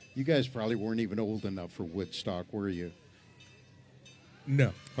 You guys probably weren't even old enough for Woodstock, were you?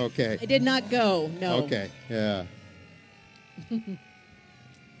 No. Okay. I did not go, no. Okay, yeah. I've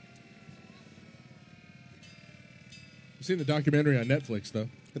seen the documentary on Netflix, though.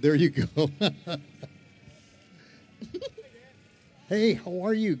 There you go. Hey, how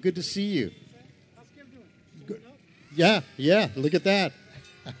are you? Good to see you. Good. Yeah, look at that.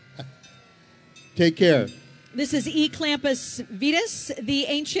 Take care. This is E. Clampus Vitus, the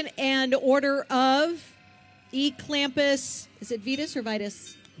ancient and order of E. Clampus. Is it Vitus or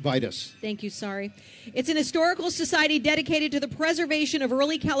Vitus? Vitus. Thank you, sorry. It's an historical society dedicated to the preservation of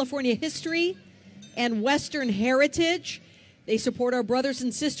early California history and Western heritage. They support our brothers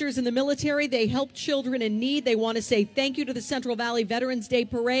and sisters in the military. They help children in need. They want to say thank you to the Central Valley Veterans Day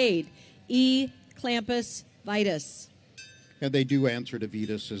Parade. E. Clampus Vitus. And they do answer to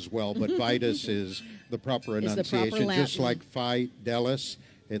Vitus as well, but Vitus is the proper enunciation, just like Fidelis,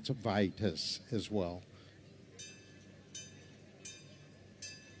 it's Vitus as well.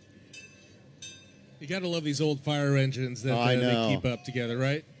 You got to love these old fire engines that they keep up together,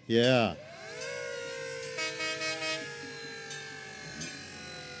 right? Yeah.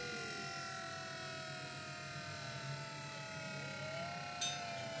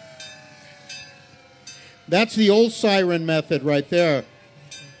 That's the old siren method right there.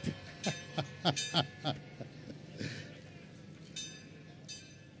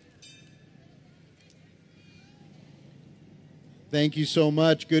 Thank you so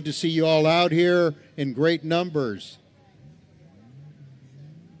much. Good to see you all out here in great numbers.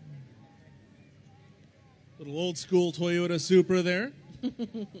 Little old school Toyota Supra there.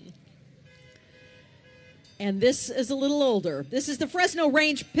 And this is a little older. This is the Fresno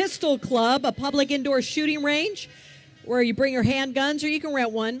Range Pistol Club, a public indoor shooting range where you bring your handguns or you can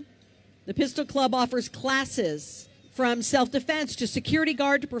rent one. The Pistol Club offers classes from self-defense to security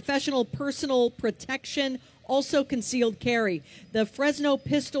guard to professional personal protection, also concealed carry. The Fresno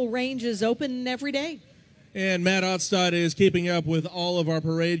Pistol Range is open every day. And Matt Otstott is keeping up with all of our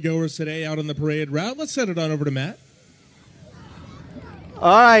parade goers today out on the parade route. Let's send it on over to Matt.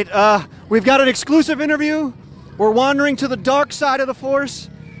 All right, we've got an exclusive interview. We're wandering to the dark side of the Force.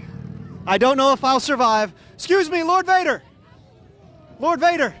 I don't know if I'll survive. Excuse me, Lord Vader. Lord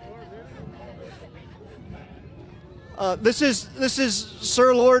Vader. This is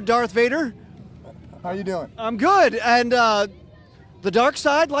Sir Lord Darth Vader. How you doing? I'm good. And the dark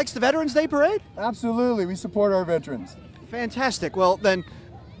side likes the Veterans Day Parade? Absolutely. We support our veterans. Fantastic. Well, then,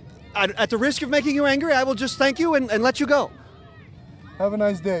 at the risk of making you angry, I will just thank you and let you go. Have a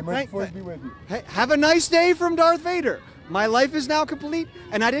nice day. May the Force be with you. Hey, have a nice day from Darth Vader. My life is now complete,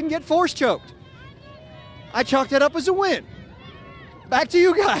 and I didn't get force choked. I chalked it up as a win. Back to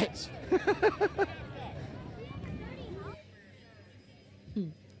you guys.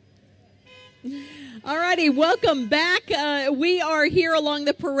 All righty, welcome back. We are here along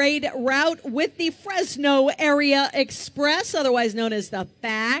the parade route with the Fresno Area Express, otherwise known as the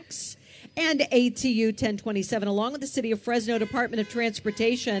FAX, and ATU 1027, along with the City of Fresno Department of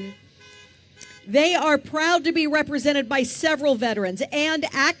Transportation. They are proud to be represented by several veterans and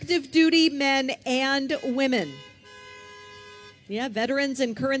active duty men and women. Yeah, veterans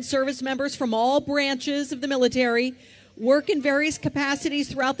and current service members from all branches of the military work in various capacities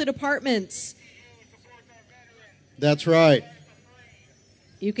throughout the departments. That's right.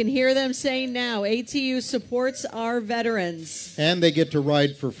 You can hear them saying now, ATU supports our veterans. And they get to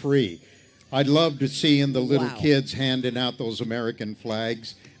ride for free. I'd love to see the little kids handing out those American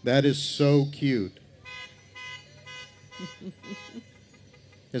flags. That is so cute.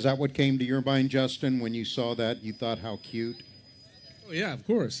 Is that what came to your mind, Justin, when you saw that? You thought how cute? Oh, yeah, of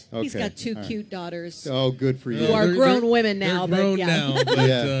course. Okay. He's got two cute daughters. Oh, good for you. Who are grown women now. They're grown but, now, but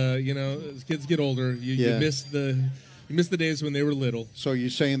Yeah. you know, as kids get older, you miss the days when they were little. So you're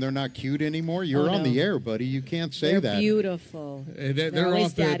saying they're not cute anymore? You're on the air, buddy. You can't say They're that. beautiful. They're always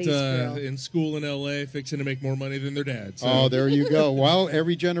off at, daddy's girl. in school in L.A. fixing to make more money than their dads. So. Oh, there you go. Well,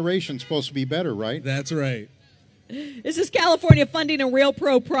 every generation's supposed to be better, right? That's right. This is California Funding and Real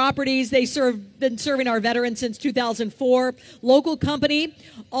Pro Properties. Been serving our veterans since 2004. Local company,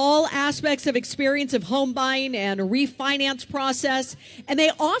 all aspects of experience of home buying and refinance process. And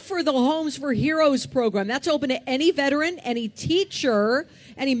they offer the Homes for Heroes program. That's open to any veteran, any teacher,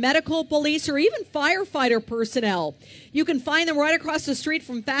 any medical, police, or even firefighter personnel. You can find them right across the street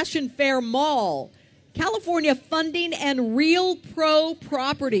from Fashion Fair Mall. California Funding and Real Pro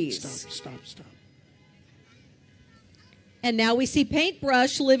Properties. Stop. And now we see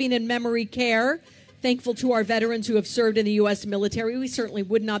Paintbrush living in memory care. Thankful to our veterans who have served in the U.S. military. We certainly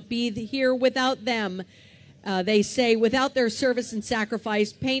would not be here without them. They say without their service and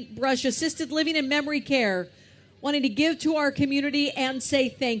sacrifice, Paintbrush Assisted Living in Memory Care, wanting to give to our community and say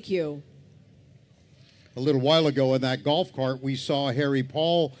thank you. a little while ago in that golf cart, we saw Harry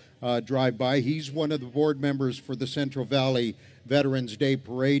Paul drive by. He's one of the board members for the Central Valley Veterans Day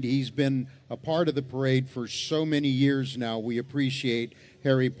Parade. He's been a part of the parade for so many years now. We appreciate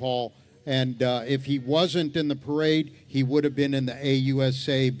Harry Paul. And if he wasn't in the parade, he would have been in the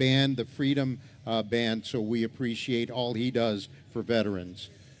AUSA band, the Freedom Band. So we appreciate all he does for veterans.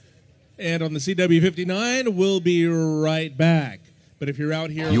 And on the CW59, we'll be right back. But if you're out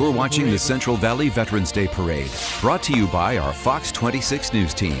here... You're watching the Central Valley Veterans Day Parade, brought to you by our Fox 26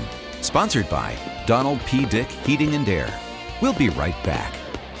 News team. Sponsored by Donald P. Dick Heating and Air. We'll be right back.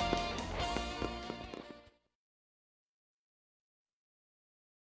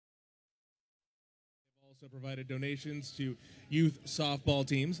 Also provided donations to youth softball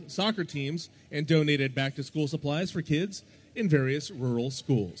teams, soccer teams, and donated back-to-school supplies for kids in various rural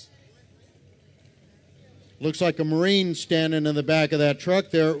schools. Looks like a Marine standing in the back of that truck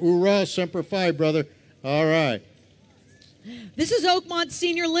there. Hoorah, Semper Fi, brother. All right. This is Oakmont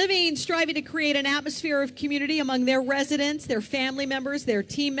Senior Living, striving to create an atmosphere of community among their residents, their family members, their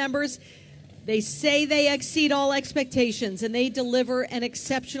team members. They say they exceed all expectations, and they deliver an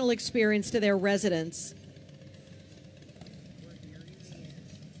exceptional experience to their residents.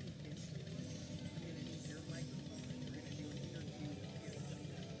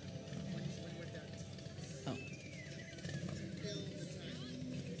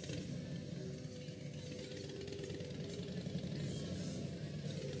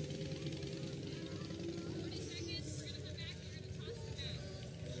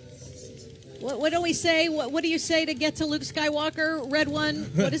 What do we say? What do you say to get to Luke Skywalker? Red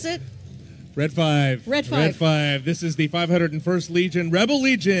 1, what is it? Red 5. Red 5. Red 5. This is the 501st Legion, Rebel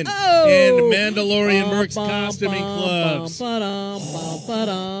Legion, and Mandalorian Mercs costuming clubs. There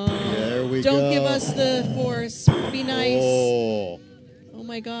we go. Don't give us the Force. Be nice. Oh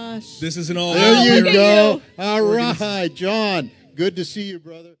my gosh. This is an all. There you go. All right, John. Good to see you,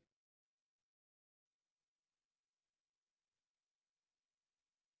 brother.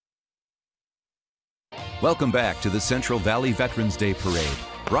 Welcome back to the Central Valley Veterans Day Parade,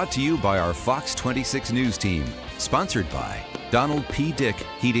 brought to you by our Fox 26 News team, sponsored by Donald P. Dick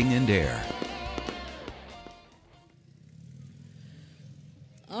Heating and Air.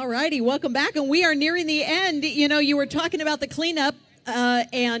 All righty, welcome back, and we are nearing the end. You know, you were talking about the cleanup,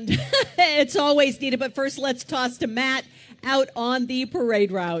 and it's always needed, but first let's toss to Matt out on the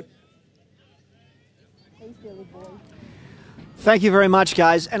parade route. Thank you very much,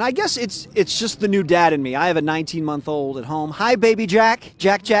 guys. And I guess it's just the new dad in me. I have a 19-month-old at home. Hi, baby Jack.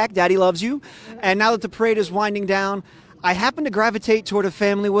 Jack, Daddy loves you. And now that the parade is winding down, I happen to gravitate toward a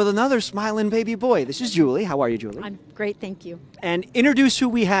family with another smiling baby boy. This is Julie. How are you, Julie? I'm great, thank you. And introduce who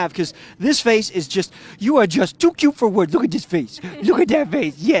we have, because this face is just, you are just too cute for words. Look at this face. Look at that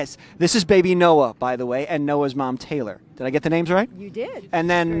face. Yes. This is baby Noah, by the way, and Noah's mom, Taylor. Did I get the names right? You did. And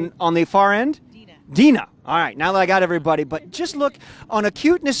then on the far end? Dina. All right, now that I got everybody, but just look, on a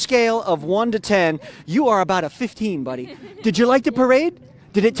cuteness scale of 1 to 10, you are about a 15, buddy. Did you like the parade?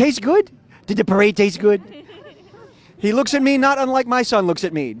 Did it taste good? Did the parade taste good? He looks at me not unlike my son looks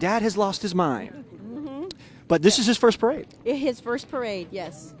at me. Dad has lost his mind. But this is his first parade. His first parade,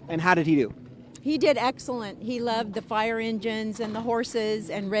 yes. And how did he do? He did excellent. He loved the fire engines and the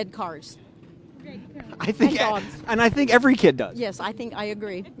horses and red cars. I think, and I think every kid does. Yes, I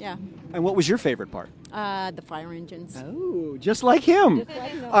agree, yeah. And what was your favorite part? The fire engines. Oh, just like him. Just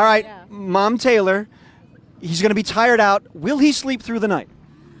like Noah, all right, yeah. Mom Taylor, he's going to be tired out. Will he sleep through the night?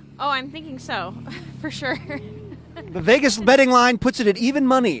 Oh, I'm thinking so, for sure. The Vegas betting line puts it at even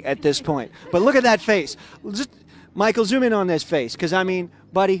money at this point. But look at that face. Just, Michael, zoom in on this face, because, I mean,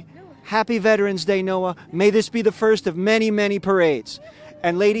 buddy, happy Veterans Day, Noah. May this be the first of many, many parades.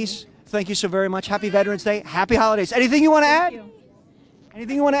 And ladies, thank you so very much. Happy Veterans Day. Happy holidays. Anything you want to add?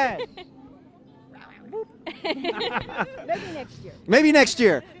 Anything you want to add? Maybe next year. Maybe next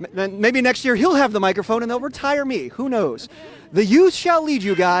year. Maybe next year he'll have the microphone and they'll retire me. Who knows? The youth shall lead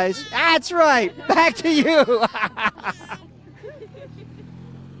you guys. That's right. Back to you.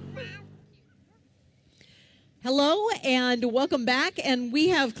 Hello and welcome back. And we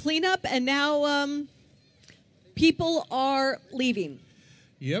have cleanup, and now people are leaving.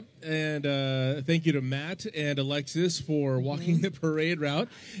 Yep, and thank you to Matt and Alexis for walking the parade route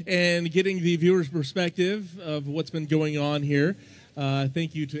and getting the viewer's perspective of what's been going on here.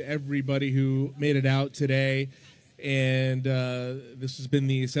 Thank you to everybody who made it out today. And this has been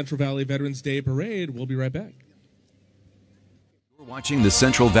the Central Valley Veterans Day Parade. We'll be right back. You're watching the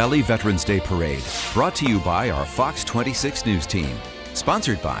Central Valley Veterans Day Parade, brought to you by our Fox 26 News team,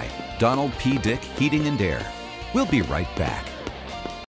 sponsored by Donald P. Dick Heating and Air. We'll be right back.